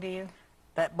belong to you.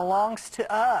 That belongs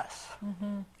to us.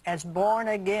 As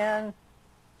born-again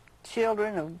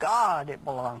children of God, it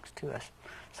belongs to us.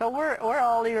 So we're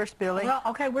all ears, Billy. Well,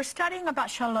 okay, we're studying about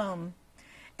shalom.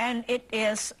 And it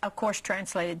is, of course,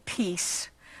 translated peace.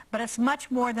 But it's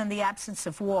much more than the absence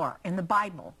of war in the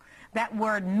Bible. That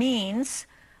word means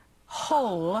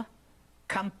whole,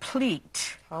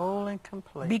 complete. Whole and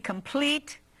complete. Be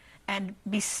complete and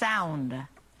be sound.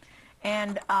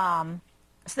 And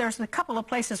so there's a couple of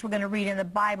places we're going to read in the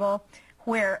Bible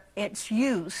where it's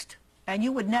used, and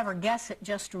you would never guess it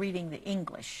just reading the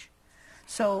English.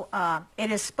 So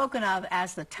it is spoken of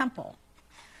as the temple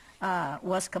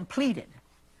was completed.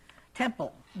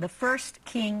 Temple, the 1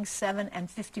 Kings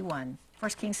 7:51.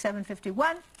 1 Kings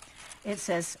 7:51, it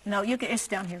says, no, you can, it's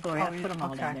down here, Gloria. Put them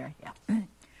all down there. Yeah.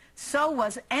 So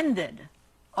was ended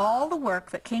all the work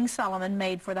that King Solomon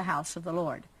made for the house of the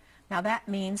Lord. Now that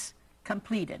means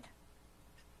completed.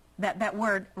 That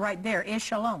word right there is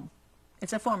shalom.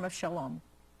 It's a form of shalom.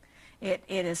 It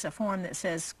is a form that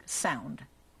says sound,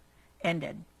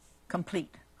 ended,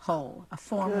 complete, whole. A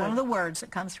form, one of the words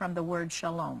that comes from the word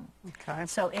shalom. Okay.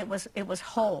 So it was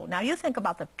whole. Now you think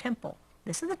about the temple.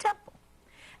 This is the temple.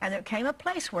 And there came a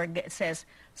place where it says,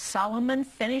 Solomon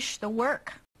finished the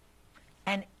work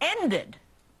and ended,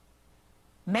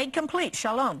 made complete,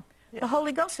 shalom. The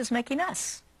Holy Ghost is making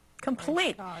us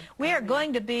complete. We are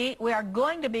going to be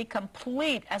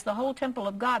complete as the whole temple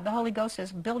of God. The Holy Ghost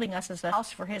is building us as a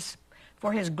house for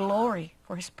his glory,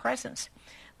 for his presence.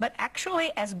 But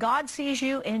actually, as God sees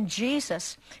you in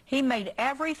Jesus, he made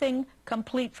everything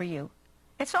complete for you.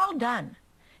 It's all done.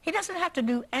 He doesn't have to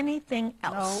do anything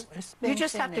else. No, it's been you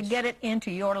just have to get it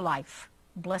into your life.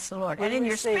 Bless the Lord. And in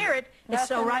your spirit, it's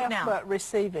so right now. But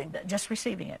receiving. Just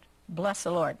receiving it. Bless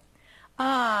the Lord.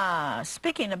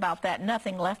 Speaking about that,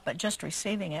 nothing left but just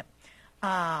receiving it.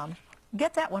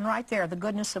 Get that one right there, the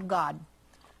goodness of God.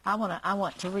 I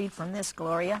want to read from this,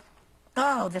 Gloria.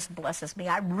 Oh, this blesses me.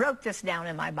 I wrote this down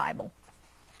in my Bible.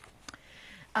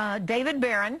 David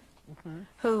Barron,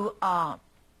 who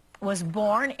was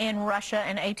born in Russia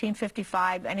in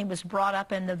 1855, and he was brought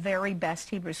up in the very best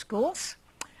Hebrew schools.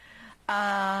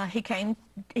 He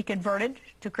converted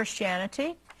to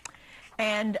Christianity.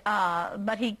 And,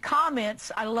 but he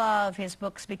comments, I love his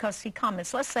books because he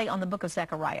comments, let's say on the book of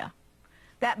Zechariah.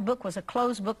 That book was a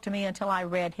closed book to me until I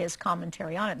read his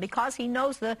commentary on it because he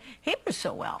knows the Hebrew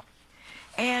so well.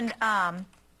 And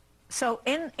so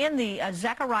in the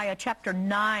Zechariah chapter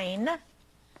 9,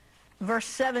 verse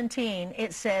 17,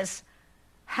 it says,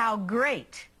 how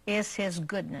great is his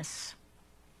goodness.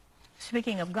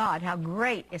 Speaking of God, how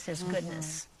great is his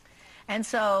goodness. And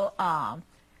so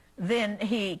then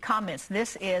he comments,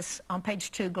 this is, on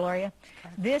page 2, Gloria,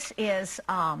 this is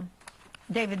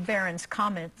David Barron's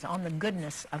comments on the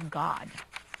goodness of God.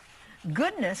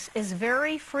 Goodness is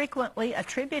very frequently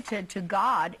attributed to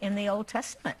God in the Old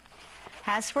Testament,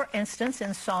 as for instance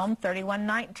in Psalm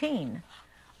 31:19.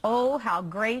 Oh, how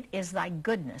great is thy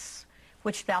goodness,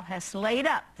 which thou hast laid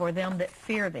up for them that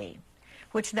fear thee,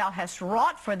 which thou hast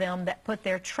wrought for them that put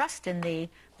their trust in thee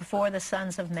before the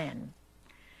sons of men.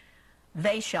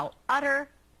 They shall utter,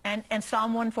 and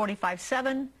Psalm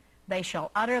 145:7, they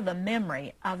shall utter the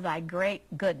memory of thy great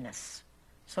goodness.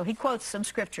 So he quotes some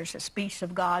scriptures that speaks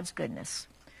of God's goodness.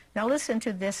 Now listen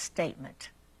to this statement.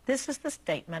 This is the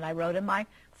statement I wrote in my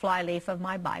flyleaf of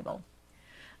my Bible.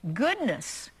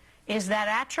 Goodness is that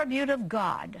attribute of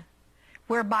God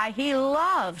whereby he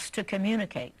loves to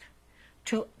communicate.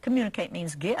 To communicate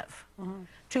means give.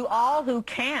 To all who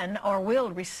can or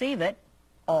will receive it,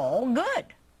 all good.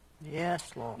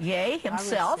 Yes, Lord. Yea,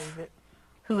 himself,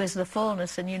 who is the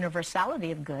fullness and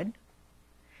universality of good,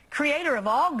 creator of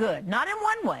all good, not in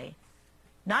one way,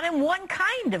 not in one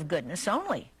kind of goodness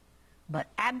only, but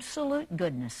absolute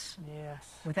goodness. Yes.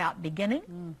 Without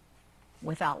beginning,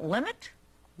 without limit,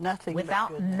 nothing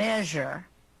without measure.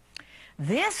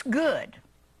 This good,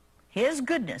 his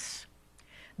goodness,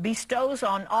 bestows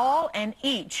on all and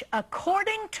each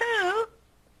according to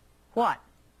what?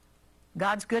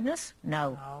 God's goodness?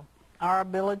 No. Our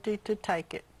ability to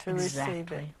take it, to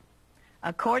receive it.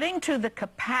 According to the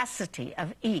capacity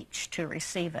of each to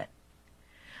receive it.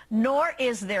 Nor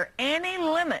is there any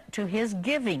limit to his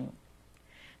giving,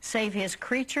 save his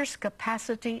creature's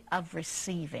capacity of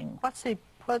receiving.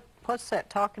 What's that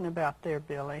talking about there,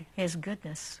 Billy? His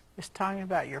goodness. It's talking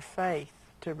about your faith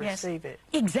to receive it.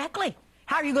 Exactly.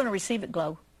 How are you going to receive it,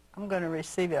 Glo? I'm going to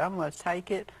receive it. I'm going to take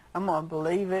it. I'm going to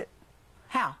believe it.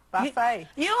 How? By faith.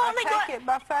 You only take it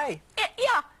by faith.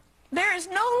 Yeah. There is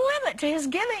no limit to his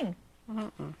giving.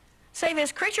 Save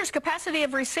his creature's capacity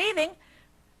of receiving,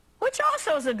 which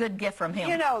also is a good gift from him.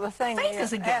 You know, the thing faith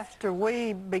is a gift. After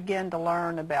we begin to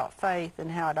learn about faith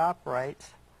and how it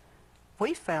operates,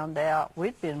 we found out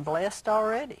we'd been blessed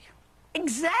already.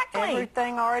 Exactly.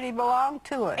 Everything already belonged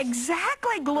to us.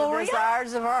 Exactly, Gloria. The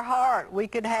desires of our heart we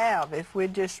could have if we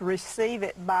just receive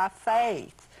it by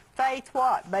faith. Faith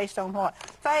what? Based on what?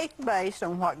 Faith based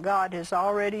on what God has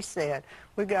already said.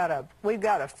 We've got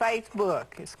a faith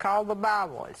book. It's called the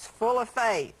Bible. It's full of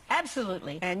faith.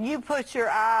 Absolutely. And you put your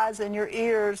eyes and your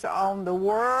ears on the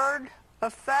word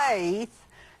of faith,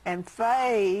 and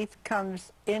faith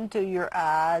comes into your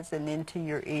eyes and into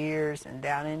your ears and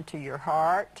down into your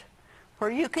heart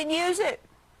where you can use it.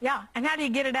 Yeah. And how do you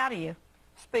get it out of you?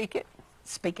 Speak it.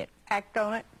 Speak it. Act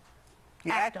on it.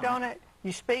 You act on it.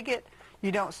 You speak it.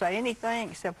 You don't say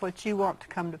anything except what you want to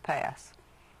come to pass.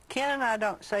 Ken and I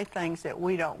don't say things that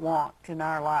we don't want in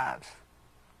our lives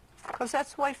because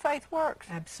that's the way faith works.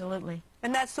 Absolutely.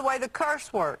 And that's the way the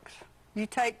curse works. You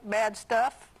take bad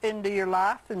stuff into your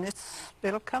life and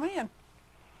it'll come in.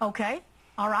 Okay.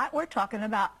 All right, we're talking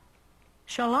about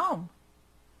shalom,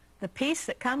 the peace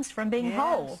that comes from being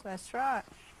whole. Yes, that's right.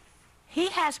 He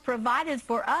has provided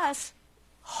for us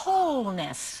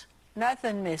wholeness.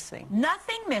 Nothing missing.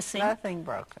 Nothing missing. Nothing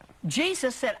broken.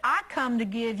 Jesus said, I come to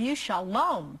give you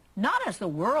shalom, not as the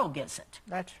world gives it.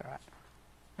 That's right.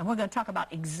 And we're going to talk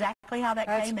about exactly how that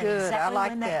That's came good. and exactly I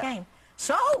like when that. came.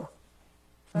 So,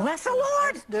 bless the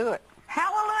Lord. Let's do it.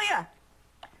 Hallelujah.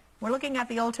 We're looking at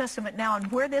the Old Testament now,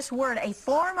 and where this word, a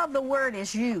form of the word,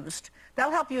 is used.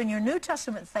 That'll help you in your New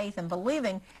Testament faith and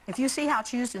believing if you see how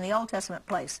it's used in the Old Testament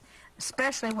place,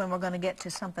 especially when we're going to get to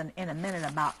something in a minute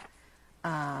about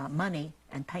money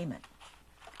and payment.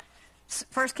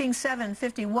 1 Kings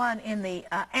 7:51 in the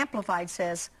Amplified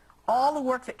says, all the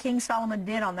work that King Solomon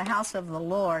did on the house of the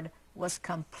Lord was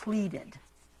completed.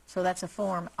 So that's a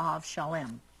form of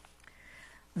shalom.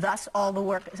 Thus all the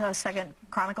work, 2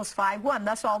 Chronicles 5:1,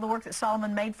 thus all the work that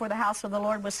Solomon made for the house of the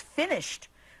Lord was finished.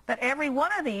 But every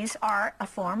one of these are a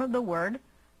form of the word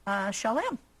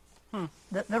shalom.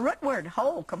 The root word,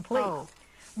 whole, complete. Oh.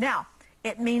 Now,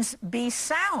 it means be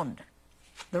sound.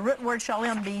 The root word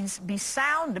shalom means be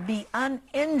sound, to be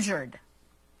uninjured.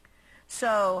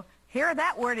 So here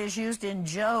that word is used in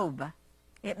Job.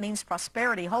 It means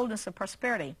prosperity, wholeness of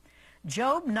prosperity.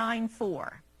 Job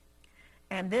 9:4.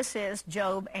 And this is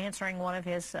Job answering one of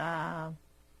his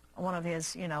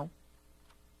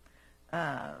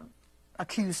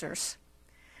accusers.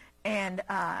 And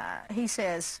he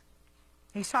says,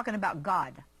 he's talking about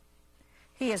God.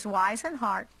 He is wise in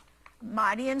heart,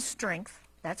 mighty in strength.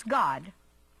 That's God.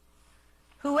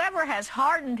 Whoever has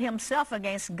hardened himself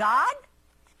against God,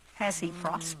 has he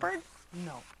prospered?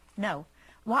 No. No.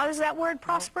 Why is that word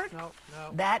prospered? No.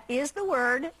 That is the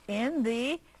word in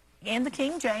the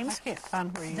King James. I can't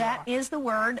find where you That are. is the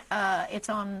word. It's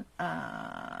on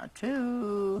right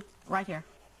here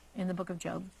in the book of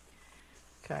Job.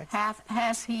 Okay.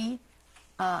 Has he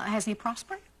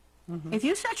prospered? Mm-hmm. If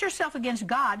you set yourself against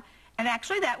God, and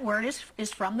actually that word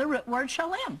is from the root word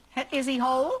shalom. Is he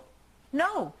whole?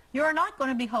 No. You're not going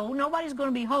to be whole. Nobody's going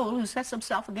to be whole who sets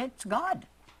himself against God.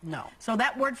 No. So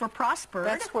that word for prospered.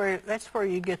 That's where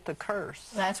you get the curse.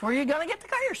 That's where you're going to get the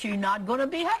curse. You're not going to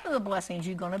be having the blessings.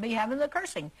 You're going to be having the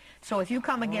cursing. So if you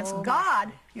come against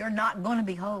God, you're not going to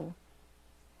be whole.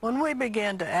 When we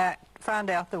begin to find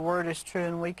out the word is true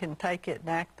and we can take it and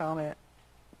act on it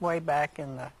way back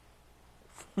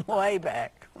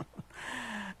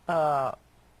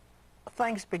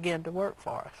things begin to work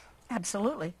for us.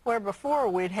 Absolutely. Where before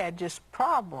we'd had just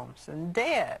problems and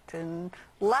debt and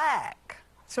lack.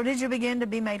 So did you begin to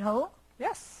be made whole?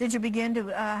 Yes. Did you begin to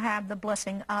have the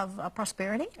blessing of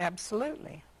prosperity?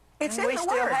 Absolutely. It's and in we the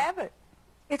still Word. have it.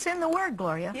 It's in the Word,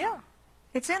 Gloria. Yeah.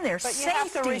 It's in there. But Safety. you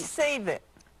have to receive it.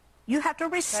 You have to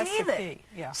receive That's the it. key.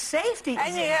 Yeah. Safety And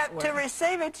is you in have that to word.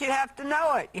 receive it, you have to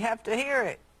know it. You have to hear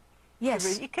it.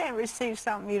 Yes. You can't receive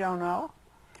something you don't know.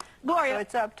 Gloria, So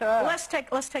it's up to us.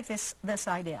 let's take this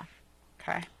idea.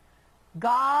 Okay.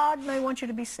 God may want you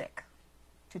to be sick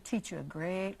to teach you a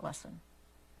great lesson.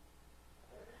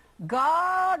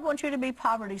 God wants you to be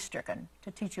poverty-stricken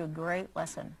to teach you a great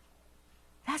lesson.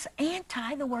 That's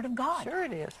anti the Word of God. Sure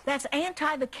it is. That's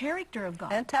anti the character of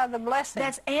God. Anti the blessing.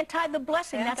 That's anti the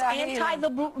blessing. That's anti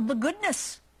the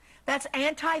goodness. That's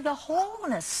anti the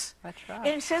wholeness. That's right.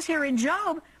 And it says here in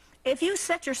Job, if you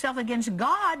set yourself against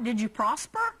God, did you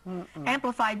prosper?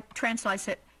 Amplified translates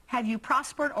it, have you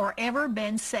prospered or ever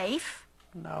been safe?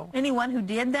 No. Anyone who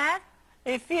did that?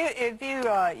 If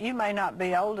you may not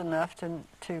be old enough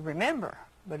to remember,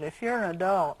 but if you're an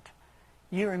adult,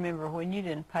 you remember when you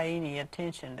didn't pay any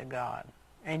attention to God,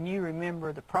 and you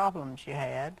remember the problems you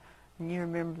had, and you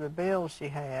remember the bills you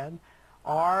had,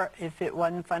 or if it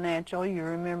wasn't financial, you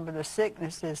remember the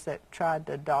sicknesses that tried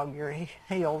to dog your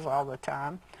heels all the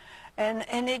time. And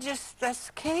that's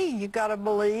key. You got to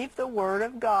believe the Word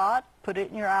of God, put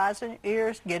it in your eyes and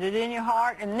ears, get it in your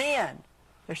heart, and then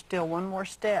there's still one more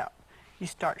step. You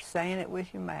start saying it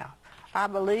with your mouth. I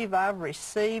believe I've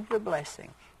received the blessing.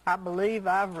 I believe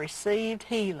I've received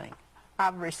healing.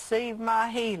 I've received my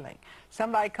healing.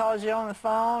 Somebody calls you on the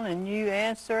phone and you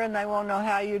answer and they want to know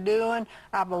how you're doing.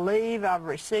 I believe I've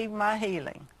received my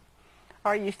healing.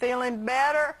 Are you feeling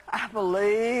better? I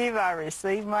believe I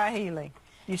received my healing.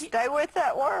 You stay with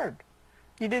that word.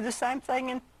 You do the same thing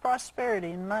in prosperity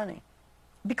and money.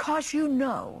 Because you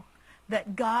know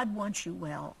that God wants you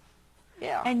well.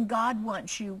 Yeah. And God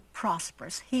wants you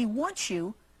prosperous. He wants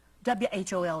you,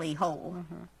 W-H-O-L-E, whole.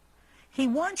 Mm-hmm. He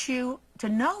wants you to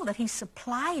know that He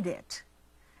supplied it.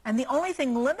 And the only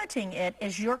thing limiting it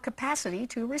is your capacity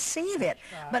to receive it.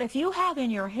 Right. But if you have in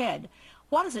your head,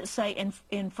 what does it say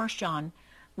in 1 John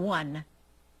 1?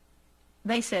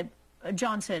 they said,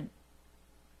 John said,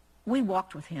 we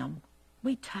walked with him.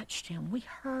 We touched him. We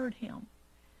heard him.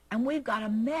 And we've got a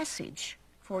message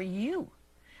for you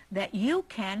that you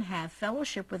can have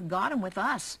fellowship with God and with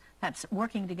us. That's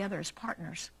working together as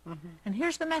partners. And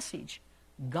here's the message.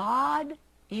 God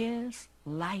is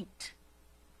light,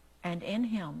 and in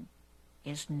him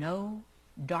is no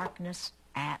darkness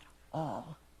at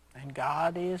all. And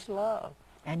God is love.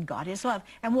 And God is love.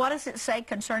 And what does it say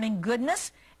concerning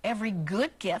goodness? Every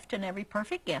good gift and every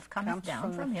perfect gift comes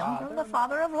down from him, from the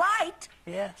Father of light.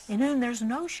 Yes. In whom there's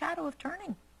no shadow of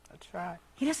turning. That's right.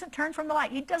 He doesn't turn from the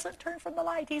light. He doesn't turn from the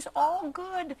light. He's all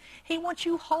good. He wants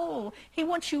you whole. He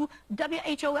wants you,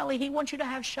 W-H-O-L-E, he wants you to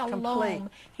have shalom. Complete.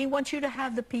 He wants you to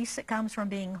have the peace that comes from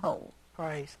being whole.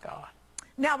 Praise God.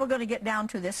 Now we're going to get down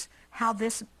to this, how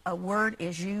this word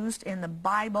is used in the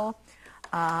Bible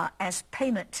as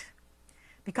payment.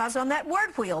 Because on that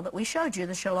word wheel that we showed you,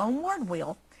 the Shalom word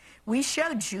wheel, we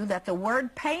showed you that the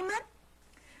word payment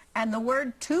and the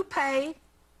word to pay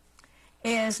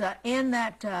is in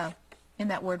that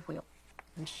word wheel.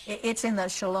 It's in the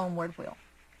Shalom word wheel.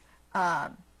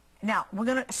 Now, we're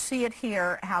going to see it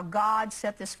here, how God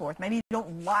set this forth. Maybe you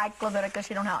don't like Leviticus,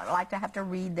 you don't like to have to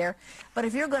read there. But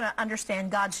if you're going to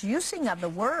understand God's using of the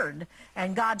word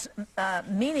and God's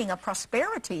meaning of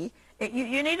prosperity,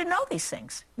 you need to know these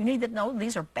things. You need to know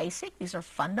these are basic, these are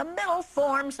fundamental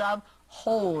forms of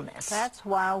wholeness. That's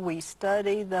why we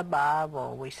study the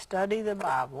Bible. We study the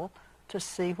Bible to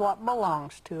see what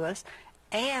belongs to us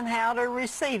and how to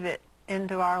receive it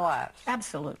into our lives.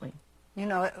 Absolutely. You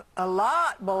know, a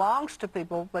lot belongs to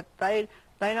people, but they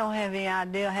don't have any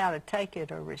idea how to take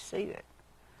it or receive it.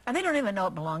 And they don't even know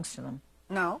it belongs to them.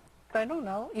 No, they don't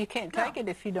know. You can't take it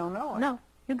if you don't know it. No,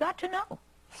 you got to know.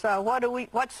 So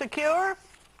what's secure?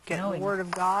 Get the Word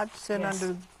of God, sit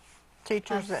under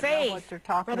teachers that know what they're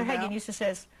talking Brother about. Hagin used to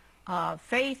says,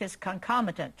 faith is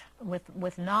concomitant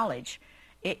with knowledge.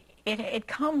 It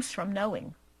comes from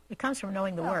knowing. It comes from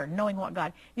knowing the Word, knowing what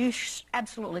God. You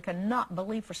absolutely cannot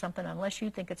believe for something unless you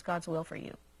think it's God's will for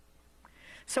you.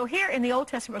 So here in the Old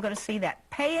Testament, we're going to see that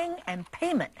paying and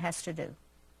payment has to do.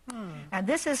 And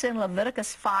this is in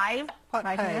Leviticus 5. What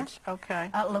right page? Here. Okay.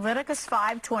 Leviticus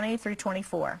 5:20 through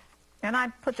 24. And I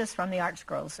put this from the Art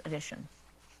Scrolls edition.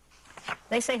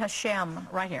 They say Hashem,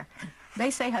 right here.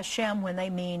 They say Hashem when they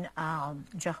mean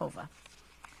Jehovah,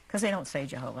 because they don't say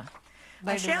Jehovah.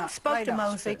 Hashem spoke to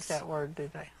Moses. They don't speak that word, do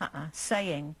they?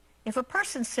 Saying, if a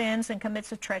person sins and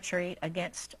commits a treachery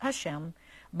against Hashem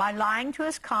by lying to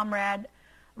his comrade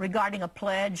regarding a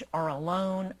pledge or a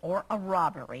loan or a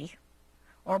robbery,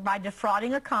 or by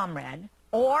defrauding a comrade,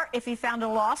 or if he found a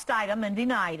lost item and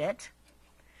denied it,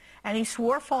 and he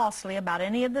swore falsely about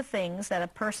any of the things that a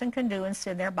person can do and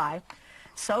sin thereby,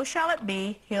 so shall it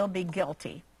be, he'll be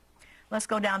guilty. Let's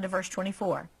go down to verse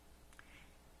 24.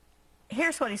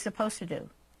 Here's what he's supposed to do.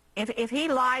 If he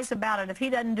lies about it, if he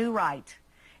doesn't do right,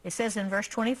 it says in verse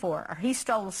 24, or he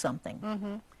stole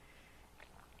something,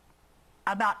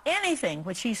 about anything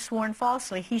which he's sworn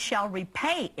falsely, he shall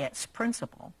repay its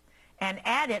principal and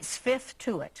add its fifth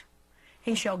to it.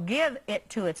 He shall give it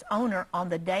to its owner on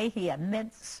the day he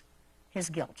admits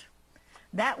his guilt.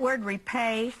 That word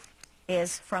repay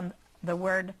is from the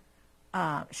word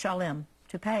shalem,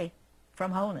 to pay,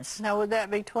 from wholeness. Now, would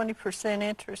that be 20%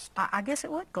 interest? I guess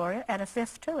it would, Gloria, add a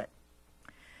fifth to it.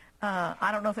 I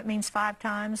don't know if it means 5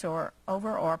 times or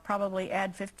over, or probably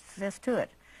add fifth to it.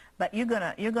 But you're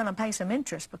gonna pay some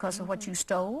interest because of what you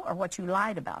stole or what you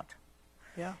lied about.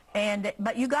 Yeah.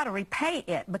 But you got to repay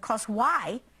it, because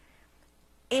why?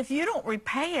 If you don't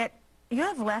repay it, you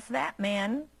have left that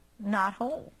man not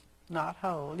whole. Not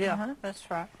whole, yeah,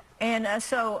 that's right. And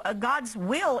so God's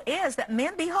will is that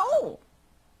men be whole.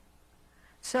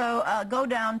 So go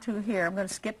down to here. I'm going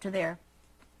to skip to there.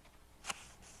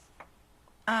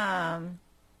 Well,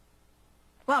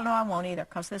 no, I won't either,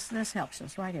 because this helps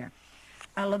us right here.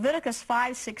 Leviticus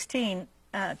 5:16,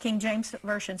 King James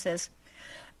Version says,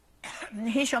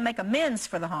 he shall make amends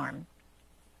for the harm.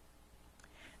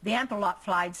 The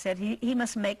Amplified said he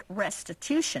must make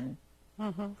restitution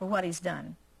for what he's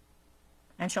done,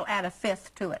 and shall add a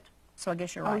fifth to it. So I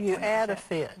guess you're right. Oh, you add a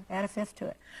fifth. Add a fifth to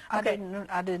it. Okay.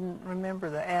 I didn't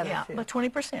remember the add a fifth. But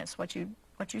 20% is what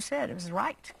you said. It was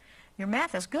right. Your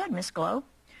math is good, Miss Glow.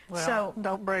 Well, so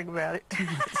don't brag about it.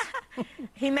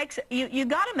 he makes you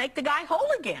got to make the guy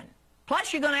whole again.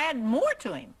 Plus, you're going to add more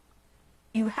to him.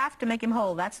 You have to make him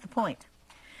whole. That's the point.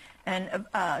 And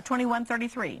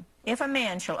 21:33. If a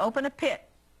man shall open a pit,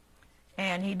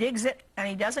 and he digs it, and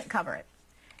he doesn't cover it,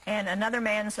 and another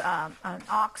man's an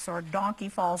ox or donkey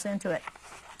falls into it,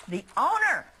 the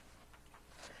owner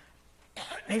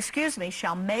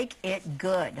shall make it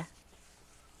good,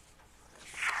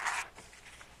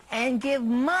 and give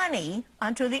money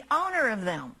unto the owner of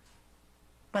them.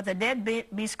 But the dead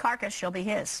beast's carcass shall be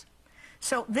his.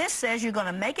 So this says you're going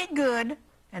to make it good,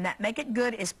 and that make it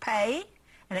good is pay,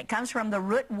 and it comes from the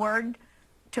root word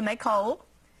to make whole.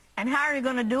 And how are you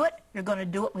going to do it? You're going to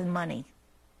do it with money.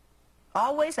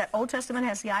 Always that Old Testament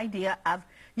has the idea of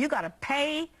you got to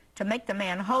pay to make the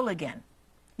man whole again.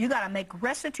 You got to make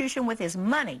restitution with his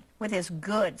money, with his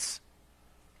goods.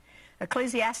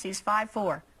 Ecclesiastes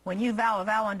 5:4. When you vow a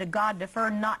vow unto God, defer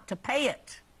not to pay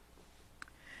it.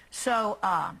 So,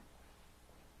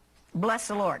 bless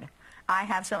the Lord. I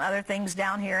have some other things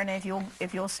down here, and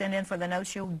if you'll send in for the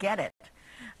notes, you'll get it.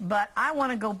 But I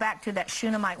want to go back to that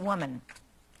Shunammite woman.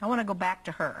 I want to go back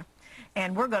to her.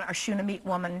 And we're going to, or Shunammite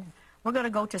woman, we're going to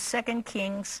go to 2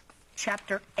 Kings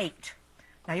chapter 8.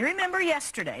 Now, you remember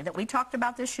yesterday that we talked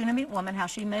about this Shunammite woman, how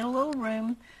she made a little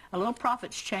room, a little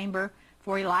prophet's chamber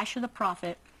for Elisha the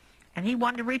prophet, and he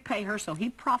wanted to repay her, so he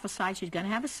prophesied she's going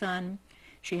to have a son.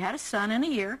 She had a son in a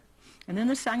year, and then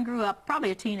the son grew up,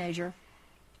 probably a teenager,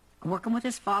 working with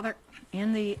his father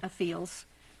in the fields,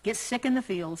 gets sick in the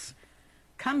fields,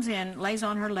 comes in, lays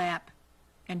on her lap,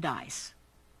 and dies.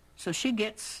 So she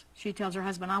tells her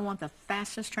husband, I want the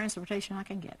fastest transportation I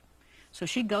can get. So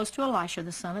she goes to Elisha,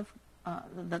 the son of,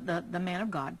 the man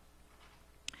of God,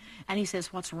 and he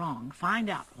says, what's wrong? Find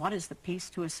out what is the peace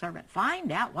to his servant.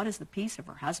 Find out what is the peace of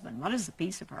her husband. What is the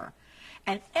peace of her?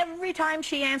 And every time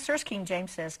she answers, King James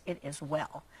says, it is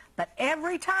well. But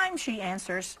every time she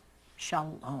answers,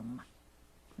 shalom.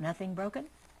 Nothing broken.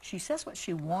 She says what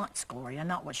she wants, Gloria,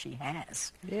 not what she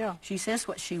has. Yeah. She says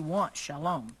what she wants,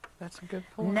 shalom. That's a good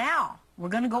point. Now, we're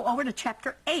going to go over to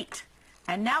chapter 8.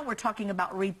 And now we're talking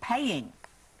about repaying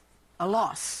a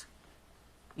loss.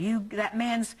 That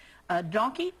man's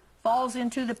donkey falls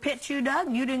into the pit you dug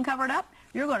and you didn't cover it up.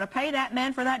 You're going to pay that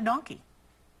man for that donkey.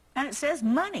 And it says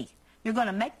money. You're going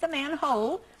to make the man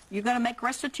whole. You're going to make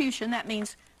restitution. That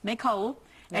means make whole.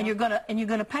 Yeah. And you're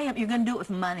going to pay him. You're going to do it with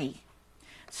money.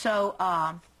 So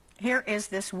here is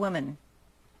this woman.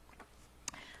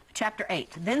 Chapter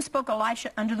 8. Then spoke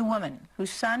Elisha unto the woman,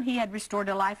 whose son he had restored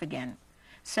to life again,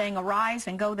 saying, Arise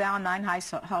and go down thine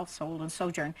household and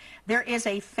sojourn. There is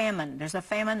a famine. There's a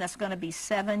famine that's going to be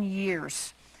 7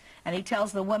 years. And he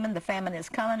tells the woman the famine is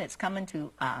coming. It's coming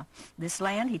to this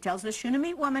land. He tells the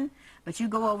Shunammite woman, but you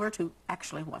go over to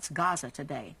actually what's Gaza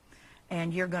today,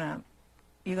 and you're going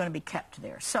to be kept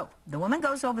there. So the woman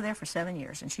goes over there for 7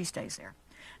 years, and she stays there.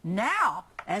 Now,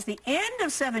 as the end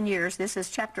of 7 years, this is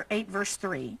chapter 8, verse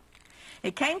 3,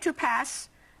 it came to pass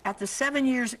at the 7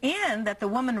 years end that the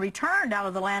woman returned out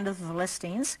of the land of the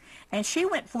Philistines, and she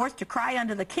went forth to cry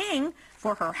unto the king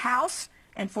for her house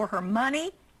and for her money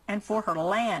and for her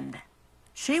land.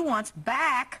 She wants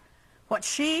back what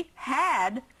she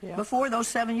had before those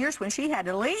 7 years when she had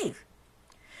to leave.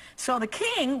 So the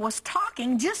king was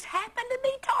talking, just happened to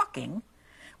be talking,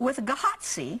 with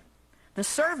Gehazi, the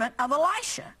servant of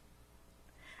Elisha.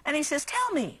 And he says,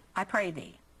 tell me, I pray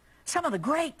thee, some of the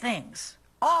great things,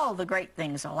 all the great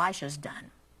things Elisha's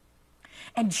done.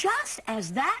 And just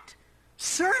as that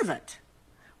servant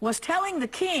was telling the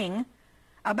king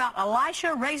about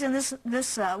Elisha raising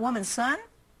this woman's son,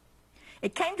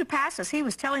 it came to pass as he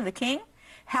was telling the king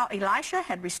how Elisha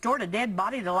had restored a dead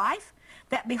body to life,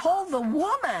 that behold, the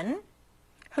woman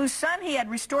whose son he had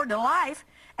restored to life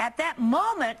at that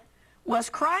moment was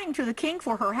crying to the king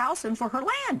for her house and for her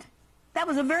land. That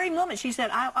was the very moment she said,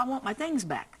 I want my things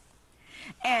back.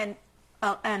 And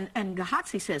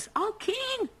Gehazi says, oh,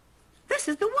 king, this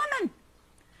is the woman.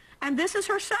 And this is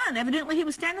her son. Evidently he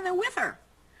was standing there with her,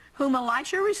 whom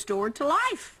Elisha restored to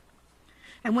life.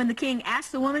 And when the king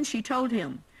asked the woman, she told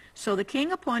him. So the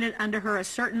king appointed unto her a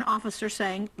certain officer,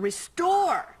 saying,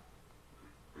 restore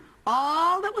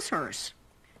all that was hers,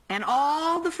 and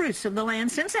all the fruits of the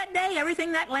land since that day,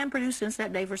 everything that land produced since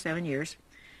that day for 7 years,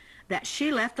 that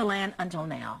she left the land until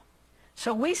now.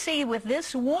 So we see with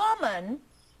this woman,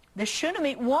 the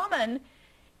Shunammite woman,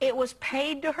 it was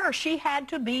paid to her. She had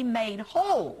to be made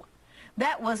whole.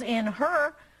 That was in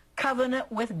her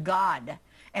covenant with God.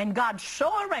 And God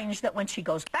so arranged that when she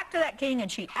goes back to that king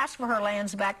and she asks for her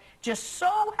lands back, just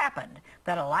so happened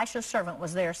that Elisha's servant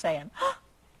was there saying, oh,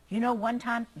 you know, one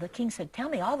time the king said, tell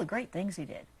me all the great things he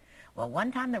did. Well,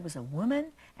 one time there was a woman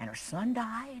and her son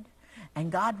died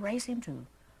and God raised him to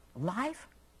life.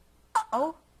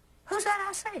 Uh-oh, who's that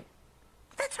I say?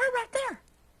 That's her right there.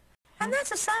 And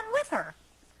that's a son with her.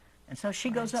 And so she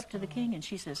goes up to the king and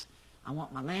she says, I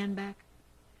want my land back.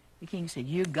 The king said,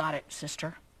 you got it,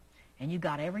 sister. And you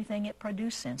got everything it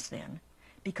produced since then.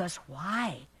 Because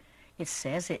why? It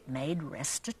says it made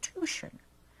restitution.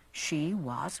 She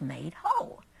was made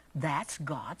whole. That's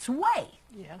God's way.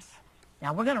 Yes.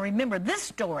 Now we're going to remember this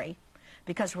story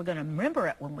because we're going to remember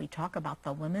it when we talk about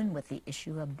the woman with the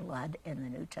issue of blood in the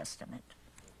New Testament.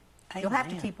 Amen. You'll have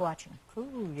to keep watching.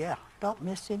 Ooh, yeah. Don't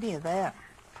miss any of that.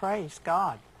 Praise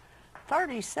God.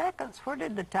 30 seconds. Where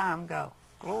did the time go?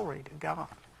 Glory to God.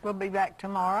 We'll be back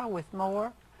tomorrow with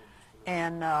more.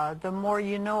 And the more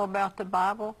you know about the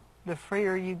Bible, the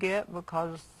freer you get,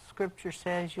 because Scripture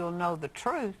says you'll know the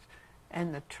truth,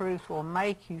 and the truth will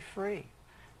make you free.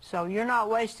 So you're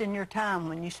not wasting your time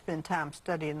when you spend time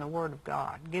studying the Word of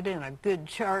God. Get in a good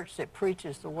church that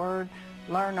preaches the Word.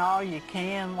 Learn all you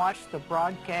can. Watch the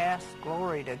broadcast.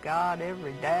 Glory to God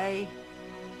every day.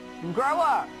 And grow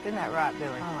up. Isn't that right,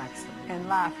 Billy? Oh, absolutely. And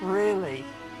life really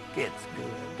gets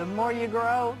good. The more you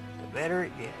grow, the better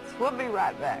it gets. We'll be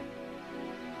right back.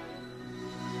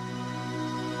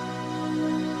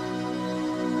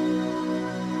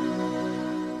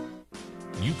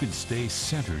 You can stay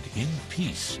centered in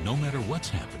peace no matter what's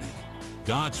happening.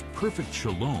 God's perfect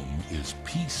shalom is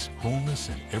peace, wholeness,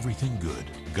 and everything good.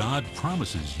 God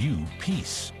promises you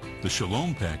peace. The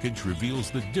Shalom package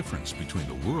reveals the difference between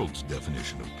the world's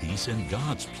definition of peace and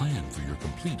God's plan for your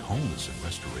complete wholeness and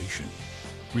restoration.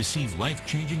 Receive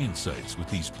life-changing insights with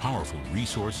these powerful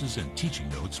resources and teaching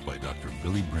notes by Dr.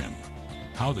 Billy Brim.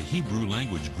 How the Hebrew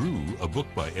Language Grew, a book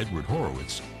by Edward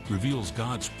Horowitz, reveals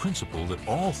God's principle that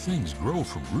all things grow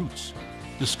from roots.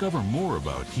 Discover more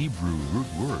about Hebrew root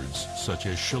words such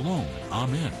as shalom and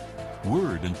amen,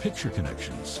 word and picture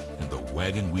connections, and the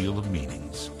wagon wheel of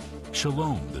meanings.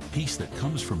 Shalom, the peace that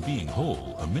comes from being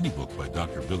whole, a mini-book by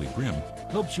Dr. Billy Brim,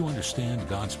 helps you understand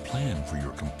God's plan for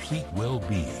your complete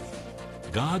well-being.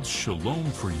 God's shalom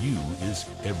for you is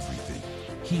everything: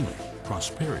 healing,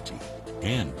 prosperity,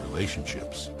 and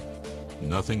relationships.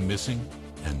 Nothing missing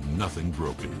and nothing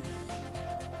broken.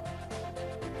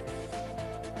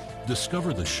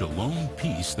 Discover the shalom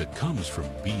peace that comes from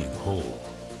being whole.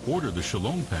 Order the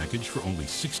Shalom package for only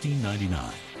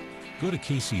 $16.99. Go to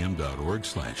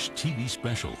kcm.org/TV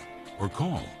special or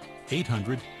call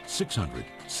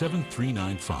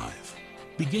 800-600-7395.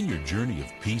 Begin your journey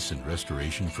of peace and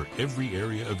restoration for every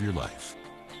area of your life.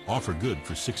 Offer good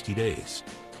for 60 days.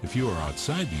 If you are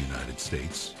outside the United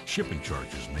States, shipping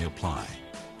charges may apply.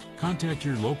 Contact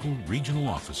your local regional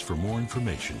office for more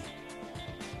information.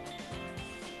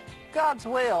 God's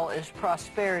will is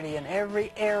prosperity in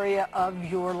every area of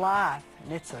your life,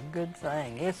 and it's a good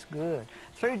thing. It's good.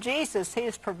 Through Jesus, He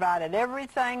has provided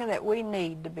everything that we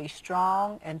need to be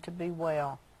strong and to be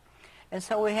well. And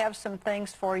so we have some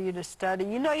things for you to study.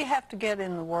 You know, you have to get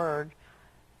in the Word.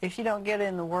 If you don't get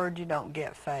in the Word, you don't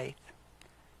get faith.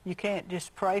 You can't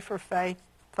just pray for faith.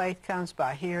 Faith comes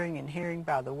by hearing, and hearing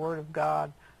by the Word of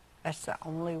God. That's the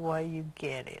only way you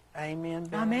get it. Amen,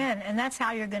 Billy? Amen. And that's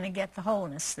how you're going to get the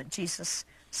wholeness that Jesus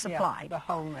supplied. Yeah, the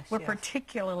wholeness, We're yes.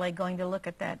 particularly going to look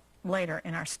at that later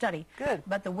in our study. Good.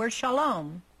 But the word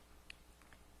shalom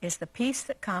is the peace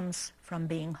that comes from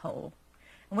being whole.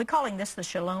 And we're calling this the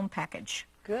Shalom package.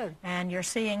 Good. And you're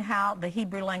seeing how the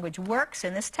Hebrew language works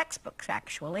in this textbook,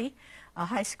 actually, a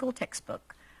high school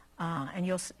textbook. And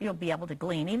you'll be able to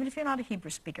glean, even if you're not a Hebrew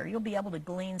speaker, you'll be able to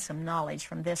glean some knowledge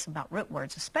from this about root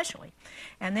words especially.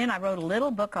 And then I wrote a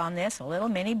little book on this, a little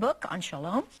mini book on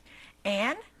shalom.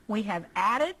 And we have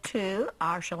added to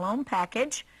our Shalom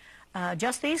package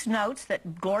just these notes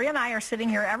that Gloria and I are sitting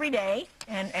here every day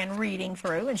and reading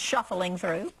through and shuffling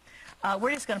through.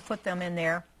 We're just going to put them in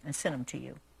there and send them to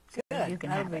you. Good. You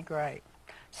can That'd have be it. great.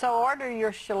 So order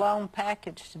your Shalom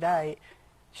package today.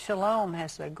 Shalom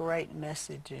has a great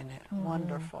message in it.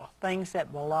 Wonderful. Things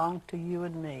that belong to you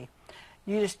and me.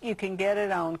 You can get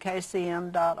it on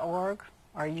kcm.org,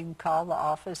 or you can call the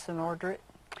office and order it.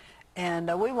 And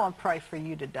we want to pray for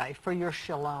you today, for your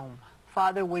shalom.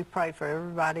 Father, we pray for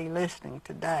everybody listening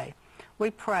today. We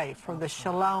pray for the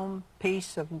shalom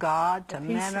peace of God to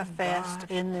manifest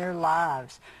in their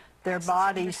lives. Their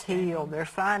bodies healed, their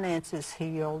finances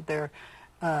healed, their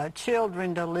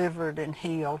children delivered and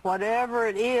healed. Whatever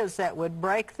it is that would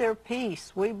break their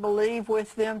peace, we believe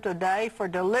with them today for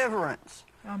deliverance.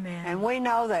 Amen. And we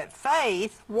know that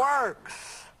faith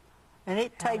works, and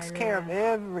it takes care of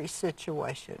every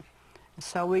situation. And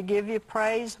so we give you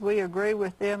praise. We agree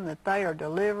with them that they are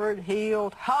delivered,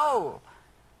 healed, whole,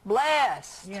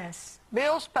 blessed. Yes.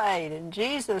 Bills paid in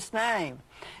Jesus' name.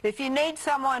 If you need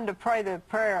someone to pray the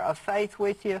prayer of faith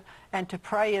with you and to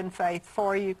pray in faith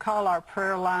for you, call our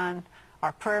prayer line.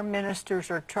 Our prayer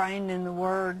ministers are trained in the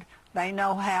Word. They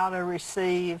know how to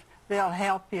receive. They'll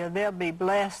help you. They'll be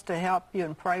blessed to help you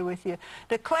and pray with you.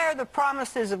 Declare the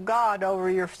promises of God over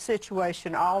your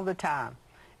situation all the time.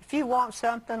 If you want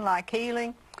something like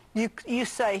healing, you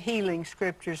say healing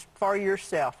scriptures for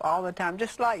yourself all the time,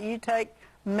 just like you take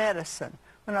medicine.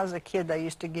 When I was a kid, they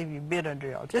used to give you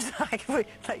Benadryl, just like they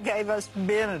gave us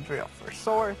Benadryl for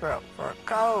sore throat, for a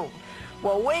cold.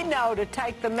 Well, we know to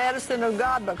take the medicine of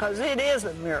God because it is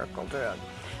a miracle drug.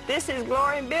 This is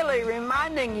Gloria and Billy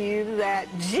reminding you that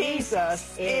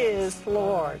Jesus is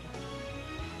Lord.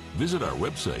 Visit our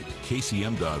website,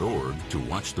 kcm.org, to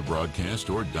watch the broadcast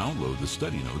or download the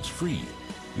study notes free.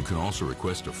 You can also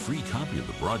request a free copy of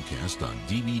the broadcast on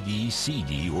DVD,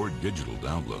 CD, or digital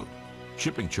download.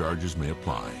 Shipping charges may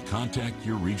apply. Contact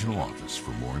your regional office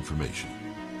for more information.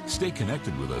 Stay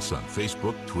connected with us on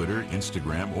Facebook, Twitter,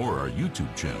 Instagram, or our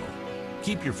YouTube channel.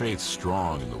 Keep your faith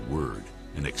strong in the Word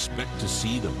and expect to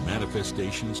see the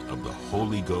manifestations of the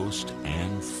Holy Ghost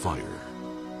and fire.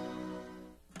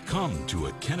 Come to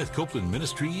a Kenneth Copeland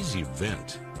Ministries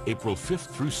event. April 5th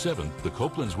through 7th, the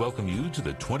Copelands welcome you to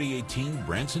the 2018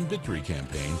 Branson Victory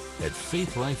Campaign at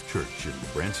Faith Life Church in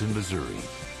Branson, Missouri.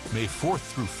 May 4th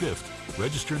through 5th,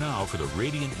 register now for the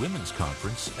Radiant Women's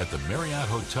Conference at the Marriott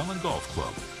Hotel and Golf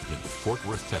Club in Fort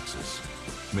Worth, Texas.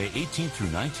 May 18th through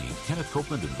 19th, Kenneth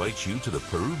Copeland invites you to the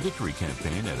Peru Victory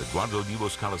Campaign at Eduardo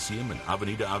Divos Coliseum in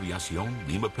Avenida Aviacion,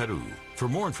 Lima, Peru. For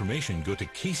more information, go to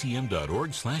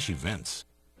kcm.org/events.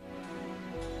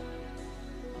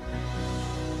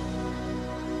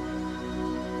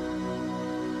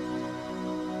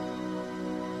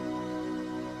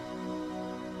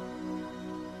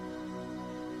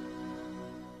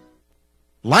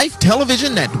 Life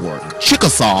Television Network,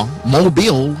 Chickasaw,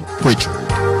 Mobile, Pritchard.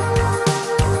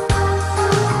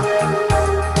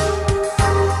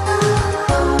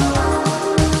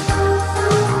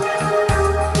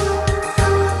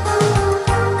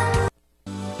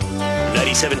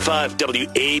 .5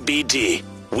 WABD.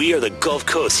 We are the Gulf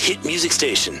Coast hit music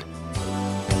station.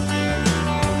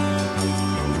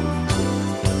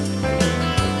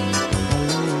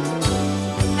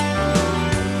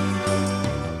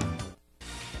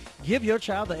 Give your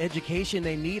child the education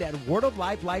they need at Word of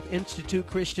Life Life Institute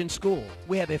Christian School.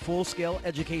 We have a full-scale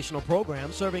educational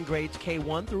program serving grades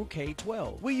K1 through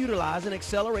K12. We utilize an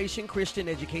acceleration Christian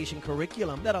education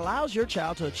curriculum that allows your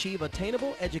child to achieve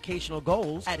attainable educational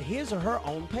goals at his or her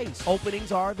own pace.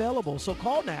 Openings are available, so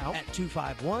call now at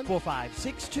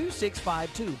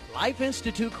 251-456-2652. Life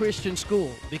Institute Christian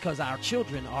School, because our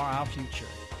children are our future.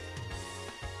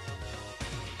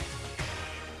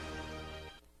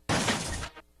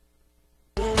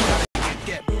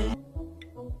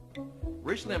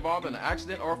 Recently involved in an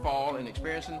accident or fall and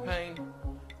experiencing pain?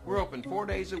 We're open 4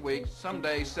 days a week, some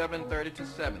days 7:30 to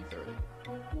 7:30.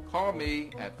 Call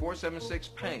me at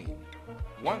 476-PAIN.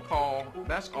 One call,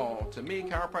 that's all, to me,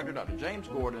 chiropractor Dr. James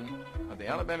Gordon of the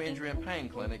Alabama Injury and Pain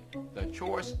Clinic. The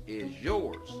choice is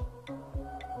yours.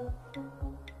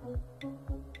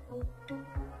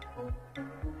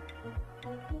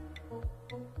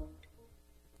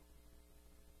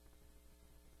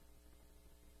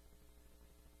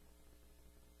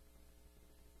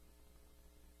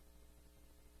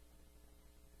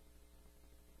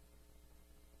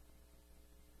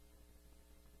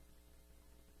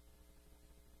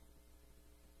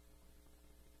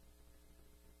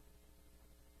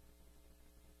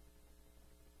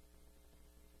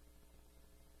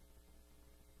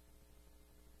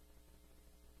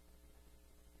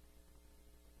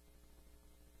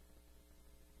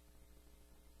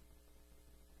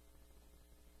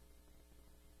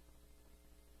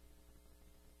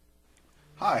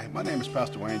 Hi, my name is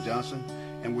Pastor Wayne Johnson,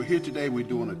 and we're here today. We're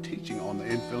doing a teaching on the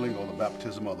infilling or the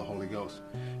baptism of the Holy Ghost.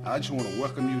 And I just want to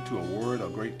welcome you to a word, a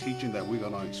great teaching that we're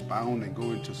going to expound and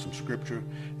go into some scripture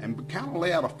and kind of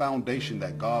lay out a foundation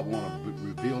that God wants to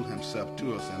reveal himself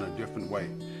to us in a different way.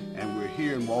 And we're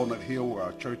here in Walnut Hill where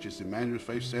our church is Emmanuel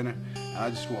Faith Center. And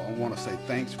I just want to say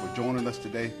thanks for joining us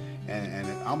today. And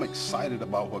I'm excited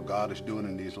about what God is doing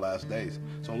in these last days.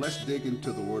 So let's dig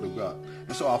into the Word of God.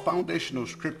 And so our foundational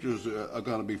scriptures are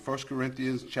going to be 1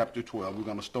 Corinthians chapter 12. We're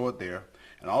going to start there.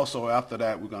 And also after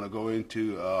that, we're going to go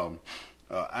into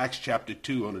Acts chapter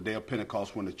 2 on the day of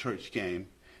Pentecost when the church came.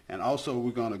 And also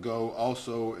we're going to go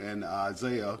also in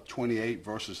Isaiah 28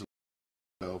 verses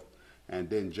 12. And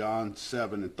then John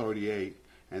 7 and 38.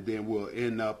 And then we'll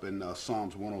end up in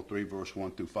Psalms 103 verse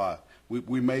 1 through 5.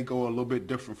 We may go a little bit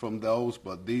different from those,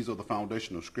 but these are the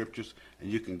foundational scriptures, and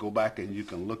you can go back and you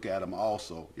can look at them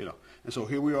also, you know. And so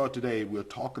here we are today. We're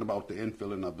talking about the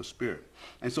infilling of the Spirit.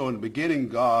 And so in the beginning,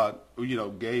 God, you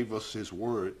know, gave us his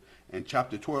word, and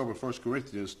chapter 12 of 1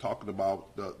 Corinthians talking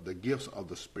about the gifts of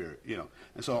the Spirit, you know.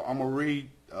 And so I'm going to read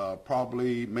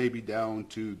probably maybe down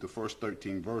to the first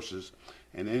 13 verses,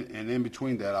 and in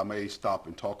between that I may stop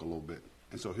and talk a little bit.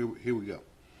 And so here we go.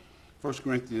 1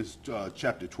 Corinthians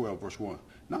chapter 12, verse 1.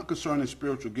 Now concerning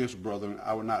spiritual gifts, brethren,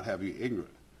 I would not have you ignorant.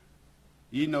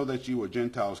 Ye know that you were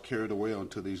Gentiles carried away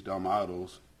unto these dumb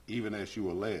idols, even as you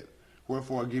were led.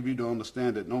 Wherefore I give you to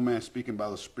understand that no man speaking by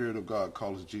the Spirit of God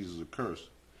calls Jesus accursed,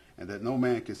 and that no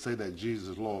man can say that Jesus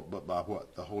is Lord but by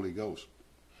what? The Holy Ghost.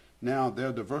 Now there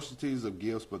are diversities of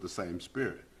gifts, but the same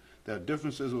Spirit. There are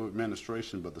differences of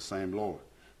administration, but the same Lord.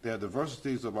 There are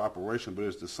diversities of operation, but it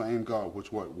is the same God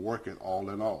which worketh all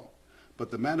in all.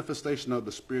 But the manifestation of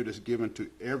the Spirit is given to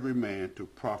every man to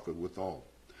profit withal.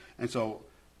 And so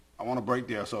I want to break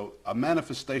there. So a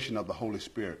manifestation of the Holy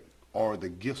Spirit, or the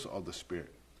gifts of the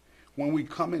Spirit. When we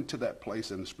come into that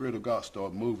place and the Spirit of God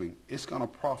start moving, it's going to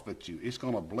profit you. It's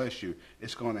going to bless you.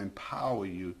 It's going to empower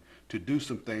you to do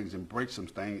some things and break some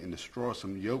things and destroy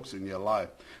some yokes in your life.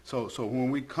 So when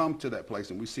we come to that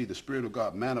place and we see the Spirit of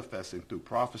God manifesting through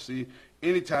prophecy,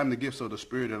 anytime the gifts of the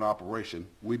Spirit in operation,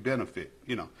 we benefit,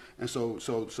 you know. And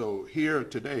so here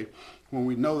today, when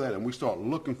we know that and we start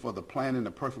looking for the plan and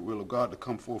the perfect will of God to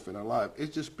come forth in our life,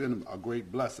 it's just been a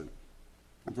great blessing.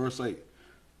 Verse 8.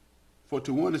 For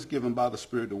to one is given by the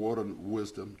Spirit the word of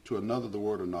wisdom, to another the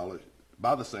word of knowledge,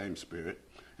 by the same Spirit,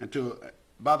 and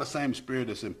by the same Spirit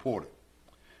is important.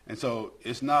 And so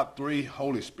it's not three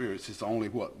Holy Spirits, it's only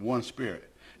what? One Spirit.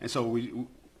 And so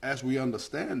as we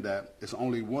understand that, it's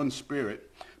only one Spirit,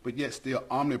 but yet still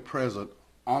omnipresent,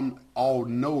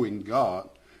 all-knowing God.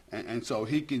 And so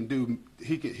he's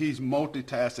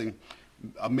multitasking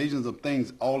millions of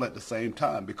things all at the same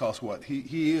time, because what?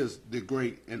 He is the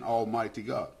great and almighty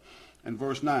God. And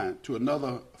verse 9, to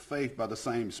another faith by the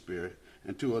same Spirit,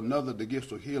 and to another the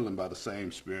gifts of healing by the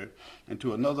same Spirit, and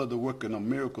to another the working of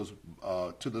miracles,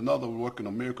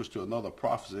 to another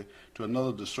prophecy, to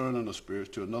another discerning of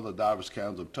spirits, to another divers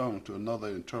kinds of tongues, to another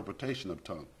interpretation of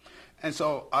tongues. And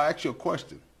so I ask you a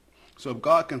question. So if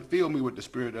God can fill me with the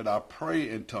Spirit that I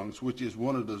pray in tongues, which is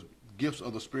one of the gifts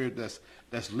of the Spirit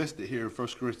that's listed here in 1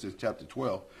 Corinthians chapter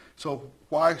 12, so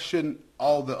why shouldn't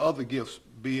all the other gifts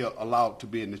be allowed to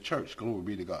be in the church, glory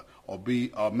be to God, or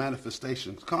be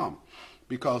manifestations come?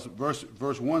 Because verse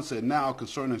 1 said, now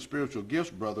concerning spiritual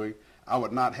gifts, brethren, I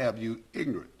would not have you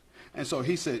ignorant. And so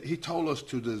he told us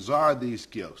to desire these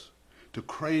gifts, to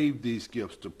crave these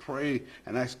gifts, to pray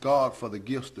and ask God for the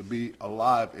gifts to be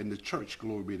alive in the church,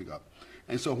 glory be to God.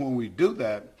 And so when we do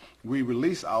that, we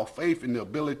release our faith in the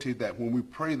ability that when we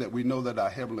pray that we know that our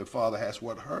Heavenly Father has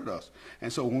what heard us.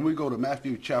 And so when we go to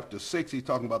Matthew chapter 6, he's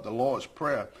talking about the Lord's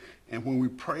Prayer. And when we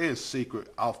pray in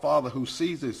secret, our Father who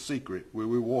sees in secret will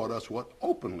reward us what?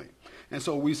 Openly. And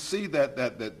so we see that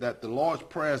the Lord's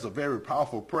Prayer is a very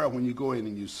powerful prayer. When you go in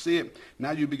and you see it,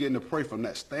 now you begin to pray from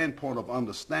that standpoint of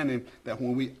understanding that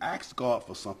when we ask God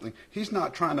for something, he's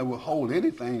not trying to withhold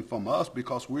anything from us,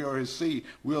 because we are his seed.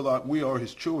 We are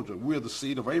his children. We are the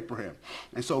seed of Abraham.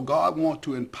 And so God wants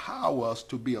to empower us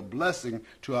to be a blessing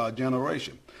to our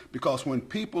generation. Because when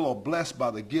people are blessed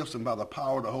by the gifts and by the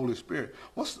power of the Holy Spirit,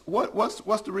 what's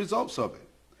the results of it?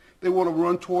 They want to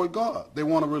run toward God. They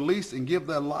want to release and give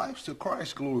their lives to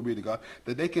Christ, glory be to God,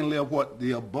 that they can live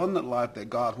the abundant life that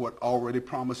God already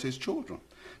promised his children.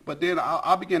 But then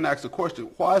I begin to ask the question,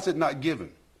 why is it not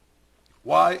given?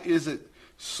 Why is it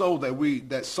so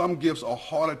that some gifts are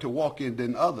harder to walk in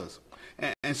than others?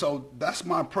 And so that's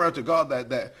my prayer to God, that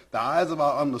the eyes of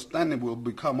our understanding will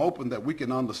become open, that we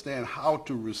can understand how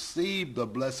to receive the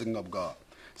blessing of God.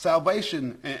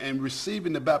 Salvation and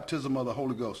receiving the baptism of the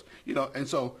Holy Ghost, you know, and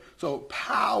so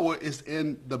power is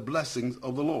in the blessings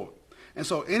of the Lord. And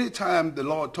so anytime the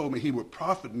Lord told me he would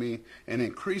profit me and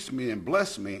increase me and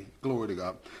bless me, glory to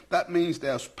God, that means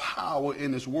there's power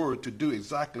in his word to do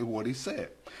exactly what he said.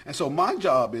 And so my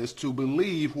job is to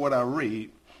believe what I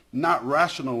read, not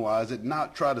rationalize it,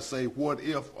 not try to say what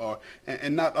if,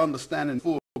 and not understanding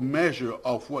full measure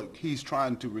of what he's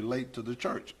trying to relate to the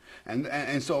church.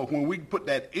 And so when we put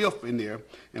that if in there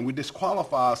and we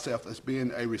disqualify ourselves as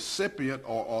being a recipient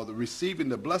or the receiving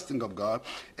the blessing of God,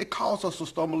 it causes us to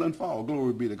stumble and fall.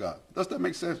 Glory be to God. Does that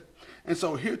make sense? And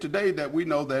so here today that we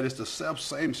know that it's the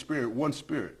same Spirit, one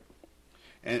Spirit.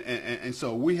 And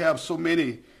so we have so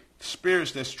many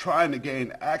spirits that's trying to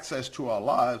gain access to our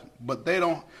lives, but they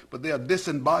are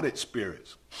disembodied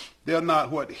spirits. They're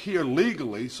not here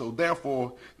legally, so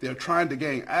therefore they're trying to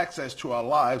gain access to our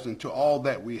lives and to all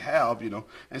that we have,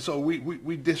 And so we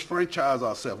disfranchise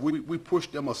ourselves. We push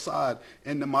them aside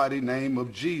in the mighty name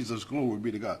of Jesus. Glory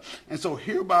be to God. And so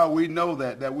hereby we know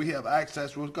that we have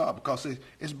access with God because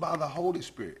it's by the Holy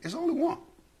Spirit. It's only one.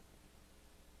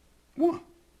 One.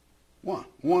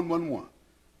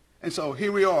 And so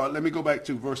here we are. Let me go back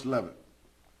to verse 11.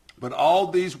 But all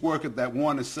these worketh that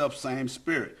one and self-same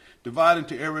Spirit, dividing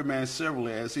to every man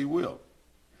severally as he will.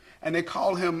 And they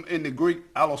call him in the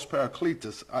Greek allos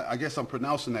parakletos. I guess I'm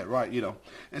pronouncing that right,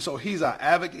 And so he's our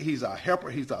advocate, he's our helper,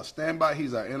 he's our standby,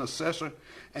 he's our intercessor.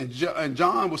 And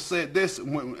John said this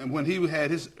when he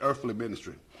had his earthly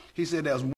ministry. He said there's